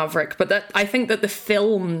be Maverick, but I think that the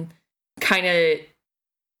film kind of,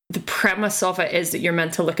 the premise of it is that you're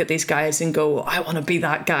meant to look at these guys and go, I want to be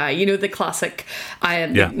that guy. You know, the classic,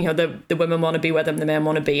 the women want to be with him, the men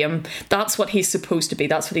want to be him. That's what he's supposed to be.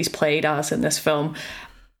 That's what he's played as in this film.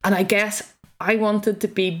 And I guess I wanted to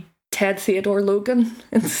be Ted Theodore Logan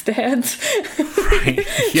instead. Right,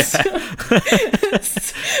 yeah.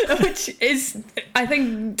 Which is, I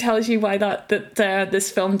think, tells you why that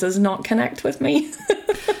this film does not connect with me.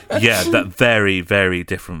 Yeah, that very, very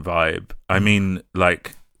different vibe. I mean,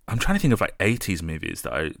 like, I'm trying to think of like 80s movies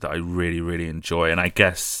that I really, really enjoy, and I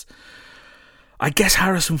guess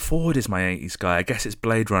Harrison Ford is my 80s guy. I guess it's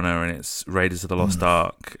Blade Runner and it's Raiders of the Lost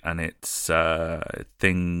Ark and it's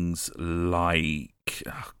things like,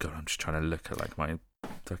 oh god, I'm just trying to look at like my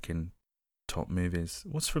fucking top movies.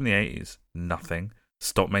 What's from the 80s? Nothing.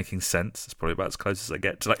 Stop Making Sense. It's probably about as close as I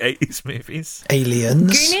get to like 80s movies. Aliens.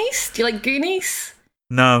 Goonies? Do you like Goonies?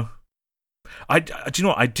 No. Do you know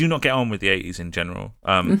what? I do not get on with the 80s in general.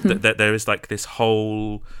 There is like this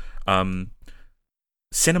whole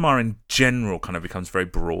cinema in general kind of becomes very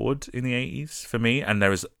broad in the 80s for me, and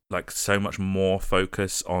there is like so much more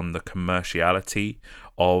focus on the commerciality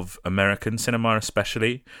of American cinema,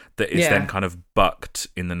 especially, that is then kind of bucked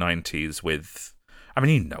in the 90s with, I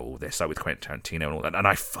mean, you know all this, like with Quentin Tarantino and all that, and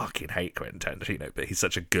I fucking hate Quentin Tarantino, but he's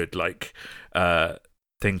such a good like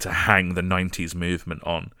thing to hang the 90s movement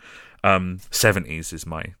on. 70s is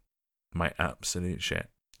my absolute shit.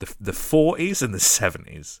 The 40s and the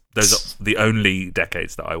 70s, those are the only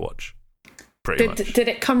decades that I watch, pretty much. Did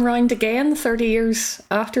it come round again 30 years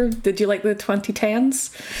after? Did you like the 2010s?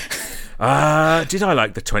 Did I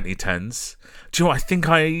like the 2010s? Do you know what? I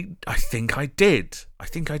think I did.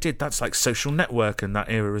 That's like Social Network and that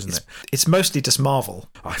era, isn't it? It's mostly just Marvel.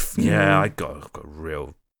 I got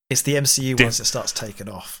real... It's the MCU once it starts taking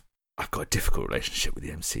off. I've got a difficult relationship with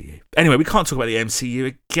the MCU. Anyway, we can't talk about the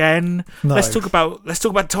MCU again. No. Let's talk about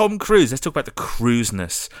Tom Cruise. Let's talk about the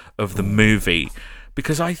cruiseness of the movie,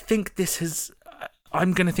 because I think this is...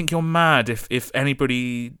 I'm going to think you're mad if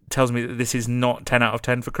anybody tells me that this is not 10 out of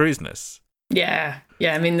 10 for cruiseness. Yeah.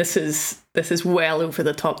 I mean, this is well over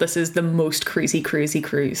the top. This is the most cruisy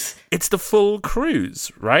cruise. It's the full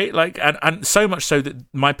cruise, right? Like, and so much so that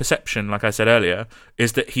my perception, like I said earlier,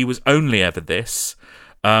 is that he was only ever this.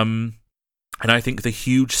 And I think the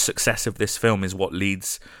huge success of this film is what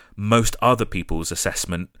leads most other people's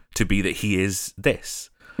assessment to be that he is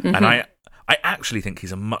this. Mm-hmm. And I actually think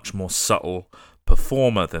he's a much more subtle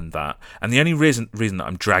performer than that. And the only reason that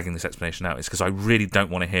I'm dragging this explanation out is because I really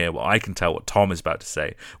don't want to hear what I can tell what Tom is about to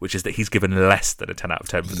say, which is that he's given less than a 10 out of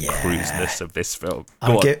 10 for the cruiseness of this film.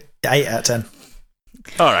 I'll give 8 out of 10.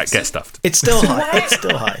 All right, get stuffed. It's still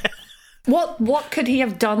high. What could he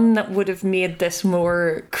have done that would have made this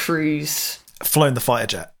more cruise? Flown the fighter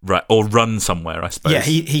jet. Right, or run somewhere, I suppose. Yeah,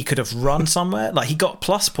 he could have run somewhere. Like, he got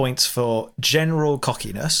plus points for general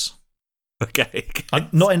cockiness. Okay.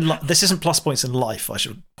 This isn't plus points in life, I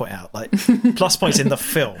should point out. Like, plus points in the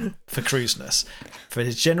film for cruiseness. For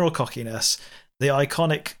his general cockiness, the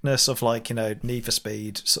iconicness of, like, you know, Need for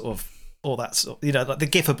Speed, sort of, all that sort of, you know, like the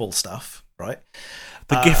gifable stuff, right?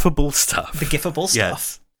 The gifable stuff. The gifable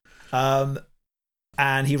stuff. Yes.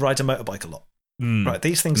 And he rides a motorbike a lot. Right,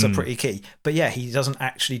 these things are pretty key. But yeah, he doesn't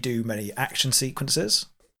actually do many action sequences.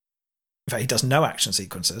 In fact, he does no action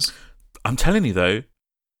sequences. I'm telling you, though,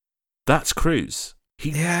 that's Cruise.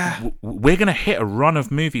 We're going to hit a run of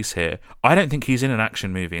movies here. I don't think he's in an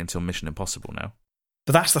action movie until Mission Impossible now.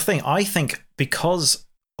 But that's the thing. I think because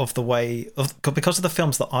of the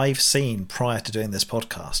films that I've seen prior to doing this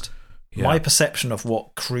podcast, my perception of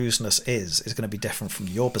what cruiseness is going to be different from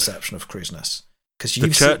your perception of cruiseness. Because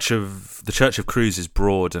the Church of Cruise is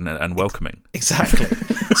broad and welcoming. Exactly.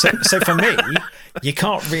 So for me, you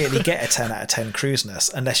can't really get a 10 out of 10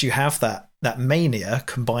 cruiseness unless you have that mania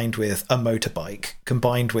combined with a motorbike,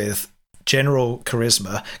 combined with general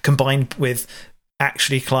charisma, combined with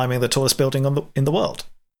actually climbing the tallest building in the world.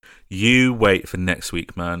 You wait for next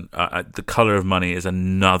week, man. The Colour of Money is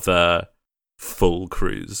another full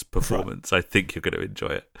Cruise performance. Right. I think you're going to enjoy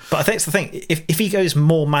it. But I think it's the thing. If he goes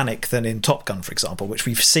more manic than in Top Gun, for example, which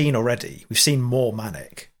we've seen already, we've seen more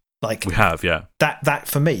manic. Like we have, yeah. That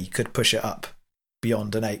for me could push it up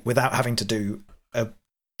beyond an 8 without having to do a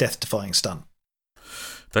death-defying stunt.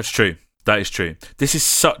 That's true. That is true. This is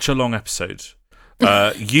such a long episode.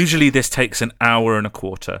 Usually this takes an hour and a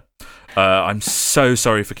quarter. I'm so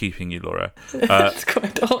sorry for keeping you, Laura. It's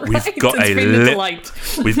quite all right.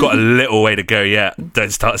 We've got a little way to go yet.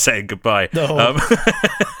 Don't start saying goodbye. No.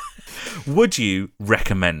 Would you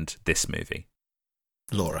recommend this movie?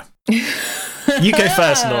 Laura. You go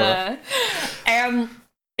first, Laura.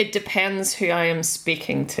 It depends who I am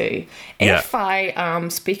speaking to. If I am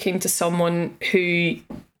speaking to someone who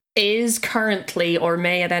is currently or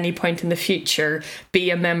may at any point in the future be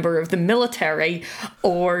a member of the military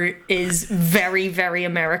or is very, very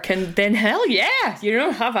American, then hell yeah,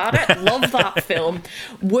 have at it. Love that film.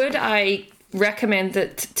 Would I recommend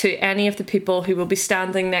it to any of the people who will be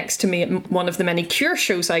standing next to me at one of the many Cure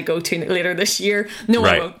shows I go to later this year? No,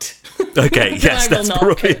 I won't. Okay, yes, that's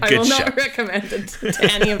probably a good I will show. not recommend it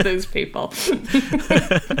to any of those people.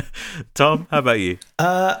 Tom, how about you?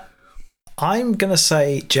 I'm going to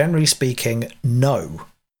say, generally speaking, no.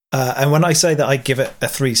 And when I say that I give it a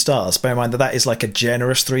 3 stars, bear in mind that is like a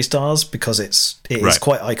generous 3 stars because it is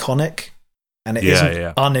quite iconic and it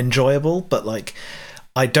isn't unenjoyable, but like,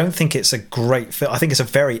 I don't think it's a great film. I think it's a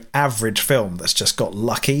very average film that's just got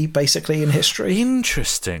lucky, basically, in history.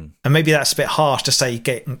 Interesting. And maybe that's a bit harsh to say,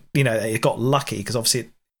 it got lucky, because obviously it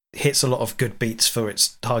hits a lot of good beats for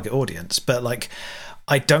its target audience. But, like,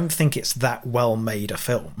 I don't think it's that well made a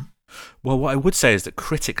film. Well, what I would say is that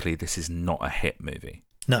critically, this is not a hit movie.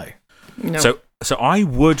 No. So I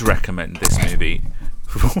would recommend this movie.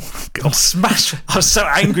 God, smash! I was so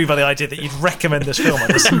angry by the idea that you'd recommend this film. I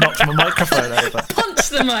just knocked my microphone over. Punch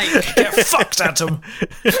the mic! Get fucked, Adam!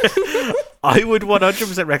 I would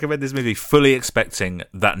 100% recommend this movie, fully expecting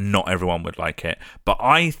that not everyone would like it. But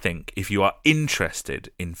I think if you are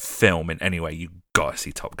interested in film in any way, you gotta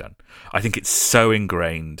see Top Gun. I think it's so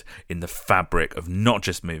ingrained in the fabric of not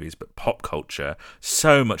just movies but pop culture.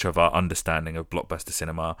 So much of our understanding of blockbuster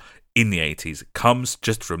cinema in the 80s comes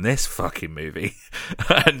just from this fucking movie.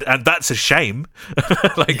 and that's a shame.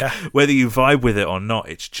 Whether you vibe with it or not,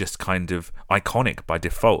 it's just kind of iconic by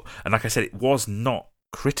default. And like I said, it was not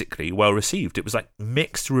critically well received. It was like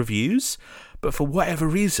mixed reviews, but for whatever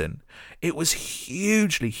reason, it was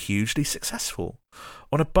hugely successful.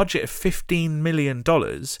 On a budget of $15 million,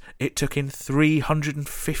 it took in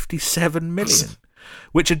 $357 million,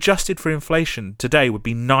 which adjusted for inflation today would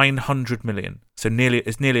be $900 million. So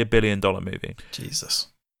it's nearly $1 billion movie. Jesus.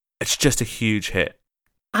 It's just a huge hit.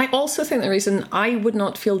 I also think the reason I would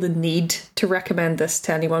not feel the need to recommend this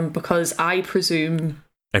to anyone, because I presume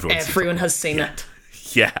everyone has seen it.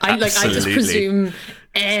 Yeah, I absolutely. just presume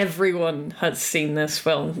everyone has seen this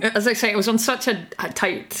film. As I say, it was on such a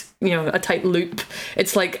tight loop.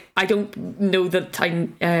 It's like, I don't know that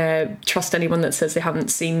I trust anyone that says they haven't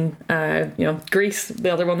seen, Grease, the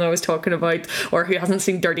other one that I was talking about, or who hasn't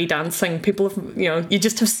seen Dirty Dancing. People have, you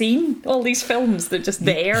just have seen all these films. They're just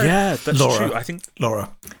there. Yeah, that's Laura, true. I think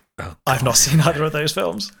Laura, I've not seen either of those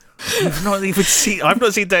films. You've not even seen. I've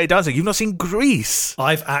not seen Dirty Dancing. You've not seen Grease.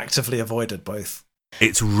 I've actively avoided both.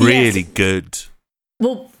 It's really good.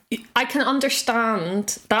 Well, I can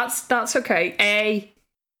understand. That's okay. A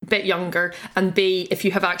bit younger, and B, if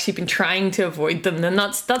you have actually been trying to avoid them, then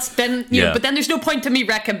that's then know, but then there's no point to me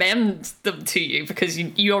recommend them to you, because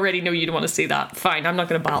you already know you don't want to see that. Fine, I'm not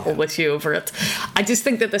going to battle with you over it. I just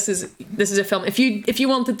think that this is a film. If you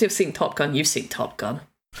wanted to have seen Top Gun, you've seen Top Gun.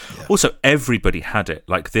 Yeah. Also, everybody had it.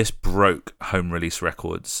 Like, this broke home release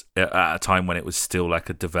records at a time when it was still like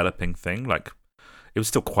a developing thing. Like, it was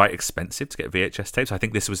still quite expensive to get VHS tapes. I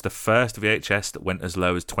think this was the first VHS that went as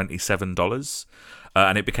low as $27.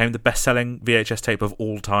 And it became the best-selling VHS tape of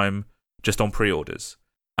all time just on pre-orders.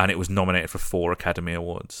 And it was nominated for 4 Academy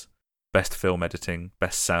Awards. Best Film Editing,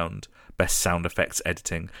 Best Sound Effects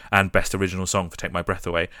Editing, and Best Original Song for Take My Breath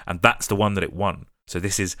Away. And that's the one that it won. So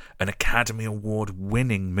this is an Academy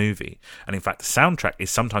Award-winning movie. And in fact, the soundtrack is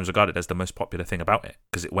sometimes regarded as the most popular thing about it,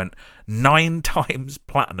 because it went 9 times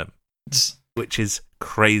platinum, which is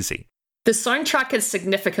crazy. The soundtrack is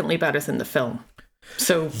significantly better than the film.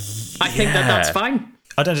 So I think that's fine.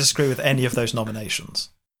 I don't disagree with any of those nominations.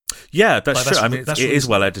 Yeah, that's true. I mean, it is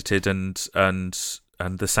well edited, and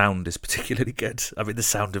the sound is particularly good. I mean, the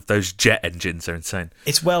sound of those jet engines are insane.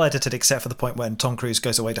 It's well edited, except for the point when Tom Cruise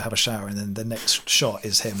goes away to have a shower, and then the next shot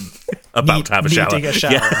is him about to have a shower. Needing a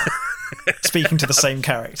shower. Yeah. Speaking to the same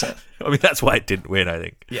character. I mean, that's why it didn't win, I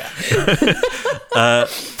think. Yeah.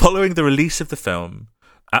 Following the release of the film,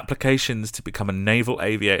 applications to become a naval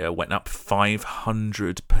aviator went up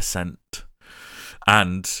 500%.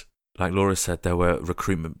 And, like Laura said, there were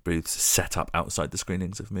recruitment booths set up outside the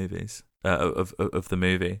screenings of movies, of the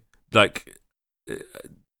movie. Like,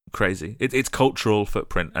 crazy. Its cultural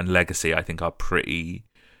footprint and legacy, I think, are pretty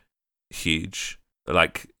huge.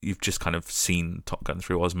 Like, you've just kind of seen Top Gun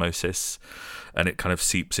through osmosis, and it kind of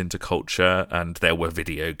seeps into culture, and there were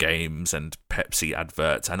video games and Pepsi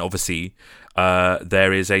adverts, and obviously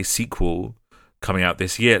there is a sequel coming out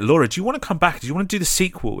this year. Laura, do you want to come back? Do you want to do the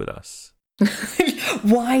sequel with us?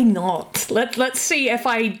 Why not? Let's see if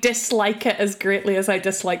I dislike it as greatly as I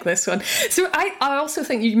dislike this one. So I also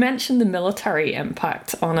think you mentioned the military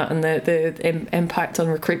impact on it and the impact on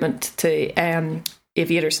recruitment to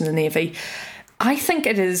aviators in the Navy. I think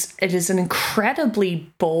it is an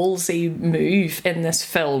incredibly ballsy move in this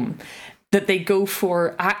film that they go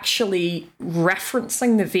for actually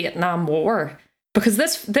referencing the Vietnam War. Because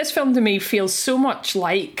this film to me feels so much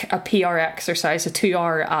like a PR exercise, a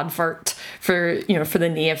 2-hour advert for the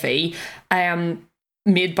Navy,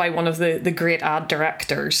 made by one of the great ad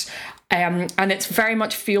directors, and it very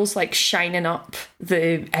much feels like shining up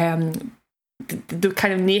the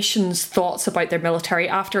kind of nation's thoughts about their military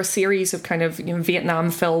after a series of kind of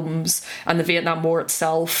Vietnam films and the Vietnam War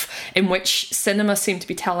itself, in which cinema seemed to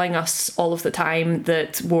be telling us all of the time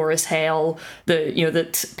that war is hell,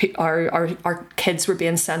 that our kids were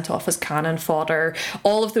being sent off as cannon fodder.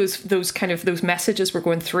 All of those messages were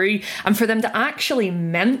going through, and for them to actually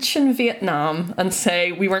mention Vietnam and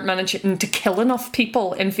say we weren't managing to kill enough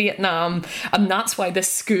people in Vietnam, and that's why this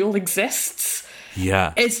school exists.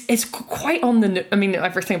 Yeah, it's quite on the. I mean,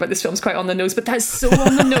 everything about this film is quite on the nose, but that's so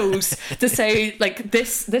on the nose to say like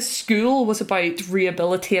this school was about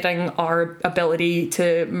rehabilitating our ability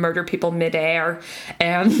to murder people midair,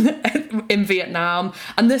 in Vietnam,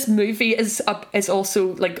 and this movie is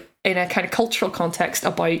also like in a kind of cultural context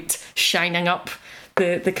about shining up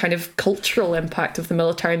the kind of cultural impact of the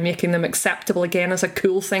military and making them acceptable again as a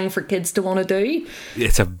cool thing for kids to want to do.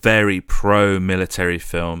 It's a very pro-military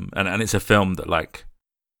film, and it's a film that like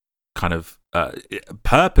kind of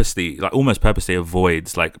purposely, like almost purposely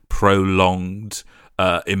avoids like prolonged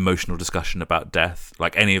emotional discussion about death.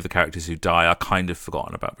 Like any of the characters who die are kind of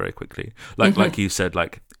forgotten about very quickly. Like you said,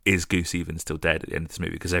 like is Goose even still dead at the end of this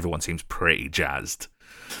movie? Because everyone seems pretty jazzed.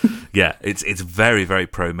 Yeah, it's very, very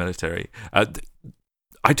pro-military.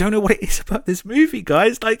 I don't know what it is about this movie,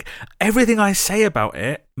 guys. Like, everything I say about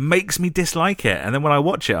it makes me dislike it. And then when I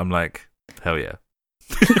watch it, I'm like, hell yeah.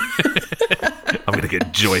 I'm going to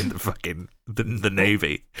get joined the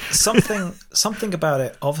Navy. Something about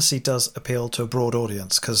it obviously does appeal to a broad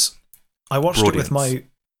audience, because I watched it with my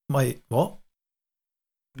what?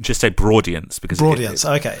 Just say broadience, because broadience.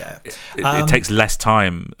 Okay, yeah. It takes less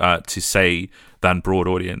time to say than broad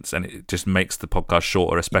audience, and it just makes the podcast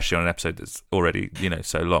shorter, especially on an episode that's already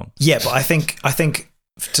so long. Yeah, but I think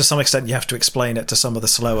to some extent you have to explain it to some of the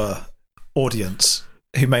slower audience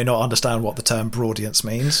who may not understand what the term broadience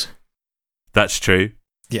means. That's true.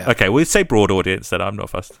 Yeah. Okay, we'll say broad audience then. I'm not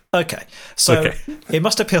fussed. Okay, so it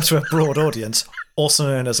must appeal to a broad audience, also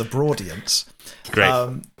known as a broadience.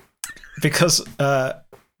 Great. Because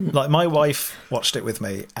like my wife watched it with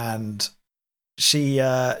me, and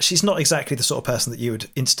she's not exactly the sort of person that you would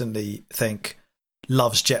instantly think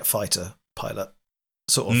loves jet fighter pilot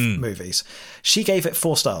sort of movies. She gave it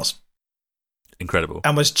 4 stars. Incredible.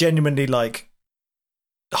 And was genuinely like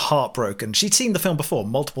heartbroken. She'd seen the film before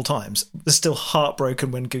multiple times. Was still heartbroken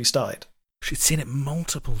when Goose died. She'd seen it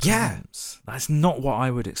multiple times. That's not what I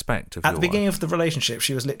would expect of At the beginning of the relationship,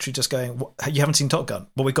 she was literally just going, you haven't seen Top Gun?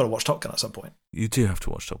 Well, we've got to watch Top Gun at some point. You do have to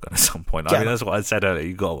watch Top Gun at some point. Yeah. I mean, that's what I said earlier.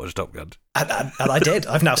 You've got to watch Top Gun. And I did.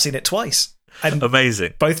 I've now seen it twice. And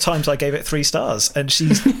amazing. Both times I gave it 3 stars, and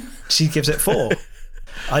she gives it 4.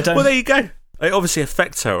 I don't. Well, there you go. It obviously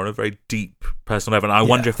affects her on a very deep personal level, and I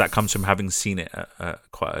wonder if that comes from having seen it at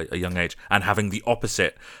quite a young age and having the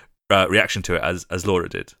opposite reaction to it as Laura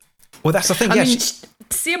did. Well, that's the thing. I mean,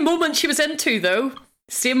 same moment she was into, though.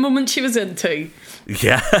 Same moment she was into.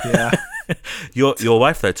 Yeah. Yeah. Your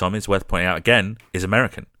wife, though, Tom, is worth pointing out again, is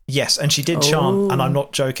American. Yes, and she did chant, and I'm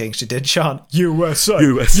not joking, she did chant USA,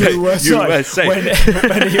 USA, USA, USA. when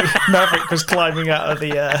Maverick was climbing out of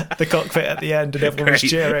the cockpit at the end and everyone was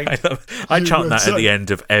cheering. I chant that at the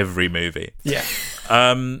end of every movie. Yeah.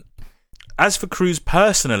 As for Cruise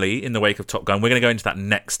personally, in the wake of Top Gun, we're going to go into that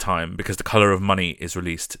next time, because The Colour of Money is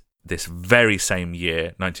released this very same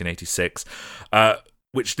year, 1986,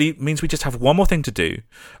 which means we just have one more thing to do,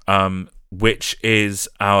 which is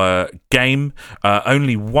our game.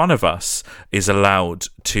 Only one of us is allowed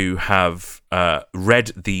to have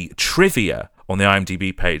read the trivia on the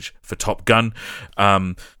IMDb page for Top Gun.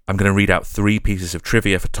 I'm going to read out 3 pieces of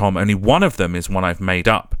trivia for Tom. Only one of them is one I've made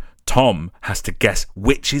up. Tom has to guess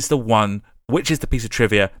which is the piece of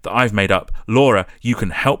trivia that I've made up. Laura, you can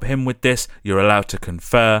help him with this. You're allowed to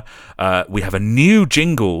confer. We have a new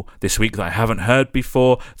jingle this week that I haven't heard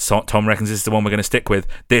before. So Tom reckons this is the one we're going to stick with.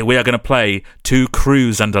 We are going to play 2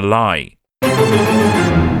 Crews and a Lie.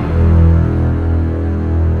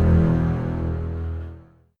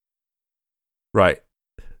 Right.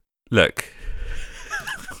 Look.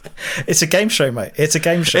 It's a game show, mate. It's a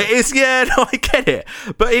game show. It is, yeah, no, I get it.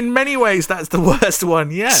 But in many ways, that's the worst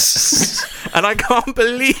one yet. And I can't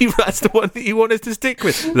believe that's the one that you want us to stick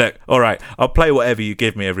with. Look, all right, I'll play whatever you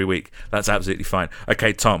give me every week. That's absolutely fine.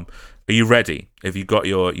 Okay, Tom, are you ready? Have you got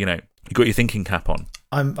your, you got your thinking cap on?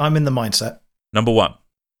 I'm in the mindset. Number 1.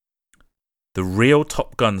 The real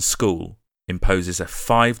Top Gun school imposes a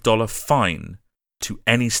 $5 fine to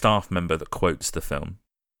any staff member that quotes the film.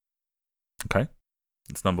 Okay?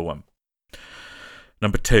 That's number 1.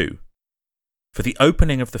 Number 2. For the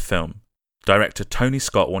opening of the film, director Tony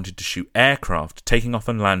Scott wanted to shoot aircraft taking off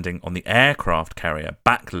and landing on the aircraft carrier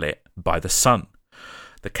backlit by the sun.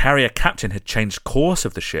 The carrier captain had changed course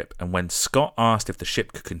of the ship, and when Scott asked if the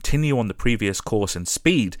ship could continue on the previous course and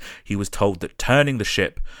speed, he was told that turning the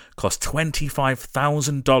ship cost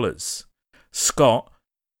 $25,000. Scott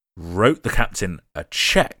wrote the captain a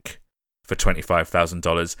check for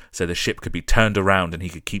 $25,000 so the ship could be turned around and he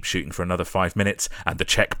could keep shooting for another 5 minutes, and the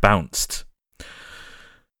check bounced.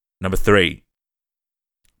 Number 3.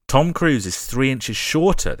 Tom Cruise is 3 inches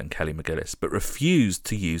shorter than Kelly McGillis, but refused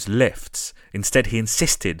to use lifts. Instead, he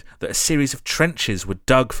insisted that a series of trenches were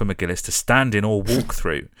dug for McGillis to stand in or walk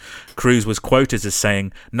through. Cruise was quoted as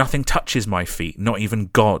saying, "Nothing touches my feet, not even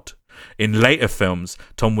God." In later films,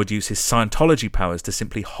 Tom would use his Scientology powers to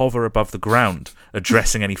simply hover above the ground,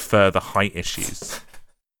 addressing any further height issues.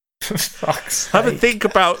 Have a think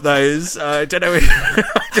about those. I don't know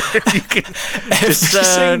if you can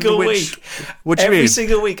discern which. What do you mean? Every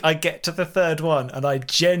single week, I get to the third one, and I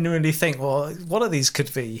genuinely think, well, one of these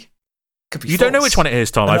could be. You don't know which one it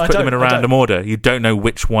is, Tom. I've put them in a random order. You don't know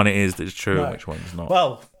which one it is that's true and which one's not.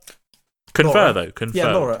 Well, confer Laura, though. Confer.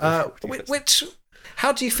 Yeah, Laura.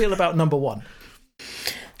 How do you feel about number 1?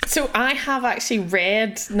 So I have actually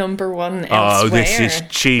read number 1 elsewhere. Oh, this is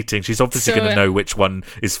cheating. She's obviously going to know which one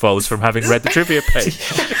is false from having read the trivia page.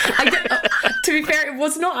 To be fair, it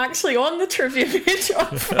was not actually on the trivia page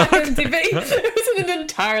of IMDb. It was in an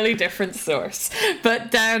entirely different source.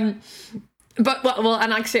 But and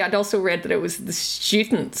actually, I'd also read that it was the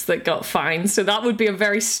students that got fined. So that would be a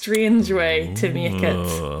very strange way to make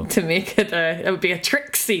it. It would be a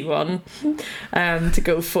tricksy one to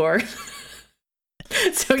go for.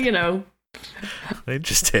 So,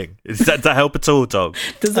 Interesting. Does that help at all, Tom?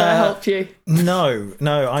 Does that help you? No,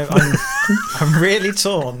 I'm really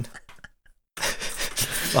torn.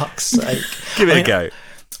 Fuck's sake. Give it a go.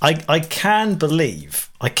 I can believe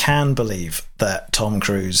that Tom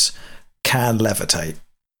Cruise can levitate.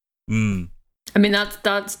 Mm. I mean,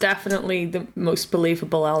 that's definitely the most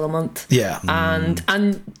believable element. Yeah.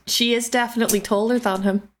 And she is definitely taller than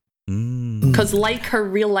him. Because like her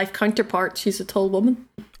real life counterpart, she's a tall woman.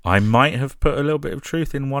 I might have put a little bit of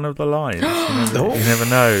truth in one of the lines. You never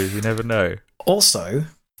know. You never know. Also,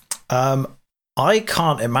 I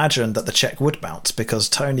can't imagine that the check would bounce, because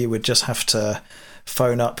Tony would just have to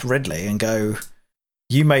phone up Ridley and go,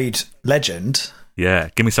 "You made Legend. Yeah,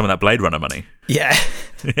 give me some of that Blade Runner money." Yeah.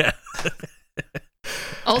 Yeah.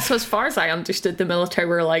 Also, as far as I understood, the military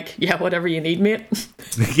were like, "Yeah, whatever you need, mate."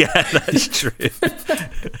 Yeah, that's true.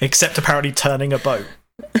 Except apparently turning a boat.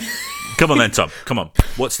 Come on then, Tom. Come on.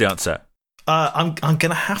 What's the answer? I'm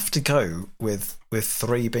gonna have to go with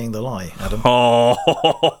 3 being the lie, Adam.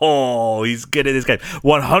 Oh, he's good at this game.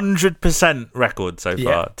 100% record so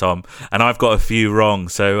far, Tom. And I've got a few wrong.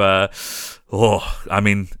 So,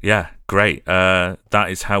 great. That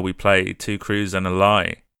is how we play Two Crews and a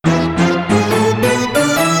Lie.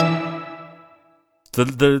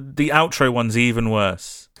 The outro one's even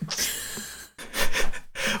worse.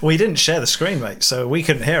 We didn't share the screen, mate, so we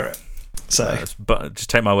couldn't hear it. So, but just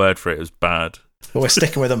take my word for it. It was bad. But we're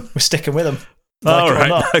sticking with them. All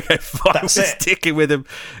right. Okay, fine. We're sticking with him.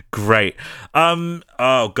 Great.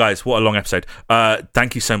 Guys, what a long episode.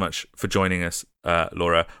 Thank you so much for joining us,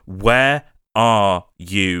 Laura. Where are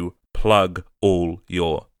you? Plug all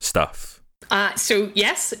your stuff.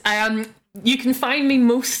 You can find me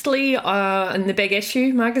mostly in the Big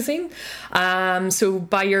Issue magazine. So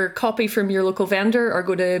buy your copy from your local vendor or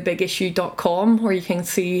go to bigissue.com, where you can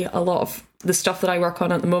see a lot of the stuff that I work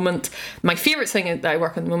on at the moment. My favourite thing that I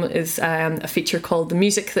work on at the moment is a feature called The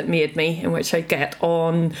Music That Made Me, in which I get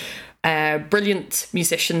on brilliant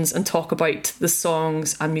musicians and talk about the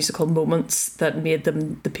songs and musical moments that made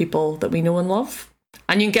them the people that we know and love.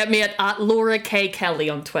 And you can get me at Laura K. Kelly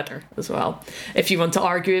on Twitter as well, if you want to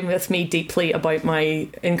argue with me deeply about my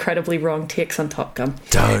incredibly wrong takes on Top Gun.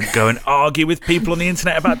 Don't go and argue with people on the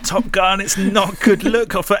internet about Top Gun. It's not good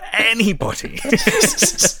look for anybody.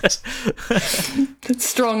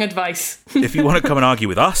 Strong advice. If you want to come and argue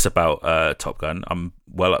with us about Top Gun, I'm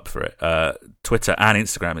well up for it. Twitter and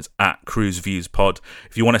Instagram is @CruiseViewsPod.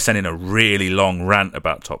 If you want to send in a really long rant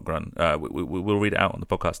about Top Gun, we'll read it out on the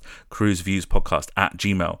podcast.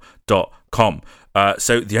 cruiseviewspodcast@gmail.com.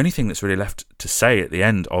 So the only thing that's really left to say at the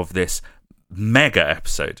end of this mega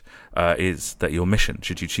episode is that your mission,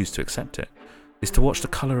 should you choose to accept it, is to watch The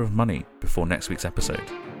Colour of Money before next week's episode.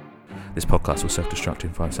 This podcast will self-destruct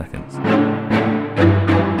in 5 seconds.